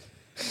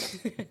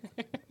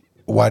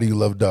 Why do you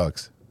love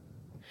dogs?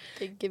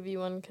 They give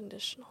you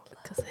unconditional.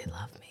 Because they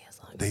love me as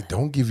long as They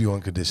don't give you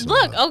unconditional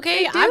Look, love.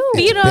 okay, I It's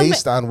feed them.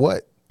 based on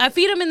what? I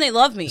feed them and they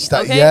love me.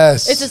 Stop- Okay?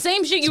 yes. It's the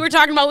same shit you were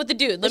talking about with the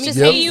dude. Let me just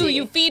pay easy. you,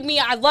 you feed me,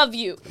 I love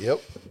you. Yep.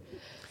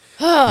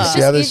 It's see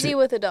how just this easy shit-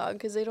 with a dog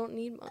because they don't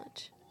need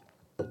much.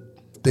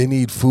 They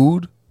need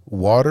food,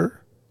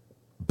 water,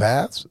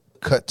 baths,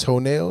 cut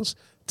toenails,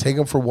 take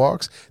them for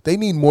walks. They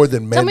need more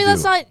than men Tell me do.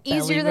 that's not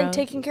easier than rub.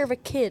 taking care of a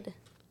kid.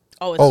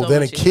 Oh, it's Oh, so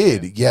then a much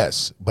kid, easier.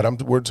 yes.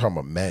 But we're talking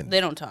about men.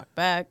 They don't talk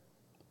back.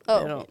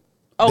 Oh, They don't.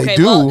 They Okay,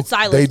 do. well,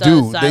 Silas They does.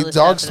 do. Silas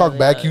Dogs talk definitely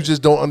back. does. You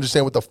just don't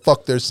understand what the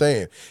fuck they're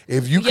saying.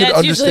 If you Yeah, could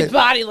it's usually understand,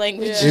 body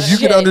language. if you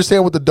could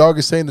understand what the dog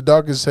is saying, the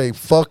dog is saying,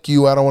 "Fuck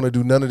you. I don't want to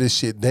do none of this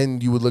shit."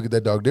 Then you would look at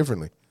that dog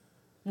differently.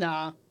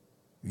 Nah.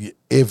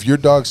 If your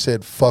dog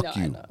said "fuck No, I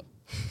you," know.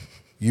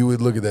 you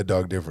would look at that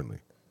dog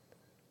differently.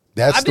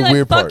 That's I'd be the like,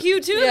 weird fuck part.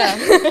 you too. yeah.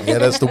 Yeah,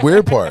 that's the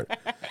weird part.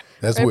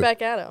 That's Right weird.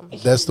 back at him.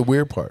 That's the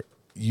weird part.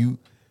 You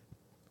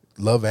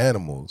love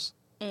animals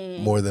Mm.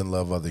 more than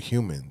love other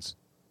humans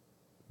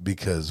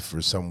because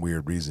for some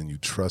weird reason you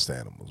trust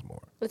animals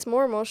more. It's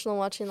more emotional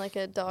watching like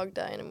a dog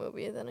die in a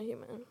movie than a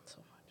human.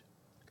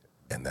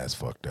 And that's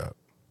fucked up.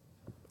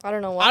 I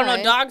don't know why. I don't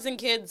know. Dogs and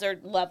kids are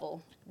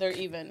level. They're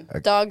even.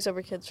 Dogs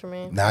over kids for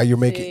me. Now you're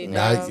making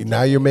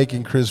now you're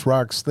making Chris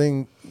Rock's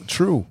thing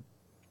true.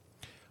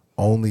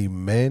 Only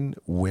men,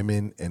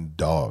 women, and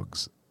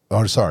dogs.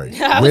 Oh, sorry.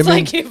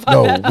 Women,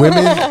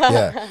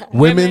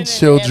 women,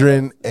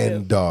 children,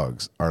 and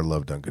dogs are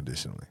loved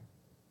unconditionally.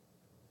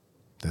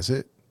 That's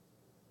it.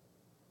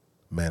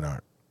 Men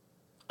aren't.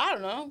 I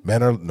don't know.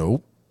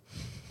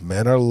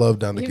 Men are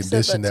loved on the You've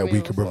condition said that to we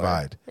me can before.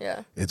 provide.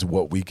 Yeah. It's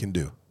what we can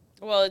do.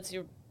 Well, it's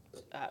your.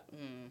 I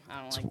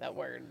don't like that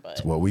word, but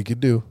It's what we can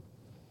do.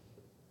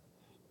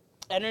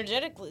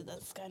 energetically,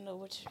 that's kind of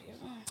what you do.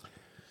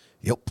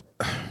 Yep.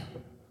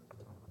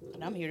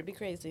 And I'm here to be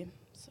crazy.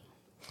 So.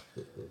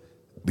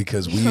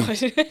 Because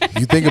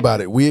you think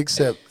about it,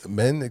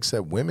 men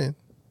accept women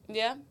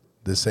Yeah.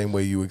 the same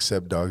way you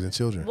accept dogs and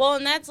children. Well,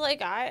 and that's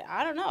like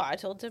I don't know. I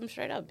told Tim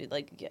straight up, be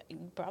like, yeah,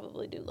 you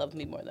probably do love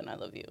me more than I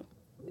love you.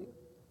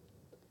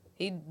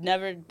 He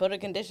never put a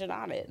condition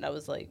on it, and I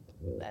was like,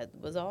 that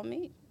was all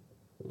me.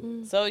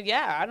 So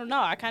yeah, I don't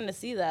know. I kind of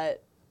see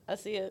that. I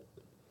see it,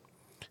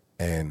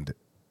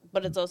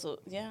 but it's also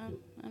I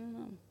don't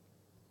know.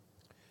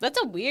 That's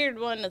a weird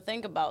one to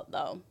think about,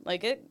 though.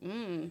 Like it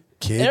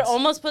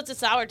almost puts a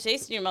sour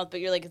taste in your mouth, but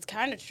you're like, it's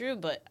kind of true,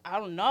 but I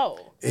don't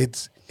know.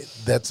 It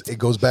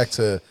goes back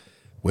to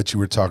what you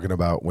were talking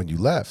about when you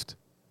left.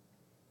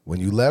 When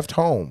you left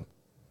home,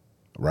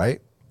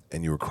 right?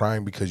 And you were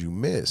crying because you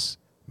missed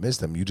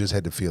them. You just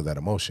had to feel that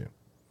emotion.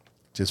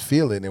 Just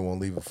feel it, and it won't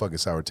leave a fucking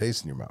sour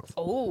taste in your mouth.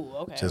 Oh,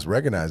 okay. Just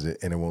recognize it,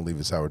 and it won't leave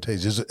a sour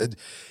taste.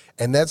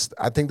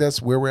 I think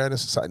that's where we're at in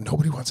society.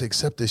 Nobody wants to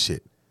accept this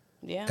shit.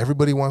 Yeah.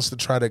 Everybody wants to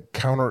try to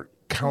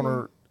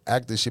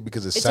counteract this shit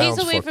because it sounds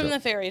takes away fucked from up.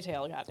 the fairy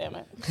tale.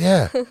 Goddammit.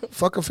 Yeah,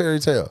 fuck a fairy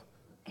tale.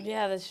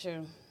 Yeah, that's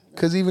true.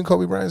 Because even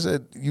Kobe Bryant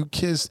said, "You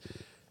kiss,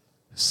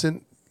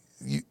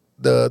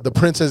 the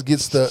princess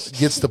gets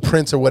the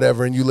prince or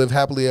whatever, and you live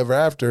happily ever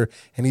after."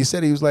 And he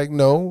said he was like,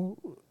 "No."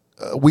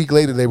 A week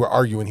later, they were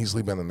arguing. He's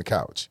sleeping on the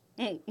couch.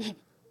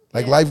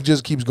 Like life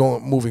just keeps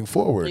moving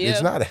forward. Yeah.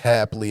 It's not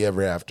happily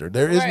ever after.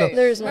 There is no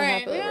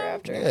happily ever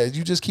after. Yeah,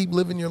 you just keep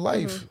living your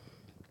life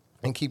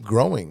and keep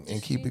growing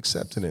and keep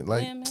accepting it.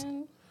 Like, Yeah,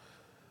 man.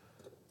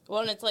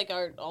 Well, and it's like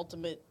our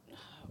ultimate.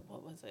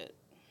 What was it?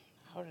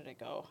 How did it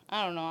go?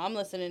 I don't know. I'm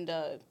listening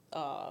to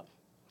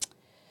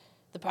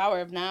The Power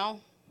of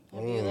Now.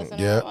 Have you listened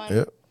to that one?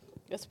 Yeah.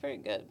 It's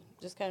pretty good.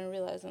 Just kind of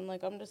realizing,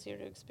 like, I'm just here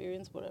to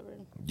experience whatever.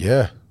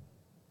 Yeah.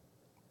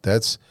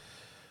 But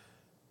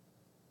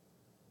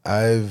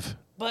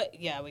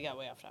yeah, we got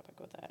way off topic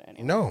with that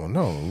anyway. No.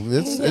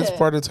 It's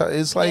part of time.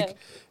 It's like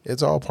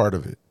it's all part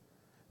of it.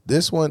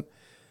 This one,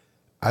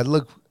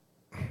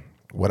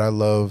 what I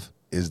love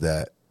is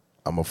that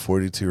I'm a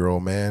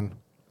 42-year-old man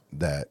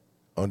that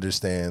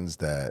understands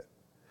that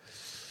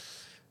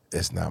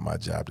it's not my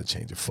job to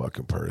change a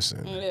fucking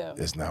person. Yeah.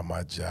 It's not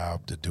my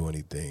job to do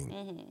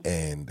anything.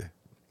 And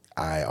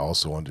I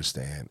also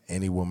understand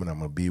any woman I'm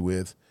gonna be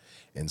with,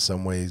 in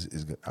some ways,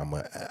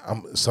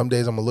 some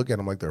days I'm gonna look at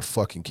them like they're a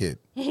fucking kid.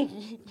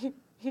 And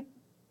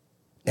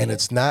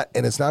it's not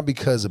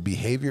because of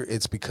behavior,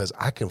 it's because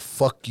I can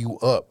fuck you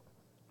up.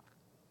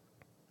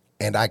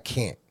 And I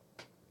can't.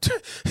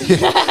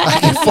 I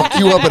can fuck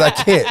you up, but I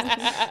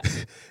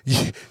can't.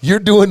 You're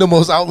doing the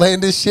most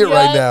outlandish shit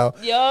right now.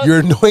 Yup. You're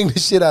annoying the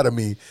shit out of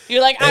me.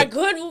 You're like, I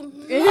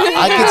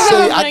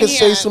could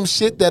say some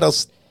shit that'll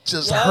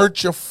just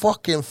hurt your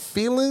fucking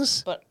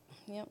feelings, But,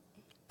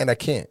 and I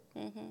can't.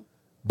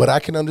 But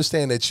I can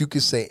understand that you can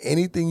say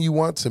anything you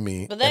want to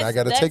me, But and I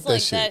got to take that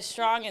like shit. That's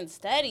strong and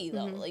steady,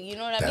 though. Like, you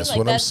know what I That's mean?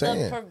 Like, what I'm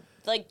saying.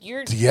 Like,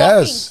 you're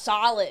Yes. fucking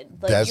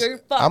solid. Like, you're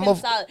fucking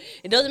solid.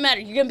 It doesn't matter.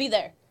 You're going to be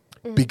there.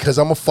 Because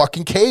I'm a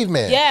fucking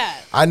caveman. Yeah.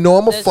 I know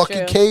I'm a That's fucking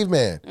true.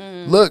 caveman.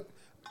 Look,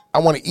 I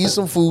want to eat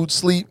some food,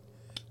 sleep,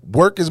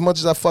 work as much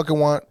as I fucking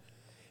want,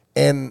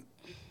 and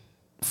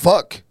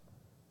fuck.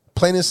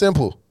 Plain and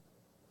simple.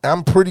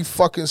 I'm pretty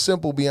fucking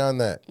simple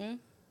beyond that.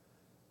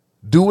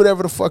 Do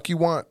whatever the fuck you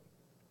want.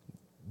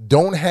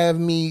 Don't have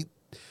me.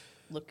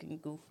 Looking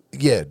goofy.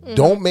 Yeah,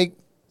 don't make.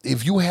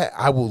 If you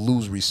I will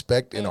lose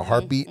respect in a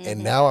heartbeat.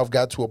 And now I've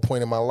got to a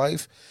point in my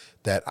life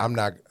that I'm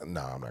not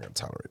going to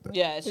tolerate that.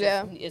 Yeah, it's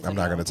just, it's I'm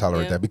not going to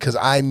tolerate that because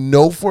I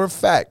know for a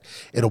fact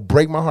it'll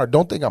break my heart.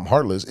 Don't think I'm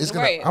heartless. It's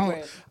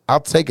gonna. I'll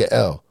take an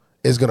L.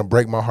 It's gonna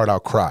break my heart. I'll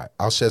cry.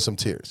 I'll shed some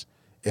tears.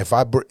 If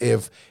I'm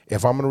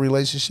in a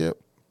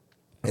relationship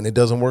and it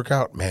doesn't work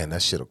out, man,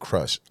 that shit'll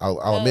crush.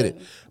 I'll admit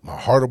it. My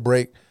heart will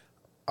break.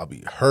 I'll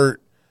be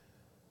hurt.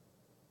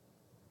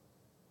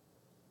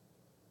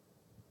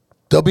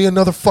 There'll be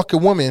another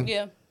fucking woman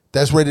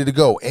that's ready to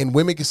go. And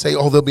women can say,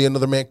 oh, there'll be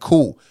another man.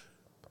 Cool.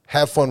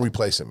 Have fun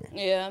replacing me.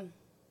 Yeah.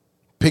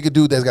 Pick a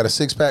dude that's got a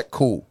six-pack.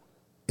 Cool.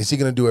 Is he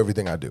going to do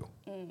everything I do?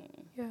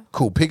 Yeah.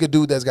 Cool. Pick a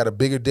dude that's got a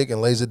bigger dick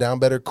and lays it down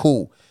better.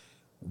 Cool.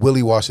 Will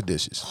he wash the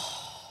dishes?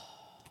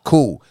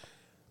 Cool.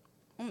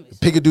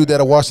 Pick a dude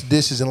that'll wash the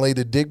dishes and lay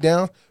the dick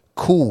down.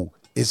 Cool.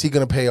 Is he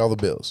going to pay all the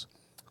bills?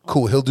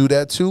 Cool. He'll do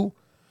that too.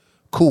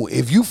 Cool.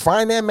 If you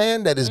find that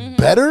man that is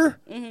better,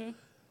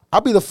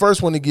 I'll be the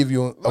first one to give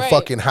you a Right.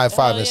 fucking high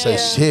five Hell and say, yeah.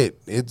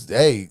 "Shit, it's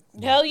hey,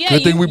 Hell yeah.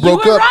 good thing we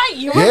broke you were up." Right.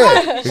 You were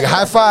Yeah, right.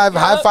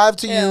 high five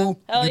to you.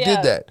 Hell You yeah.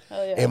 did that.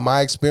 Hell yeah. In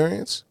my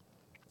experience,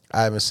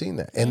 I haven't seen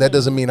that, and that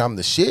doesn't mean I'm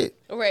the shit.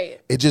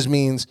 Right. It just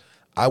means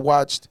I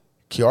watched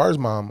Kiara's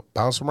mom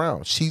bounce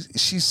around. She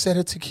said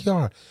it to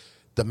Kiara.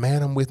 The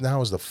man I'm with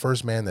now is the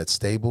first man that's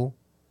stable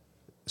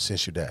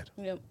since your dad.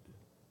 Yep.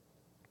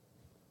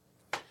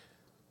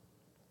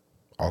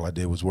 All I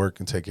did was work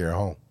and take care of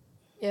home.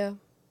 Yeah.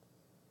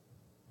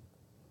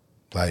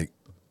 Like,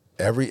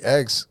 every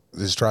ex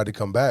just tried to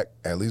come back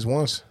at least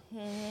once.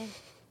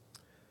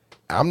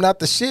 I'm not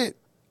the shit.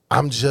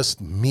 I'm just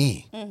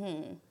me.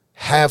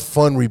 Have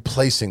fun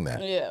replacing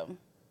that. Yeah.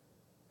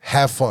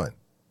 Have fun.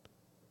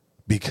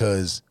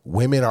 Because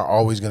women are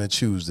always going to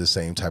choose the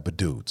same type of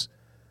dudes.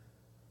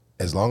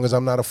 As long as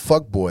I'm not a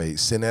fuckboy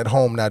sitting at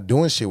home not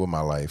doing shit with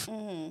my life,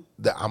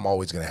 that I'm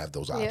always going to have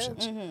those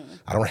options.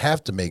 I don't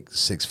have to make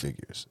 6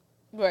 figures.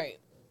 Right.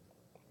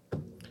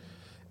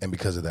 And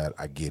because of that,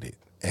 I get it.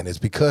 And it's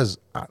because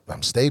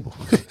I'm stable.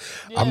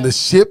 I'm the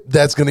ship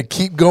that's going to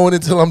keep going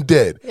until I'm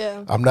dead.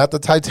 Yeah. I'm not the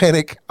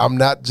Titanic. I'm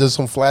not just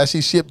some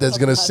flashy ship that's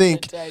going to not the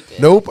sink. Titanic.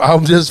 Nope.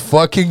 I'm just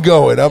fucking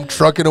going. I'm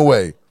trucking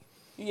away.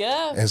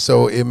 Yeah. And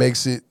so it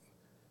makes it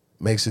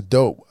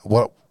dope.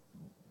 Well,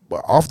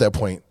 off that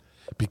point,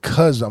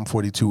 because I'm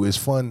 42, it's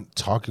fun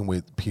talking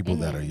with people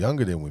that are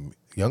younger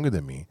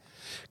than me,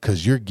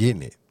 because you're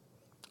getting it.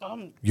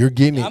 You're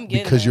getting it I'm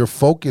getting because it. you're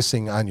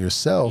focusing on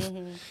yourself.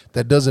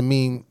 That doesn't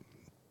mean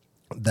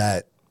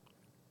that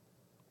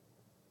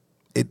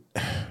it.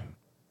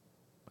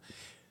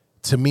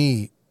 To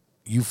me,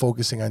 you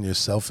focusing on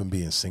yourself and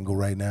being single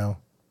right now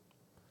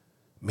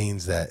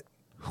means that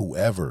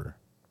whoever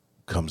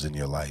comes in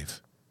your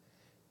life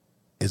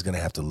is going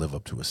to have to live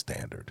up to a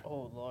standard.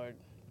 Oh Lord.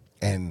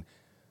 And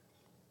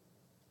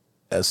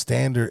a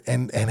standard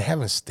and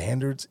having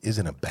standards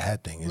isn't a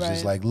bad thing. It's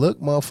just Right. like,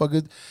 look,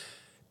 motherfucker,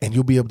 and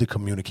you'll be able to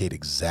communicate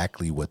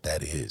exactly what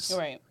that is.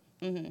 Right.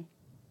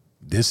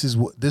 This is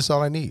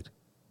all I need.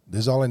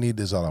 This is all I need.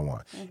 This is all I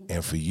want.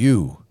 And for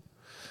you,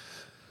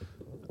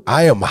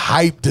 I am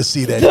hyped to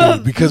see that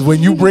dude, because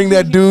when you bring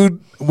that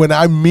dude, when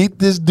I meet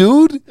this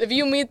dude, If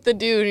you meet the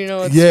dude, you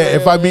know it's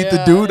if I real. meet the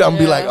Yeah, dude, I'm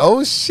be yeah. like,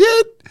 oh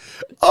shit.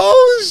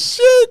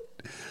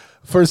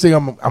 First thing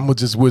I'm gonna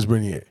just whisper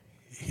in your ear,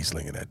 he's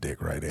slinging that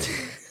dick right, ain't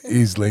he?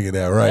 He's slinging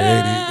that right,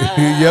 ain't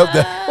he? Yep.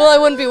 Well, I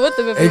wouldn't be with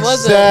him if he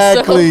wasn't.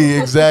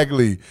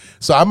 Exactly.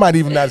 So I might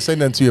even not say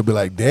nothing to you. I'll be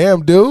like,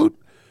 damn, dude.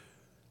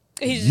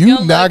 He's You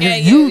gonna knocking look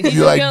at you. He's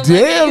You're like, gonna look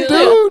at damn, you.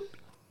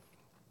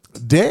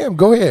 dude. Damn,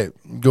 go ahead.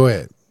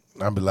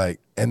 I'll be like,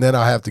 and then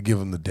I'll have to give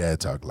him the dad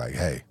talk, like,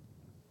 hey,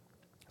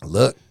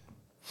 look,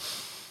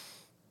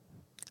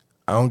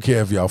 I don't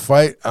care if y'all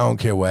fight. I don't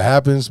care what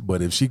happens.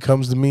 But if she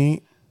comes to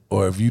me,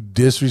 or if you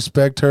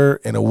disrespect her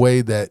in a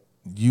way that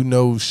you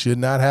know should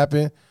not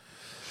happen,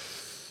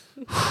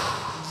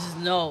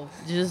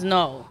 Just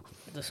know.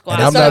 The squad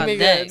and I'm is not, on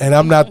deck. and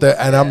I'm not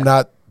the, and I'm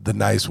not the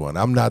nice one.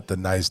 I'm not the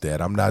nice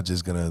dad. I'm not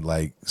just gonna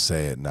like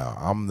say it now.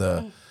 I'm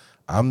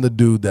the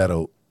dude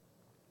that'll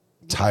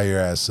tie your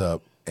ass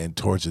up and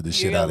torture the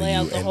shit gonna out of lay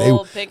out you, the and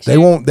whole they picture?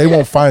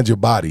 won't find your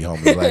body,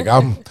 homie. Like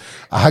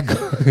I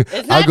go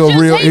It's I not go just,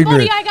 real hey,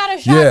 ignorant. buddy, I got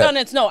a shotgun.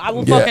 It's no, I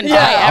will fucking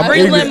tie I'm every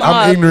ignorant, limb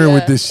I'm up ignorant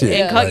with Yeah. this shit.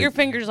 and cut Like, your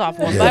fingers off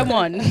one Yeah. by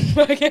one.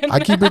 I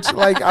keep it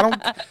like I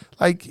don't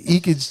like he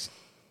could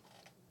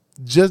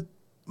just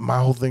my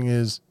whole thing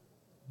is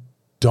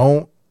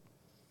don't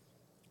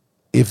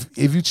if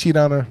you cheat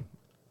on her,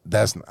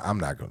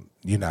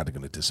 you're not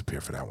gonna disappear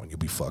for that one. You'll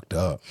be fucked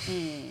up.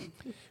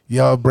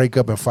 Y'all break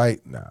up and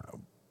fight, nah.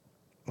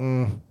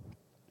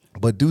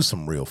 But do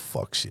some real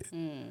fuck shit.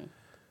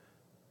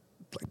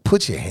 Like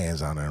put your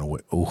hands on her and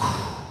away. Ooh.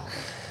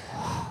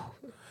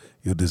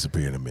 You'll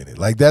disappear in a minute.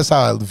 Like that's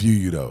how I view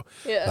you though.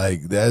 Yeah.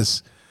 Like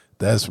that's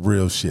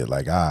real shit.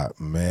 Like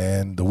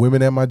man, the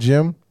women at my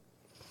gym,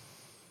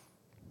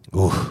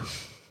 ooh,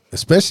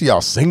 especially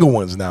y'all single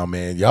ones now,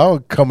 man. Y'all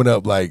coming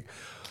up like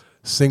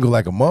single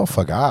like a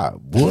motherfucker.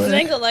 Boy.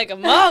 Single like a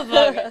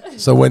motherfucker.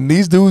 So when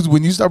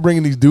you start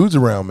bringing these dudes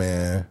around,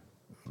 man,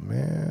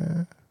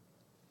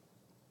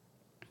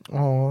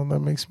 oh, that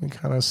makes me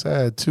kind of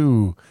sad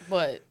too.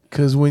 But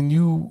Cause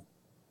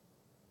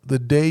the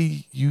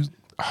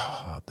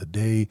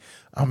day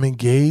I'm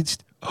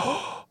engaged,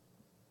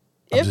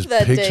 If just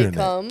that day picturing it.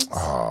 comes.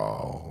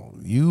 oh,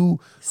 you're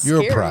a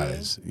Scary.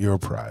 prize. You're a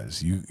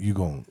prize. You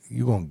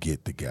gonna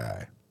get the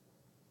guy.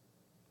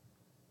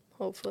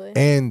 Hopefully.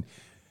 And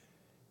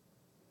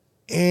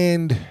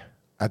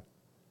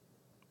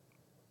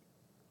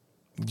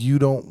you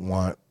don't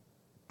want,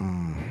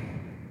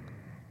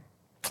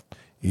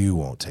 you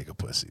won't take a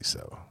pussy,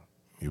 so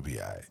you'll be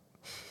all right.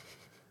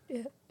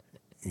 Yeah.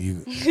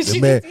 The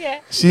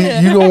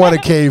man, you gonna want a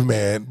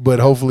caveman, but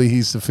hopefully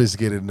he's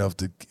sophisticated enough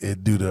to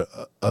do the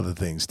other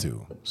things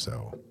too.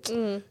 So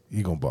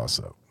you gonna boss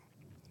up.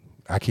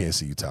 I can't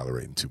see you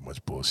tolerating too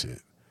much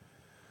bullshit.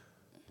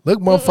 Look,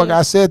 motherfucker,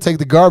 I said take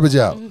the garbage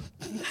out.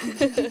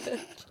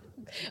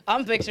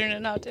 I'm picturing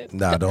it now too.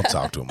 Nah, don't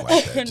talk to him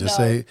like that. Just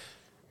No. say,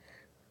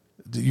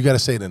 You got to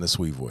say it in a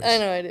sweet voice. I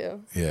know I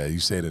do. Yeah, you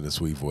say it in a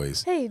sweet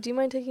voice. Hey, do you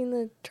mind taking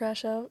the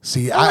trash out?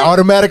 See, I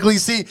automatically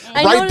see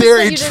I right noticed there.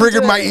 that It you didn't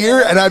triggered do my it.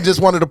 ear, and I just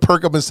wanted to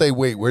perk up and say,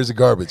 "Wait, where's the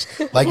garbage?"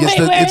 Like Wait,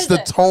 where it's is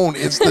the it? tone.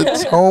 It's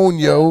the tone,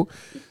 yo.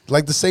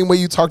 Like the same way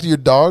you talk to your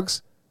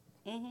dogs.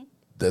 Mm-hmm.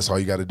 That's all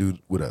you got to do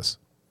with us.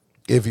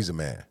 If he's a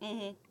man.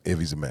 Mm-hmm. If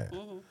he's a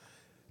man.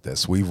 That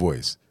sweet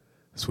voice.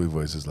 Sweet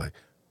voice is like.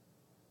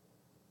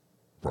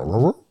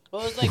 Well,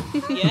 it's like,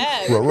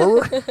 yeah.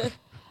 Yeah.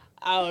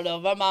 I don't know.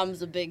 My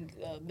mom's a big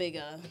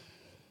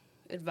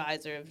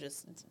advisor of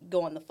just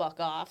going the fuck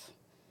off.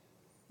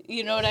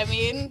 You know what I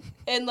mean?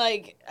 And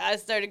like, I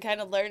started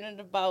kind of learning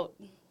about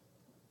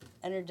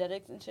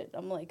energetics and shit.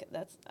 I'm like,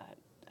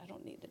 I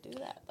don't need to do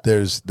that.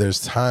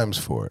 There's times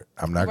for it.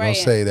 I'm not Right. gonna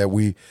say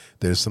that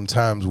there's some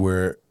times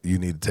where you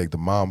need to take the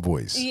mom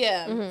voice.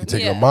 Yeah. You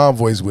take your mom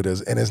voice with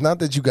us, and it's not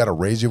that you gotta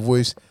raise your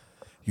voice.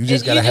 You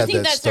just gotta have need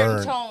that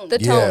certain stern tone. The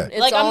Yeah. tone. It's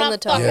Like, I'm all not in the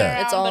tone. fucking Yeah.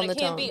 around, It's all but in the it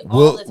can't tone. be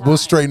all the time We'll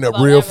straighten up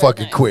about real everything.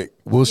 fucking quick.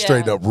 We'll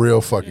straighten Yeah. up real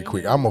fucking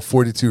quick. I'm a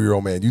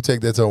 42-year-old man. You take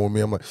that tone with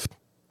me, I'm like,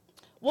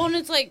 Well, and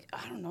it's like,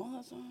 I don't know.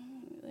 That's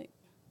like,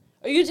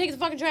 are you gonna take the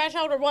fucking trash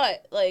out or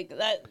what? Like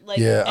that. Like,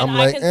 Yeah, and I'm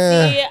I like, can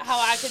eh. see how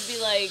I could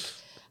be like,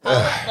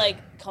 how, like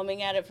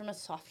coming at it from a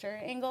softer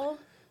angle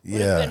would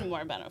Yeah. have been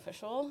more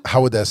beneficial.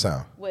 how would that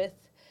sound? With,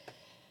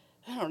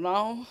 I don't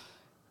know.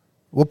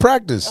 Well,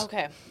 practice.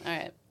 Okay, all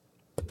right.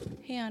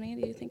 Hey, honey,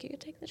 do you think you could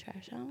take the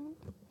trash out?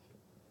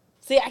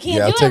 See, I can't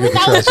Yeah, I'll do take it the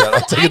without. trash out.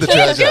 I'll take the I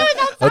can't trash do out. it.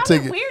 That I'll sounds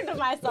take it. weird to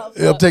myself.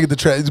 I'm taking the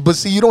trash. But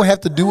see, you don't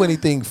have to do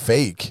anything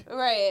fake.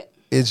 Right.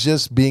 It's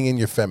just being in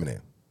your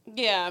feminine.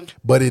 Yeah.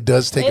 But it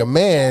does take a It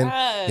man.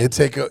 does.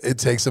 It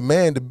takes a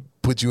man to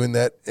put you in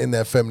that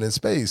feminine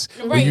space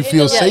where Right, you in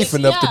feel the, safe like,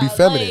 enough to be yeah,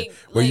 feminine, like-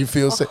 where you like-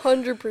 feel safe.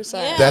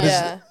 100%. That is-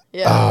 Yeah.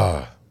 Yeah.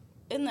 Ah,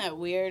 Isn't that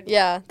weird?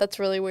 Yeah, that's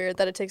really weird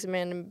that it takes a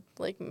man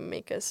to like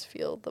make us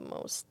feel the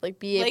most, like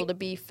be able Like- to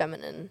be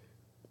feminine.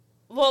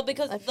 Well,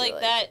 because I feel like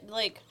like- that,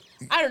 like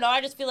I don't know. I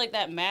just feel like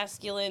that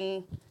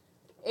masculine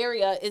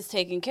area is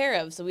taken care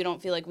of, so we don't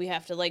feel like we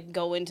have to like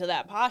go into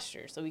that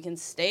posture, so we can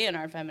stay in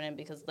our feminine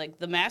because like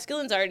the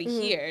masculine's already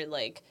here.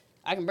 Like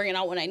I can bring it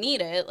out when I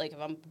need it, like if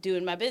I'm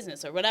doing my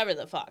business or whatever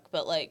the fuck.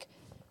 But like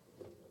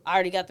I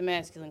already got the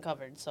masculine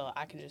covered, so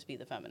I can just be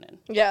the feminine.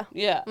 Yeah.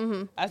 Yeah,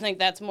 I think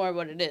that's more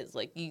what it is.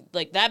 Like you,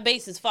 like that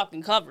base is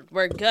fucking covered.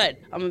 We're good.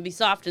 I'm gonna be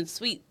soft and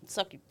sweet.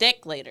 Suck your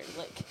dick later.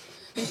 Like.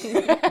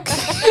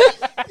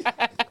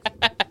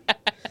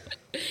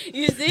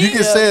 You see? you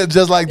can say it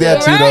just like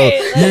that too,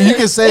 Right, though. You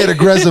can say it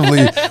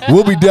aggressively.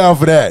 We'll be down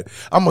for that.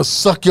 I'm gonna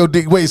suck your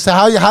dick. Wait, so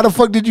how the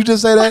fuck did you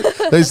just say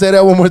that? They say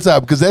that one more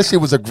time because that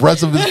shit was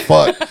aggressive as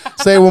fuck.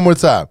 Say it one more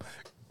time.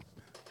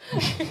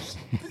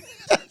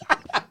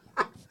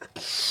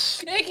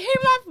 It came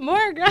off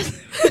more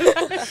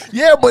aggressive.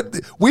 Yeah, but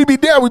we'd be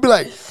down. We'd be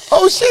like,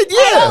 oh shit,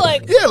 yeah, know,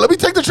 like- yeah. Let me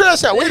take the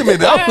trash out. Wait a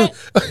minute. Alright.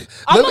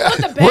 I'm gonna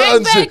put the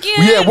bag back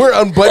in. Yeah, we're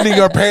unbuttoning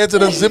our pants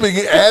and unzipping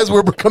it as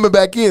we're coming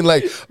back in.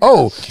 Like,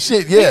 oh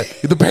shit, yeah.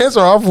 If the pants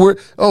are off,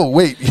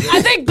 wait.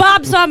 I think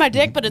Bob saw my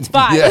dick, but it's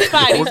fine. Yeah, It's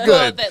fine. He's we're cool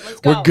good. with it. Let's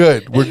go. We're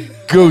good. We're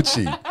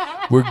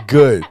Gucci. We're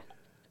good.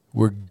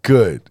 We're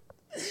good.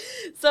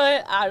 So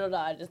I don't know.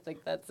 I just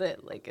think that's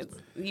it. Like it's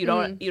you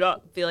don't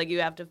feel like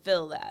you have to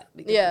fill that.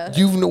 because- Yeah.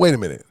 Wait a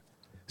minute.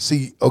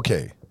 See,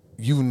 okay,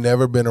 you've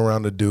never been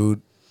around a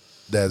dude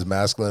that's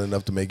masculine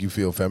enough to make you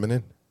feel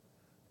feminine,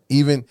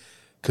 even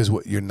because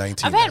you're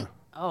 19 I've had. now.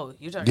 Oh,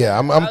 you're talking. Yeah, I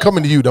I'm was-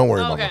 coming to you. Don't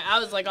worry, Okay, mama. I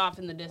was like off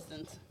in the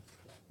distance.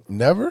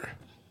 Never.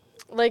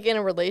 Like in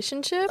a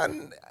relationship?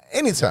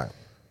 Anytime.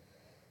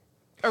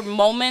 Or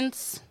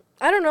moments.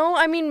 I don't know.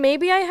 I mean,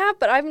 maybe I have,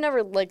 but I've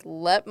never like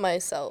let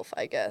myself,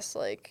 I guess,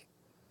 like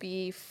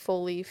be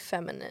fully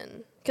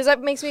feminine. Because that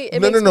makes me.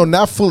 No,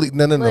 not fully.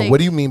 No. like- What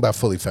do you mean by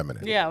fully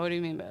feminine? Yeah. What do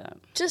you mean by that?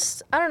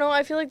 Just I don't know.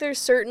 I feel like there's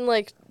certain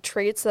like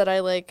traits that I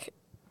like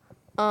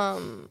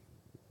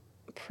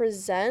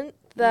present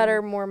that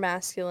are more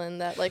masculine.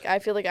 That like I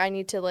feel like I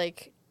need to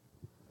like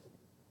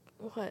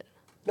what.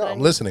 No, That I I'm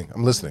need- listening.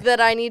 I'm listening. That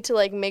I need to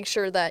like make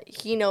sure that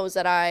he knows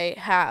that I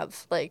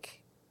have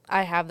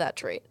that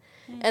trait.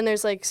 And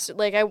there's like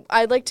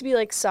I'd like to be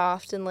like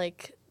soft and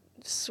like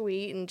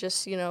sweet and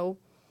just, you know,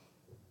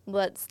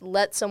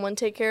 let someone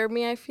take care of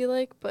me, I feel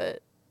like,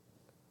 but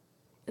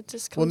it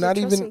just Well, comes not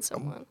with trusting even-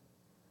 someone.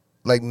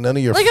 Like none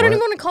of your Like I don't friends. even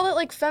want to call it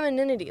like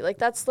femininity. Like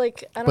that's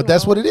like I don't know. But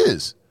that's what it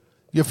is.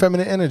 Your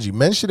feminine energy.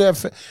 Men should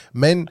have.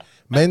 Men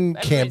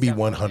can't be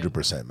Everybody's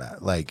 100%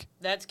 mad. Like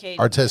That's cave.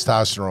 our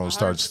testosterone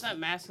starts. 100%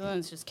 masculine.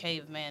 It's just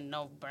caveman,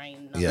 no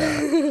brain. No.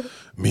 Yeah,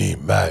 me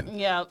man.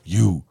 Yeah.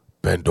 You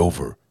bend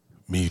over.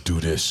 Me do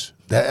this.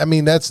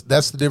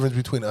 That's the difference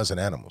between us and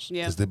animals.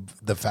 Yeah. Is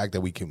the fact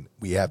that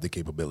we have the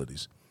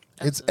capabilities.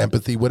 It's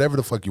empathy, whatever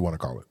the fuck you want to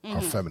call it.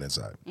 Our feminine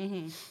side.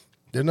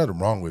 There's nothing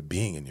wrong with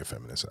being in your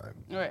feminine side.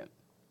 All right.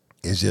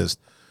 It's just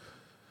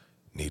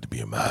need to be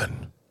a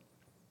man.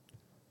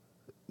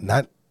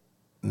 None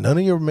of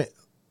your men.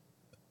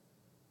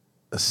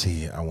 Let's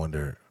see. I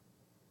wonder.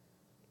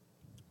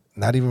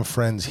 Not even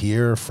friends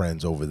here,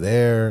 friends over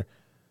there,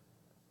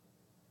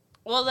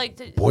 Well, like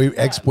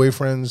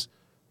ex-boyfriends.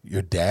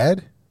 Your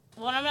dad?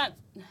 Well, I'm not.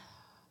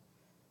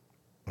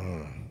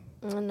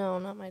 No,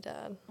 not my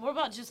dad. What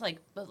about just like,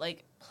 but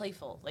like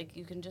playful? Like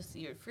you can just,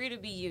 you're free to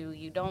be you.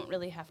 You don't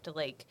really have to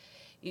like,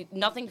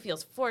 nothing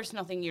feels forced.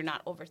 Nothing. You're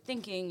not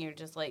overthinking. You're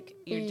just like,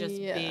 you're just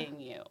being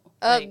you.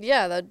 Like,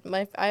 Yeah.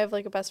 I have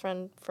like a best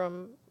friend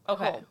from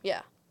home.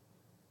 Yeah.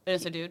 And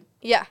it's a dude.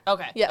 Yeah.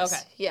 Okay. Yes.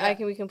 Okay. Yeah, I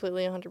can be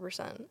completely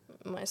 100%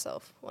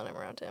 myself when I'm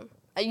around him.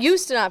 I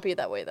used to not be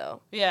that way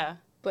though, Yeah.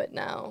 but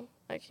now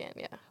I can.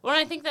 Yeah. Well,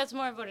 I think that's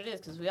more of what it is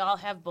because we all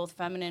have both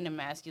feminine and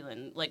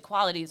masculine like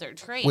qualities or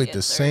traits. Wait,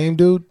 the same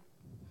dude?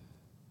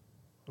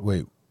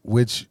 Wait,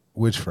 which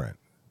friend?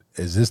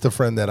 Is this the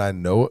friend that I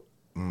know?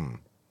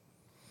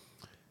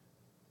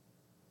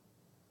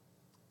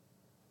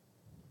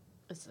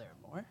 Is there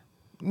more?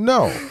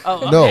 No.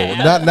 Oh, No, okay.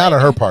 not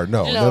on her part.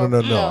 No.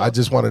 No. I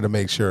just wanted to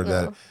make sure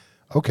that,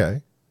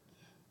 okay,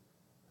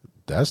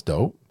 that's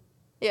dope.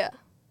 Yeah.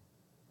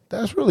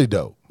 That's really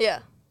dope. Yeah.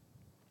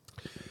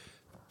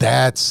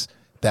 That's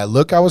that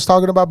look I was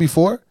talking about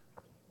before.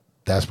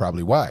 That's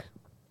probably why.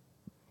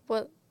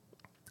 What?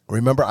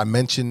 Remember, I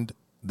mentioned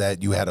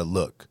that you had a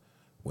look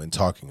when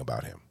talking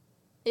about him.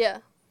 Yeah.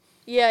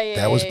 Yeah.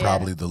 That was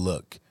probably the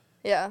look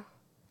Yeah.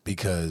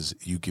 because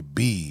you could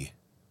be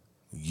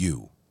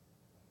you.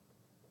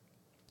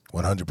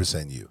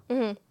 100% you.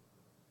 Mm-hmm.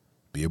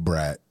 Be a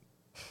brat.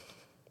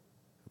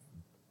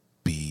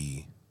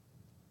 Be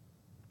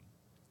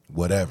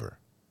whatever.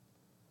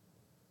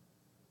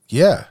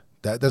 Yeah,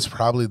 that's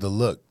probably the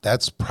look.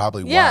 That's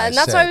probably why. Yeah, and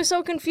that's said, why I was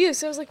so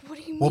confused. I was like, "What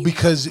do you mean?" well,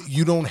 because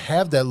you don't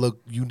have that look.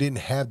 You didn't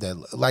have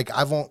that. Like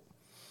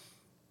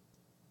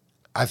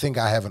I think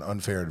I have an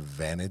unfair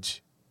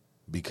advantage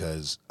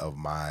because of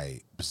my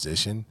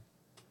position.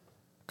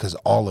 Because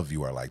all of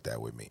you are like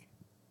that with me.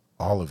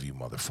 All of you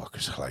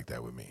motherfuckers are like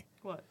that with me.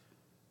 What?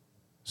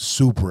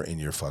 Super in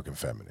your fucking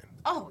feminine.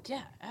 Oh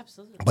yeah,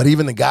 absolutely. But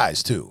even the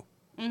guys too.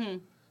 Mm-hmm.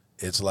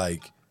 It's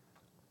like,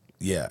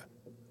 yeah.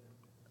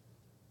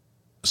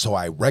 So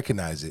I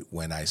recognize it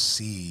when I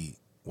see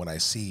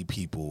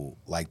people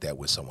like that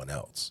with someone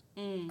else.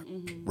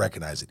 Mm-hmm.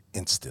 Recognize it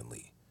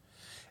instantly.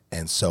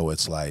 And so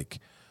it's like,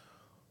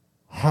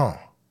 huh.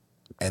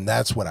 And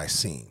that's what I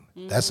seen.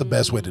 That's the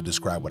best way to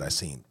describe what I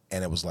seen.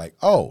 And it was like,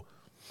 oh,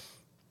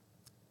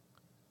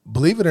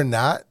 believe it or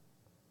not,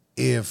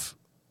 if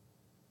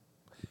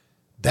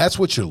that's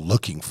what you're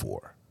looking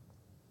for,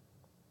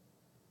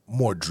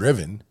 more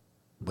driven,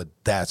 but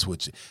that's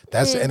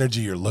the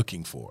energy you're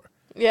looking for.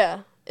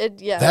 Yeah.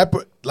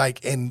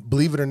 And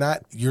believe it or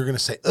not, you're gonna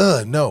say,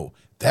 no,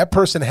 that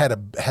person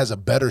has a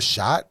better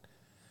shot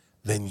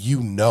than you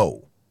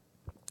know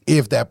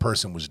if that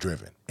person was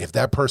driven. If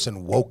that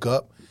person woke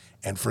up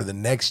and for the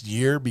next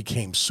year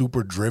became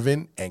super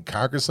driven and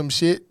conquered some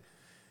shit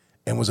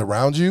and was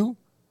around you,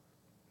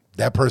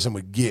 that person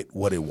would get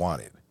what it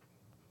wanted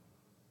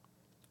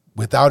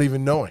without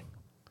even knowing.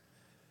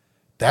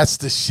 That's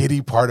the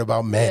shitty part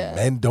about men. Yeah.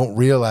 Men don't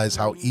realize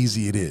how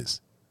easy it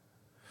is.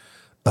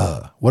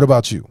 What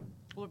about you?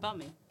 What about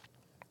me?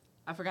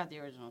 I forgot the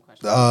original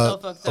question. So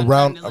focused on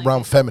trying to, like,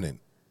 Around feminine,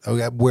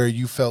 okay, where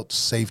you felt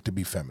safe to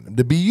be feminine,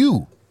 to be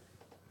you.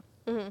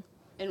 in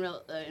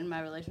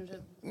my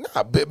relationship.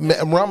 Nah,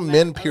 around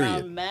men. Period.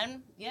 Around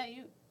men, yeah,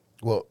 you.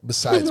 Well,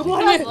 besides me,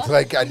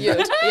 like I,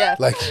 Yeah.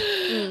 like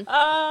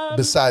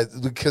besides,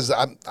 because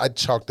I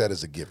chalk that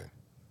as a given.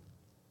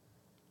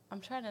 I'm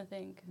trying to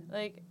think.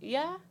 Like,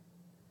 yeah.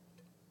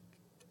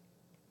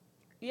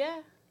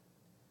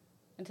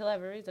 Until I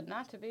have a reason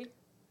not to be.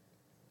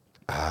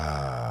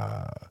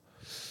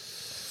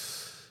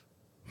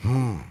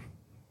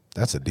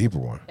 That's a deeper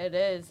one. It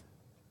is.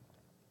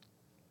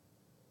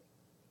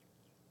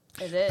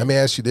 Let me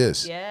ask you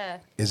this. Yeah.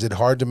 Is it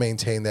hard to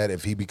maintain that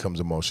if he becomes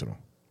emotional?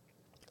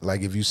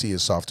 Like if you see a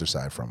softer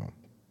side from him?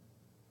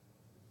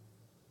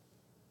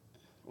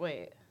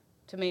 Wait.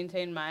 To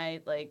maintain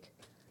my, like,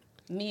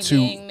 me To-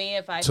 being me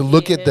if I To see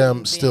look at him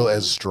them still being-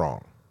 as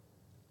strong.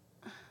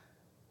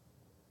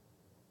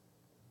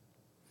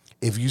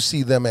 If you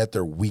see them at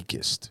their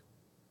weakest,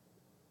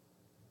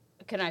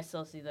 Can I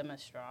still see them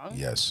as strong?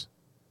 yes.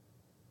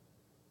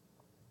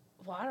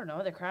 Well, I don't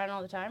know. They're crying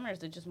all the time, or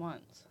is it just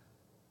once?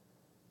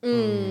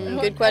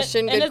 Good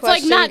question. And Good it's,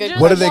 like, question. not Good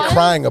just What are they one.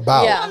 crying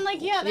about? Yeah. I'm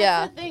like, yeah, that's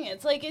Yeah. the thing.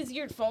 It's like, is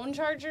your phone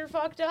charger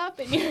fucked up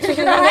and you're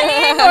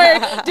crying,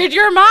 or did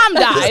your mom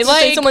die? Did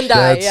Like, someone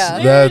die?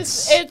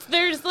 That's- Yeah.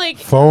 there's like,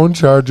 Phone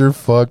charger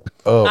fucked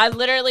up. I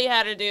literally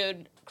had a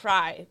dude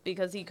cry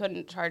because he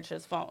couldn't charge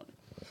his phone,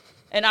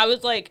 and I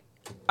was like,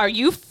 are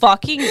you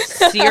fucking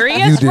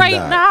serious You did right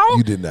not. now?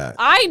 You did not.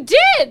 I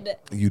did.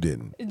 You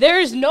didn't.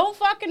 There's no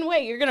fucking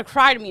way you're gonna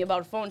cry to me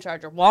about a phone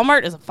charger.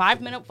 Walmart is a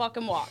 5-minute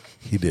fucking walk.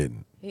 He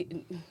didn't.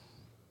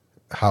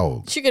 How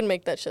old? She could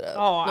make that shit up.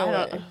 Oh, No I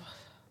don't. way.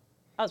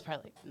 I was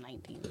probably like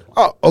 19.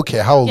 Oh, okay.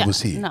 How old Yeah,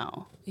 was he?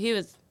 No, he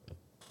was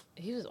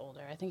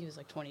older. I think he was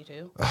like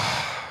 22.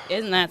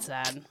 Isn't that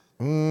sad?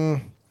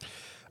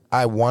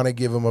 I want to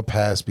give him a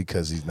pass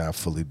because he's not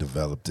fully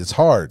developed. It's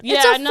hard. Yeah,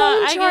 It's a no,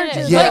 phone I charger.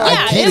 get it. Yeah, Like,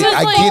 I get it. was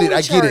I like- get it.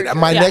 I get it. charger.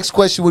 My Yeah. next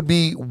question would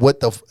be,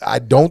 I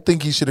don't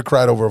think he should have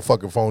cried over a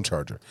fucking phone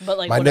charger. But,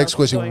 like, my what next else is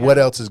question, going what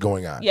on? else is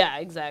going on? Yeah,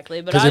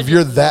 exactly. But Because I if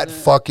you're just that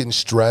wasn't- fucking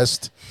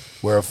stressed,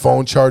 where a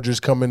phone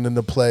charger's coming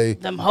into play,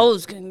 them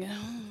hoes can go.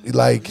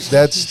 like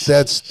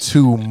that's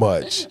too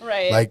much.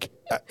 Right. Like,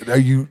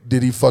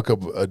 did he fuck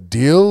up a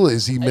deal?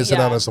 Is he missing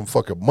yeah. out on some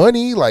fucking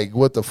money? Like,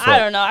 what the fuck? I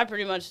don't know. I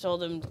pretty much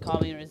told him to call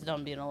me when he's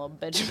done being a little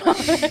bitch about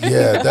it.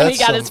 Yeah, when that's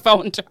he got his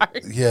phone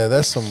charged. Yeah,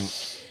 that's some.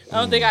 I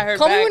don't think I heard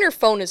Call back. me when your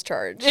phone is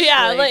charged.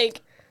 Yeah,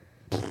 like.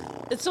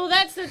 So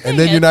that's the thing. And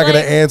then you're it's not gonna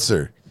like-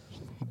 answer.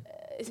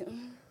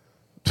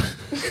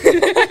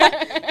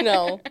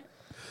 No.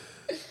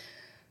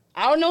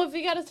 I don't know if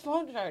he got his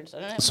phone charged. I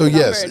don't have So his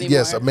number yes, anymore.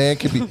 yes, a man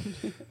can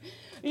be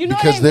You know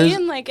because what I there's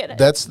mean? Like it,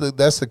 that's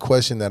the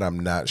question that I'm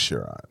not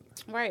sure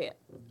on. right.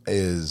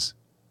 Is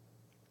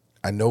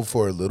I know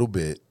for a little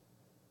bit,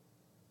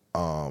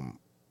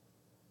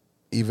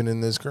 even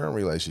in this current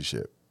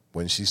relationship,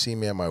 when she seen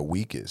me at my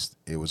weakest,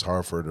 it was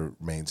hard for her to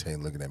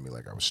maintain looking at me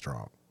like I was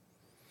strong.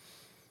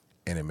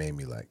 And it made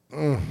me like,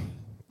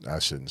 I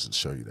shouldn't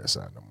show you that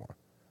side no more.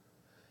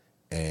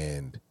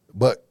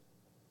 But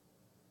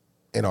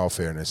in all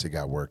fairness, it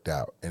got worked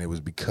out. And it was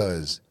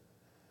because,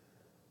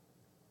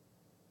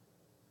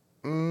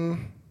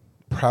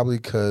 probably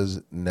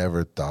because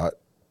never thought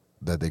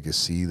that they could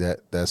see that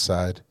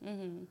side.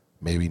 Mm-hmm.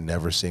 Maybe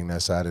never seeing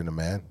that side in a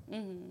man.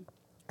 Mm-hmm.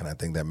 And I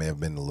think that may have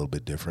been a little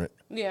bit different.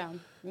 Yeah.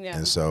 Yeah.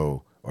 And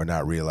so, or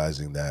not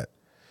realizing that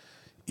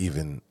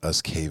even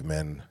us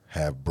cavemen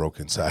have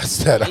broken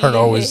sides that aren't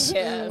always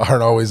Yeah.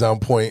 on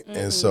point.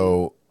 And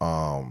so,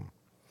 well,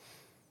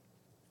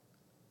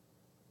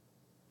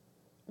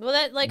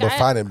 that like but I,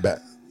 finding back,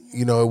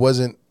 it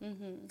wasn't.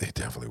 It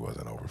definitely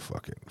wasn't over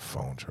fucking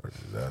phone charges.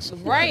 That's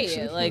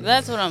right. Like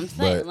that's what I'm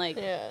saying. But- like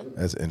Yeah.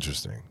 That's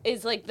interesting.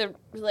 is like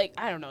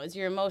I don't know. Is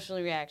your emotional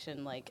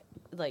reaction like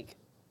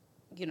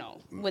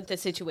with the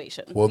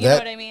situation? Well, you know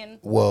what I mean?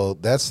 Well,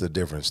 that's the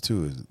difference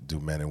too. Is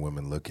do men and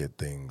women look at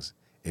things?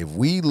 If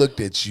we looked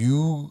at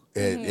you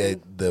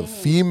at the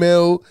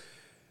female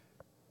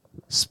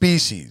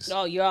species,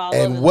 Oh, you're all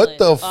over and the what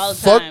place, the all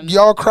fuck time.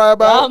 y'all cry All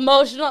about?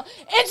 emotional.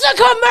 It's a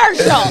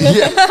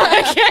commercial.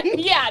 Yeah.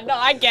 Yeah, no,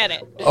 I get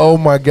it. Oh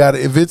my god!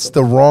 If it's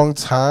the wrong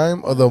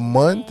time of the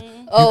month,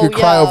 you Oh, could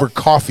cry yeah. over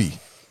coffee.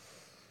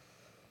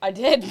 I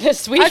did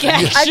this week. I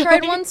actually.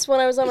 cried once when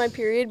I was on my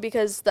period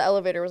because the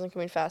elevator wasn't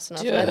coming fast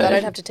enough. And I thought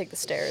I'd have to take the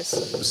stairs.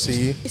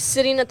 See,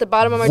 Sitting at the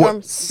bottom of my What-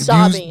 dorm,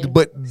 sobbing.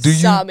 But do you?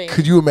 Sobbing.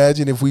 Could you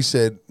imagine if we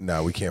said,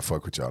 "No, we can't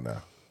fuck with y'all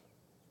now"?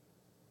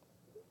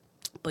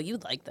 But you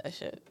like that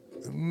shit.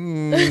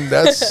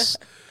 That's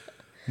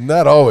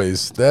not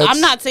always. That's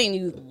I'm not saying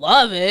you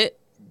love it.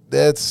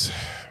 That's.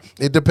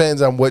 It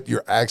depends on what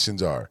your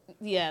actions are.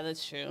 Yeah,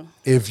 that's true.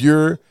 If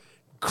you're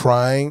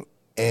crying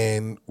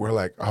and we're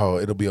like, "Oh,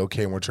 it'll be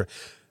okay," and we're trying.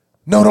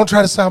 No, don't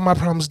try to solve my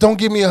problems. Don't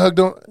give me a hug.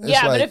 Don't. It's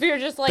Yeah, like, but if you're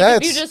just like,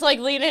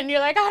 lean in, you're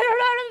like, I don't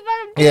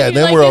know. What to Yeah, do.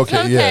 then Like, we're it's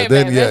okay. Yeah,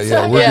 then babe. yeah, It's yeah,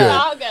 okay. we're It's good.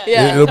 all good.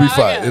 Yeah. It'll be It's all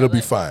fine. good. It'll be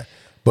Like, fine.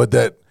 But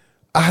that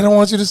I don't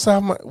want you to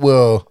solve my.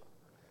 Well,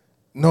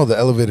 no, the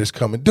elevator's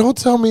coming. Don't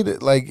tell me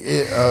that. Like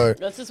it.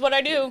 This is what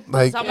I do.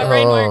 Like That's how my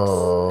brain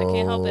works. I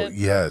can't help it.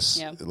 Yes.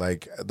 Yeah.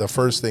 Like the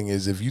first thing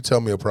is if you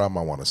tell me a problem,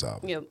 I want to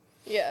solve it. Yep.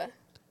 Yeah.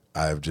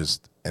 I've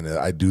just and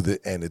I do the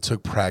and it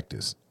took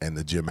practice and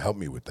the gym helped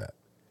me with that.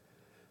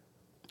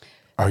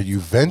 Are you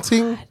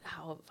venting?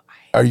 How have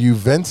I? Are you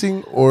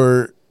venting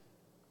or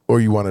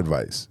you want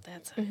advice?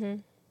 That's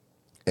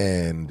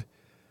And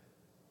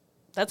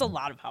that's a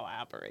lot of how I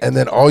operate.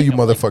 then all you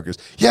motherfuckers,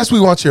 yes, we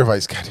want your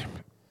advice. God damn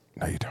it.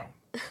 No, you don't.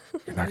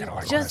 You're not gonna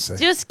like what I say.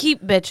 just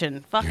keep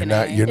bitching. Fucking You're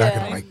not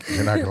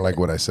A. gonna like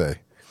what I say.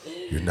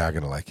 You're not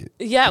gonna like it.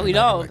 Yeah, You're we not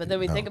gonna don't. like But it. then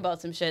we No. think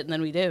about some shit, and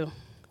then we do.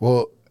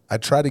 Well, I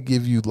try to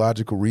give you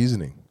logical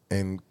reasoning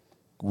and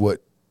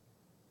what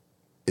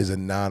is a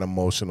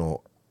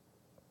non-emotional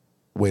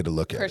way to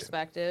look at it.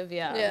 Perspective.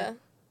 Yeah. Yeah.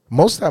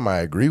 Most time I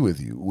agree with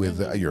you with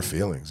your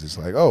feelings. It's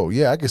like, oh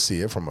yeah, I can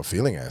see it from a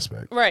feeling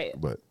aspect. Right.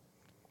 But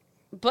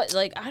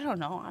like I don't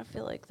know. I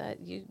feel like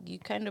that you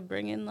kind of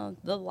bring in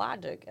the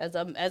logic as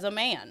a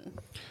man.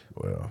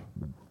 well,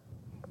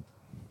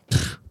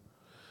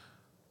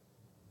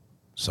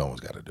 someone's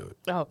got to do it.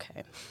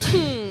 Okay.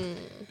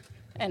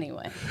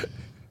 Anyway.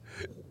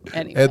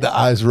 And the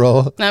eyes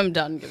roll. I'm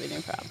done giving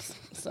you props.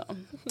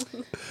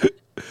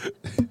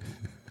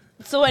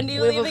 So when do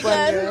you Live leave a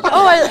again? blender.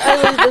 Oh, I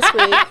leave this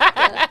week.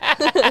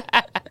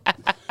 Yeah.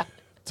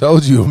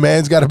 Told you, a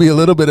man's got to be a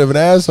little bit of an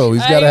asshole.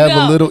 He's got to I have a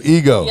know. little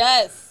ego.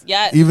 Yes.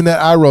 Even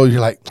that eye roll,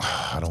 you're like,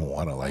 I don't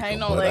want to like I him,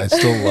 know, but like, I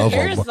still love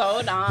You're him.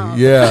 so dumb.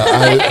 Yeah,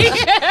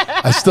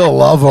 I still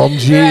love him.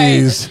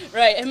 Jeez.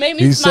 Right. It made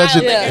me He's smile.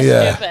 such a- like you're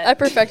yeah. stupid. I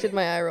perfected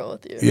my eye roll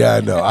with you. Yeah, I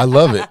know. I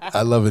love it.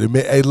 I love it.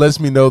 It lets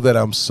me know that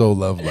I'm so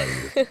loved by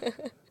you.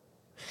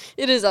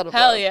 It is out of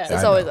Hell love. yeah. It's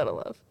I always know. out of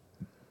love.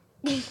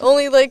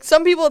 Only like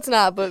some people it's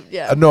not, but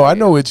yeah. No, I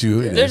know it's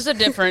you. It There's is. a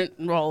different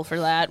role for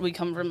that. We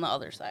come from the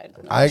other side.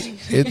 No.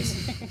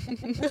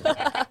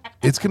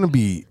 It's gonna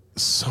be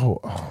so.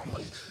 Oh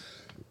my.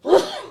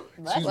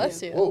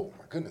 Bless you. Oh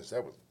my goodness,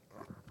 that was.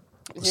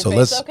 Is your So face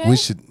let's. okay? We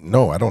should.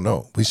 No, I don't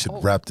know. We should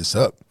wrap this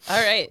up.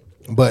 All right.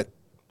 But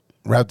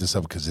wrap this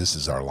up because this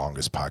is our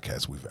longest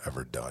podcast we've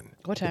ever done.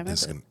 What time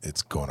is it?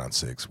 It's going on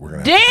 6. We're gonna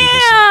have to do this in 2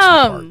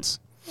 Damn! parts.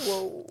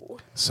 Whoa.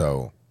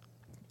 So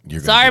you're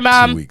gonna Sorry, get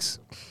Mom. 2 weeks.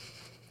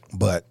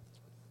 But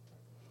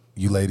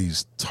you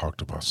ladies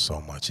talked about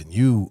so much, and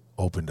you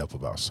opened up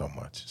about so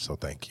much. So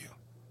thank you.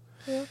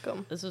 You're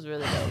welcome. This was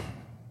really dope.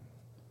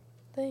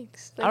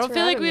 Thanks. I don't for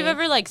feel like having we've me.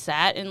 ever like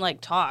sat and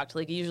like talked.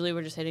 Like usually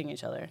we're just hitting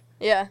each other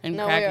Yeah. and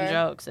no, we cracking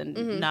are. jokes.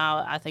 And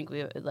now I think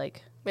we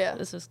like. Yeah.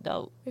 This is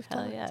dope. We've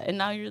Hell talked. yeah! And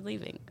now you're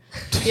leaving.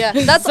 Yeah.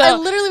 That's So- I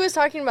literally was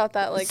talking about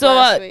that like So,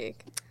 last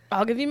week.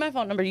 I'll give you my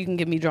phone number. You can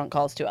give me drunk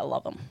calls too. I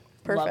love them.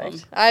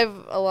 Perfect. I have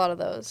a lot of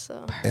those,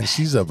 so And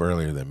she's up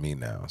earlier than me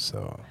now.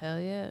 So Hell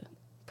yeah.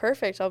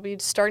 perfect. I'll be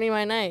starting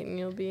my night, and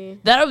you'll be.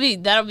 That'll be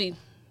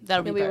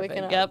You'll be perfect.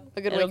 waking up. Yep.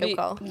 A good It'll wake-up be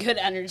call. Good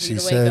energy She to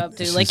said wake up to.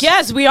 she's- Like,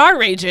 yes, we are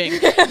raging.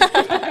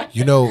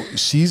 you know,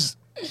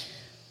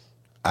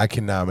 I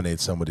can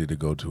nominate somebody to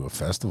go to a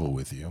festival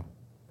with you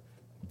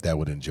that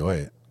would enjoy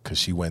it because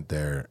she went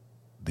there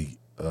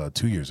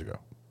 2 years ago.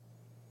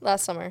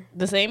 Last summer.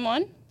 The same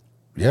one?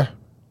 Yeah.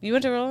 You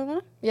went to Rolling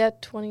One? Yeah,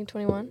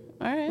 2021.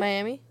 All right.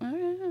 Miami. All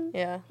right.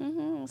 Yeah.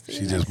 Mhm, we'll see She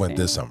you just next went year.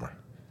 this summer.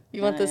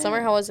 You went this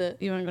summer? How was it?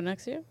 You want to go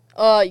next year?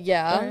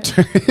 Yeah.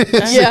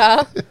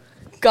 Yeah.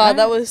 God,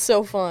 that was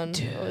so fun.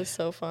 It was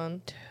so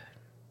fun.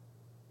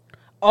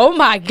 Oh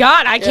my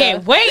God, I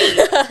can't wait.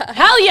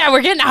 Hell yeah,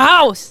 we're getting a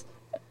house.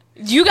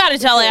 You got to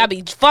tell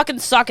Abby, fucking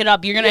suck it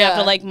up. You're going to have to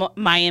Yeah. like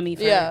Miami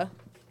for Yeah.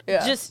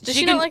 Yeah. Just- Does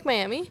she she can- not like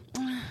Miami?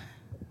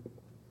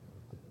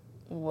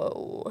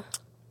 Whoa.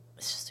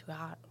 It's just too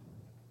hot.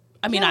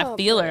 I mean, Yeah, I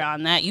feel her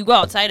on that. You go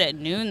outside at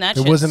noon, that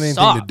There shit wasn't anything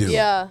sucks. to do.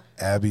 Yeah.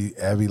 Abby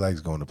likes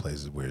going to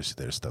places where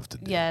there's stuff to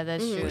do. Yeah,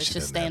 that's true. Where It's she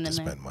just doesn't staying have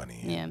to in there. spend money.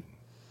 Yeah.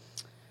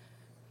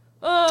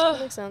 That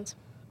makes sense.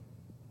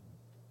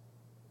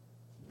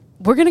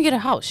 We're going to get a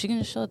house. She can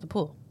just chill at the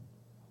pool.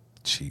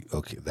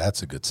 Okay,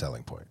 that's a good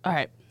selling point. All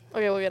right.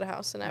 Okay, we'll get a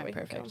house and All Abby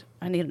right, can perfect.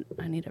 I need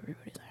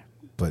everybody there.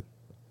 But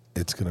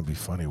it's gonna be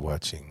funny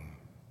watching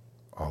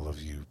all of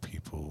you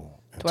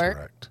people Twerk?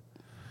 interact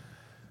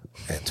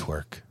and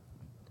twerk.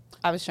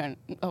 I was trying.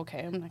 Okay,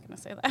 I'm not gonna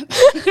say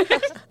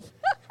that.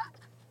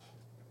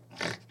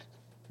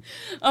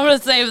 I'm gonna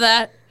save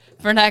that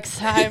for next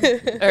time,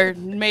 or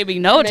maybe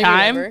no Maybe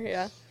time. never,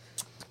 yeah.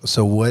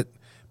 So what?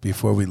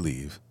 Before we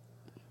leave,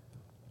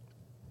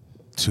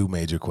 2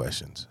 major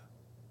questions.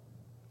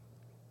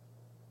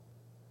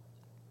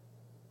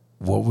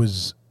 What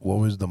was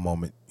the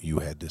moment you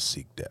had to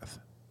seek death?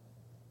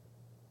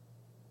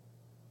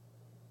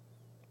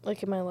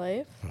 Like in my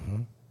life?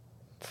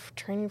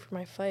 Training for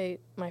my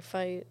fight.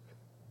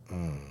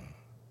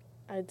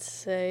 I'd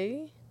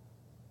say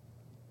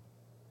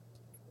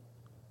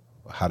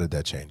How did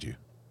that change you?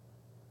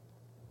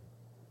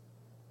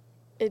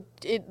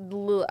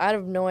 I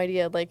have no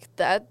idea. Like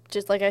that,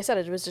 just like I said,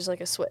 it was just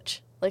like a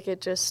switch. Like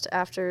it just,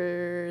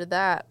 after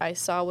that, I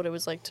saw what it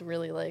was like to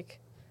really like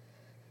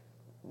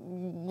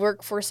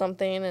work for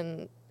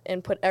something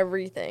and put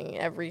everything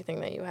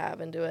that you have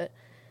into it.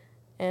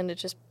 And it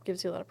just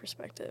gives you a lot of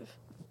perspective.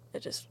 It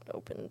just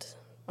opened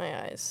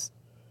my eyes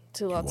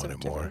to lots of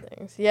wanted different more?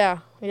 things. Yeah,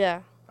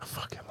 yeah. I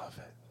fucking love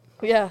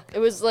it. Yeah, it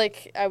was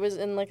like I was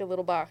in like a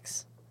little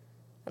box,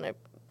 and I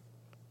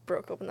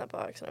broke open that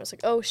box, and I was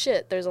like, "Oh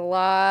shit! There's a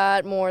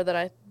lot more that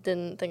I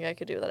didn't think I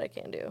could do that I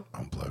can do."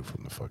 Unplugged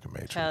from the fucking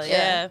Matrix. Hell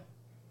yeah.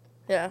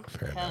 Yeah.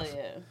 Fair Hell enough.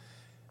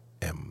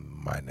 yeah. And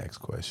my next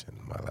question,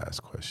 my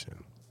last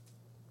question.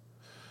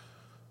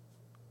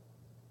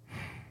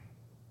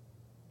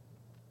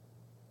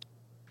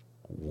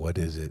 What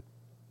is it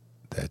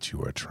that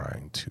you are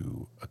trying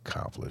to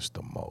accomplish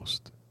the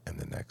most in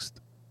the next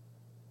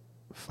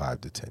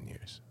 5 to 10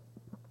 years?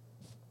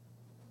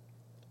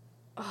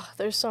 Oh,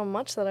 there's so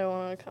much that I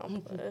want to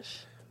accomplish.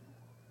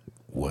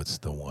 What's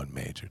the one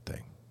major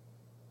thing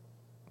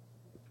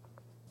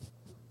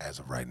as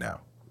of right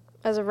now?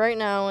 As of right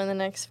now, in the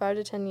next 5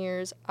 to 10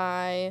 years,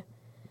 I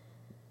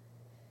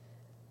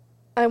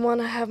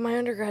want to have my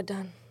undergrad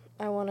done.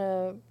 I want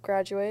to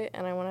graduate,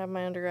 and I want to have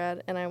my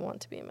undergrad, and I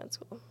want to be in med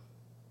school.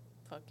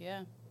 Fuck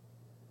yeah.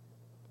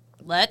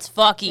 Let's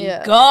fucking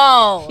Yeah.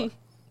 go.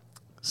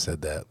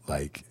 Said that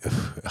like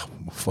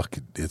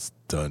fucking it's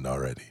done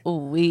already.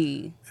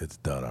 Ooh-wee. It's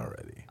done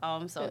already. Oh,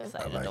 I'm so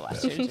excited like to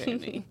watch that. your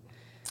journey.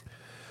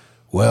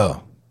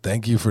 Well,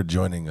 thank you for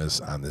joining us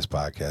on this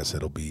podcast.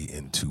 It'll be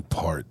in 2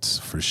 parts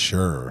for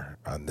sure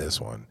on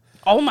this one.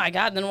 Oh my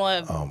God, then we'll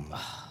have,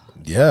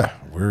 Yeah,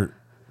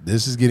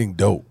 this is getting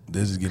dope.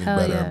 This is getting Hell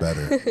better yeah. and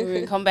better. we're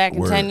gonna come back in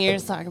We're- 10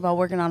 years, talk about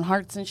working on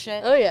hearts and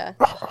shit. Oh, yeah.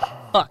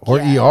 Fuck Or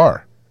yeah.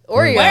 ER.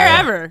 Or ER.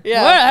 Wherever.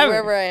 Yeah, Wherever.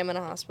 wherever I am in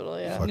a hospital,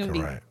 yeah. Fuck. You're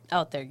Fucking gonna be right.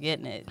 out there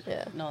getting it.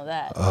 Yeah. Know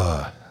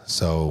that.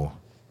 So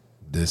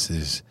this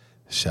is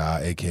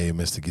ShaH, aka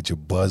Mr. Get Your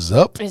Buzz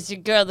Up. It's your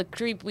girl, the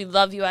creep. We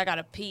love you. I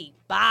gotta pee.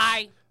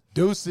 Bye.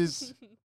 Deuces.